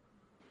there.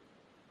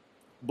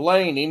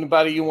 Blaine,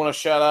 anybody you want to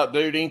shout out,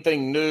 dude?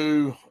 Anything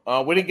new?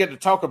 We didn't get to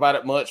talk about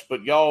it much,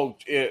 but y'all,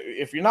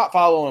 if you're not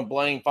following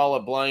Blaine, follow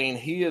Blaine.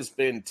 He has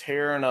been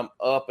tearing them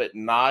up at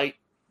night,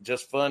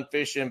 just fun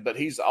fishing, but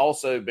he's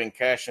also been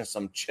cashing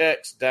some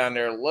checks down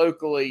there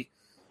locally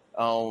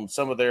on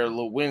some of their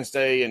little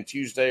Wednesday and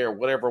Tuesday or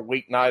whatever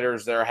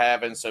weeknighters they're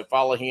having. So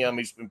follow him.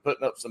 He's been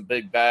putting up some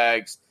big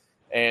bags,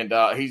 and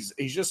he's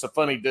just a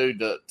funny dude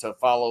to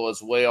follow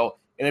as well.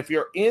 And if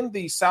you're in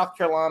the South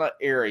Carolina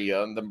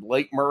area, in the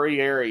Lake Murray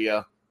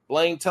area,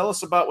 Blaine, tell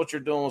us about what you're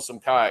doing with some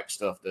kayak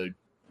stuff, dude.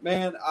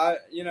 Man, I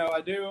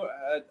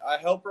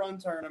help run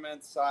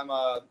tournaments. I'm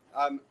a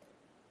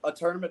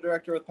tournament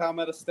director with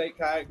Palmetto State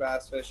Kayak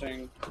Bass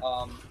Fishing.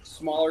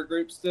 Smaller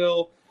group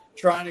still,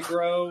 trying to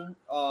grow.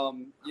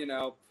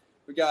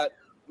 We got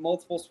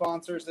multiple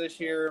sponsors this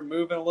year,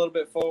 moving a little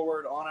bit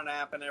forward on an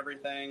app and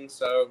everything.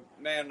 So,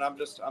 man,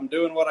 I'm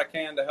doing what I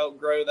can to help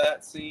grow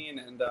that scene,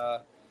 and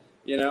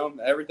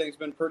everything's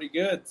been pretty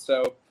good.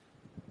 So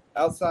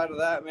outside of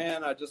that,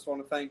 man, I just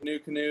want to thank New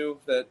Canoe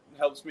that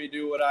helps me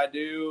do what I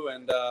do.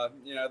 And,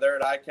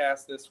 they're at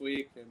ICAST this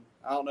week. And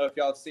I don't know if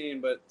y'all have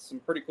seen, but some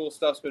pretty cool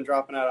stuff's been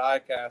dropping out of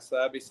ICAST. So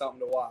that'd be something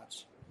to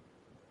watch.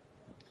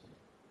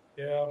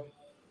 Yeah.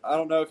 I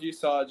don't know if you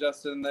saw it,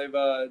 Justin. They've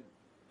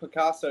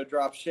Picasso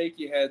dropped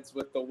shaky heads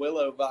with the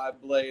Willow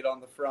Vibe blade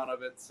on the front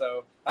of it.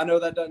 So I know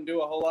that doesn't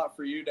do a whole lot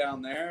for you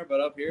down there, but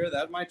up here,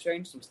 that might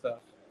change some stuff.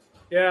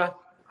 Yeah.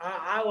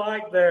 I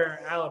like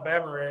their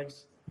Alabama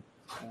rigs.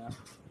 Yeah.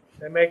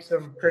 They make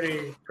some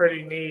pretty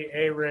neat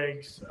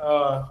A-rigs.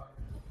 I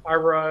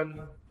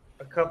run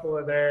a couple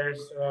of theirs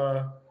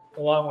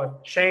along with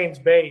Shane's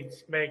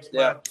Baits makes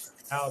my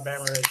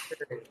Alabama rigs.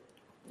 Period.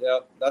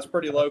 Yep, that's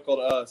pretty local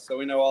to us, so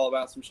we know all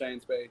about some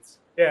Shane's Baits.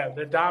 Yeah,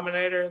 the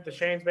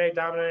Shane's Bait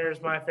Dominator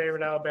is my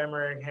favorite Alabama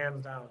rig,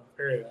 hands down.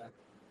 Period. Yeah.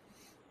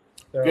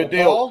 So, good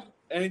deal. Paul,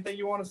 anything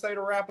you want to say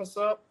to wrap us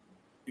up?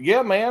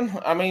 Yeah, man.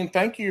 I mean,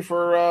 thank you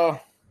for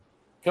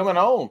coming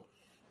on.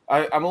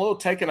 I'm a little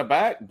taken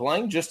aback.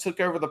 Blaine just took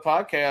over the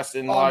podcast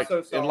and I'm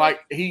so sorry.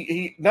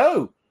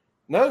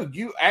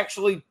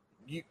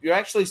 You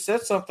actually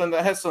said something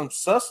that has some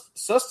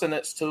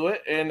sustenance to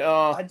it, and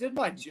I did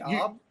my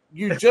job.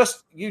 I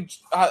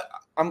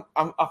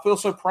feel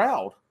so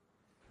proud.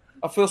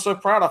 I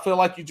feel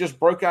like you just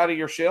broke out of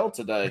your shell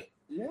today.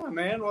 Yeah,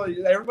 man. Well,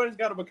 everybody's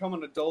got to become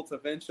an adult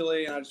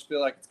eventually, and I just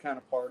feel like it's kind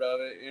of part of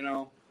it,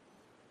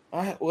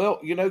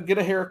 Get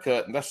a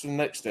haircut, and that's the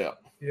next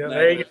step. Yeah,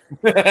 there you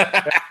go.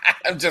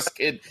 I'm just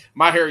kidding.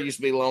 My hair used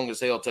to be long as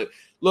hell, too.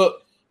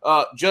 Look,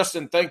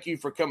 Justin, thank you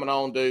for coming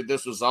on, dude.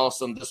 This was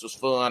awesome. This was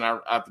fun.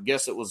 I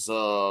guess it was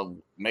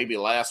maybe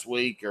last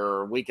week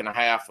or a week and a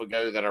half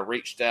ago that I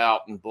reached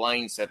out and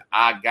Blaine said,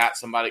 I got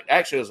somebody.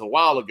 Actually, it was a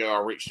while ago I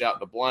reached out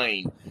to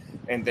Blaine,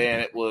 and then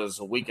it was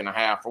a week and a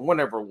half or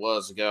whenever it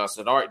was ago. I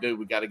said, all right, dude,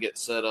 we got to get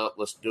set up.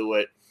 Let's do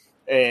it.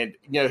 And,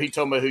 he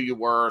told me who you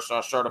were, so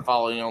I started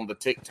following you on the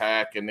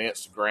TikTok and the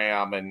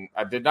Instagram, and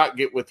I did not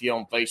get with you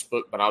on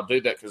Facebook, but I'll do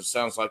that because it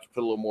sounds like you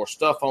put a little more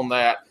stuff on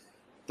that.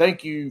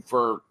 Thank you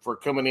for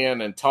coming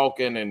in and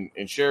talking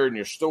and sharing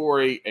your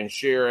story and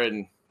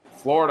sharing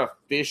Florida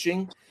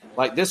fishing.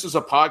 Like, this is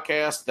a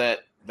podcast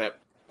that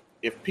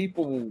if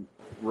people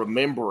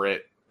remember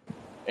it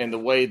and the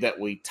way that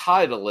we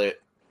title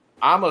it,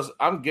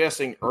 I'm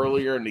guessing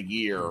earlier in the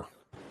year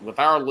with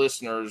our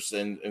listeners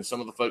and some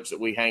of the folks that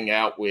we hang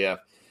out with,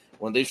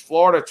 when these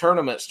Florida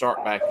tournaments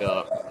start back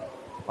up,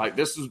 like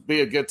this would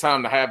be a good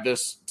time to have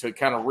this to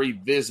kind of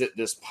revisit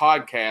this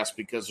podcast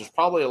because there's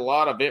probably a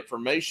lot of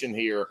information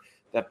here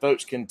that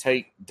folks can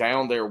take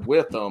down there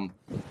with them.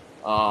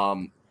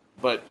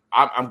 But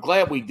I'm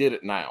glad we did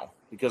it now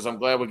because I'm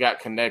glad we got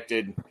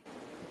connected.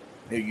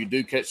 You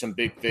do catch some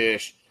big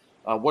fish.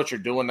 What you're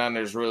doing down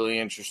there is really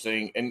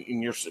interesting, and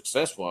you're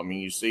successful. I mean,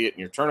 you see it in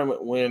your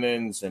tournament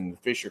winnings and the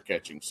fish you're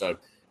catching. So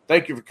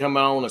thank you for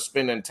coming on and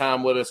spending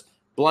time with us.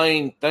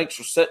 Blaine, thanks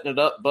for setting it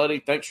up,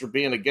 buddy. Thanks for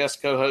being a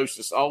guest co-host.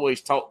 It's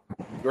always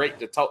great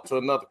to talk to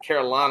another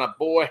Carolina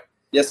boy.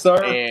 Yes,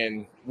 sir.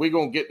 And we're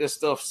going to get this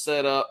stuff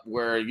set up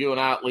where you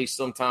and I at least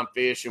sometime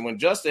fish. And when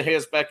Justin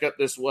heads back up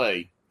this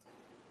way,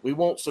 we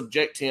won't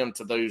subject him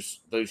to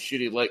those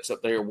shitty lakes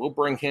up there. We'll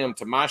bring him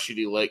to my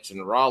shitty lakes in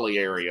the Raleigh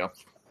area.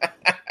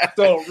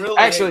 So really,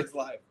 actually, his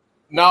life.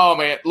 No,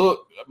 man.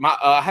 Look,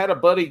 I had a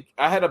buddy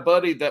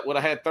that would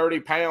have had 30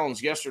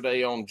 pounds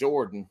yesterday on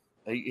Jordan.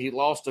 He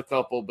lost a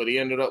couple, but he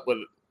ended up with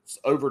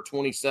over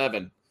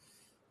 27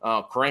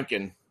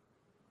 cranking.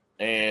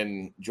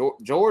 And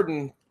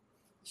Jordan,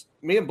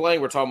 me and Blaine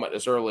were talking about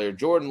this earlier.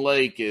 Jordan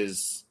Lake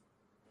is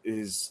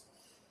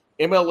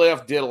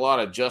MLF did a lot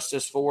of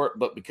justice for it,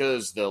 but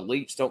because the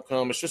elites don't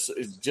come,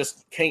 it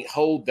just can't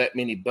hold that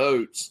many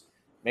boats.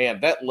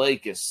 Man, that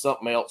lake is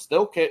something else.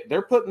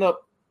 They're putting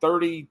up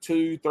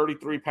 32,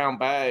 33-pound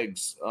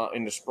bags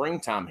in the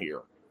springtime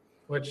here.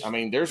 Which, I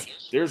mean, there's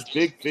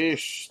big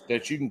fish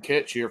that you can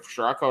catch here for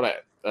sure. I caught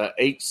that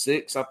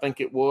 8.6, I think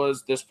it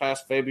was, this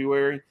past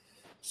February.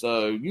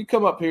 So you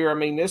come up here, I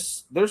mean,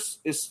 it's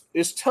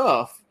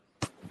tough.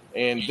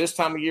 And this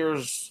time of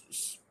year,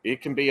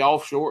 it can be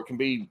offshore. It can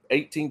be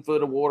 18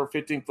 foot of water,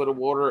 15 foot of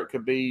water. It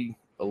could be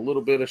a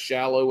little bit of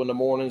shallow in the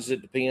mornings.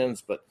 It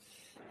depends. But,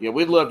 yeah,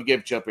 we'd love to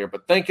get you up here.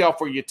 But thank y'all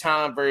for your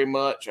time very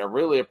much. I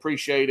really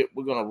appreciate it.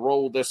 We're going to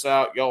roll this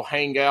out. Y'all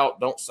hang out.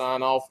 Don't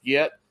sign off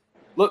yet.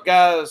 Look,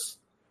 guys,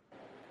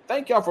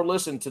 thank y'all for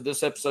listening to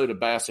this episode of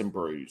Bass and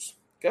Brews.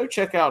 Go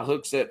check out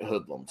Hookset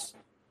Hoodlums.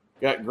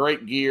 Got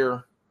great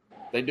gear.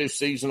 They do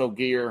seasonal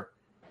gear.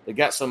 They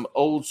got some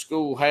old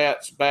school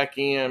hats back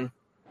in.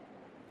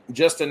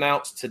 Just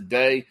announced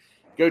today.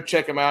 Go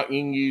check them out.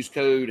 You can use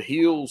code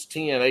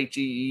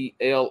HEELS10,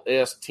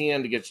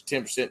 HEELS10 to get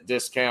your 10%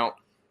 discount.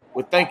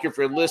 Well, thank you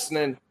for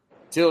listening.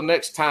 Till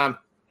next time,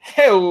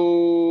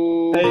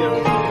 hey-o.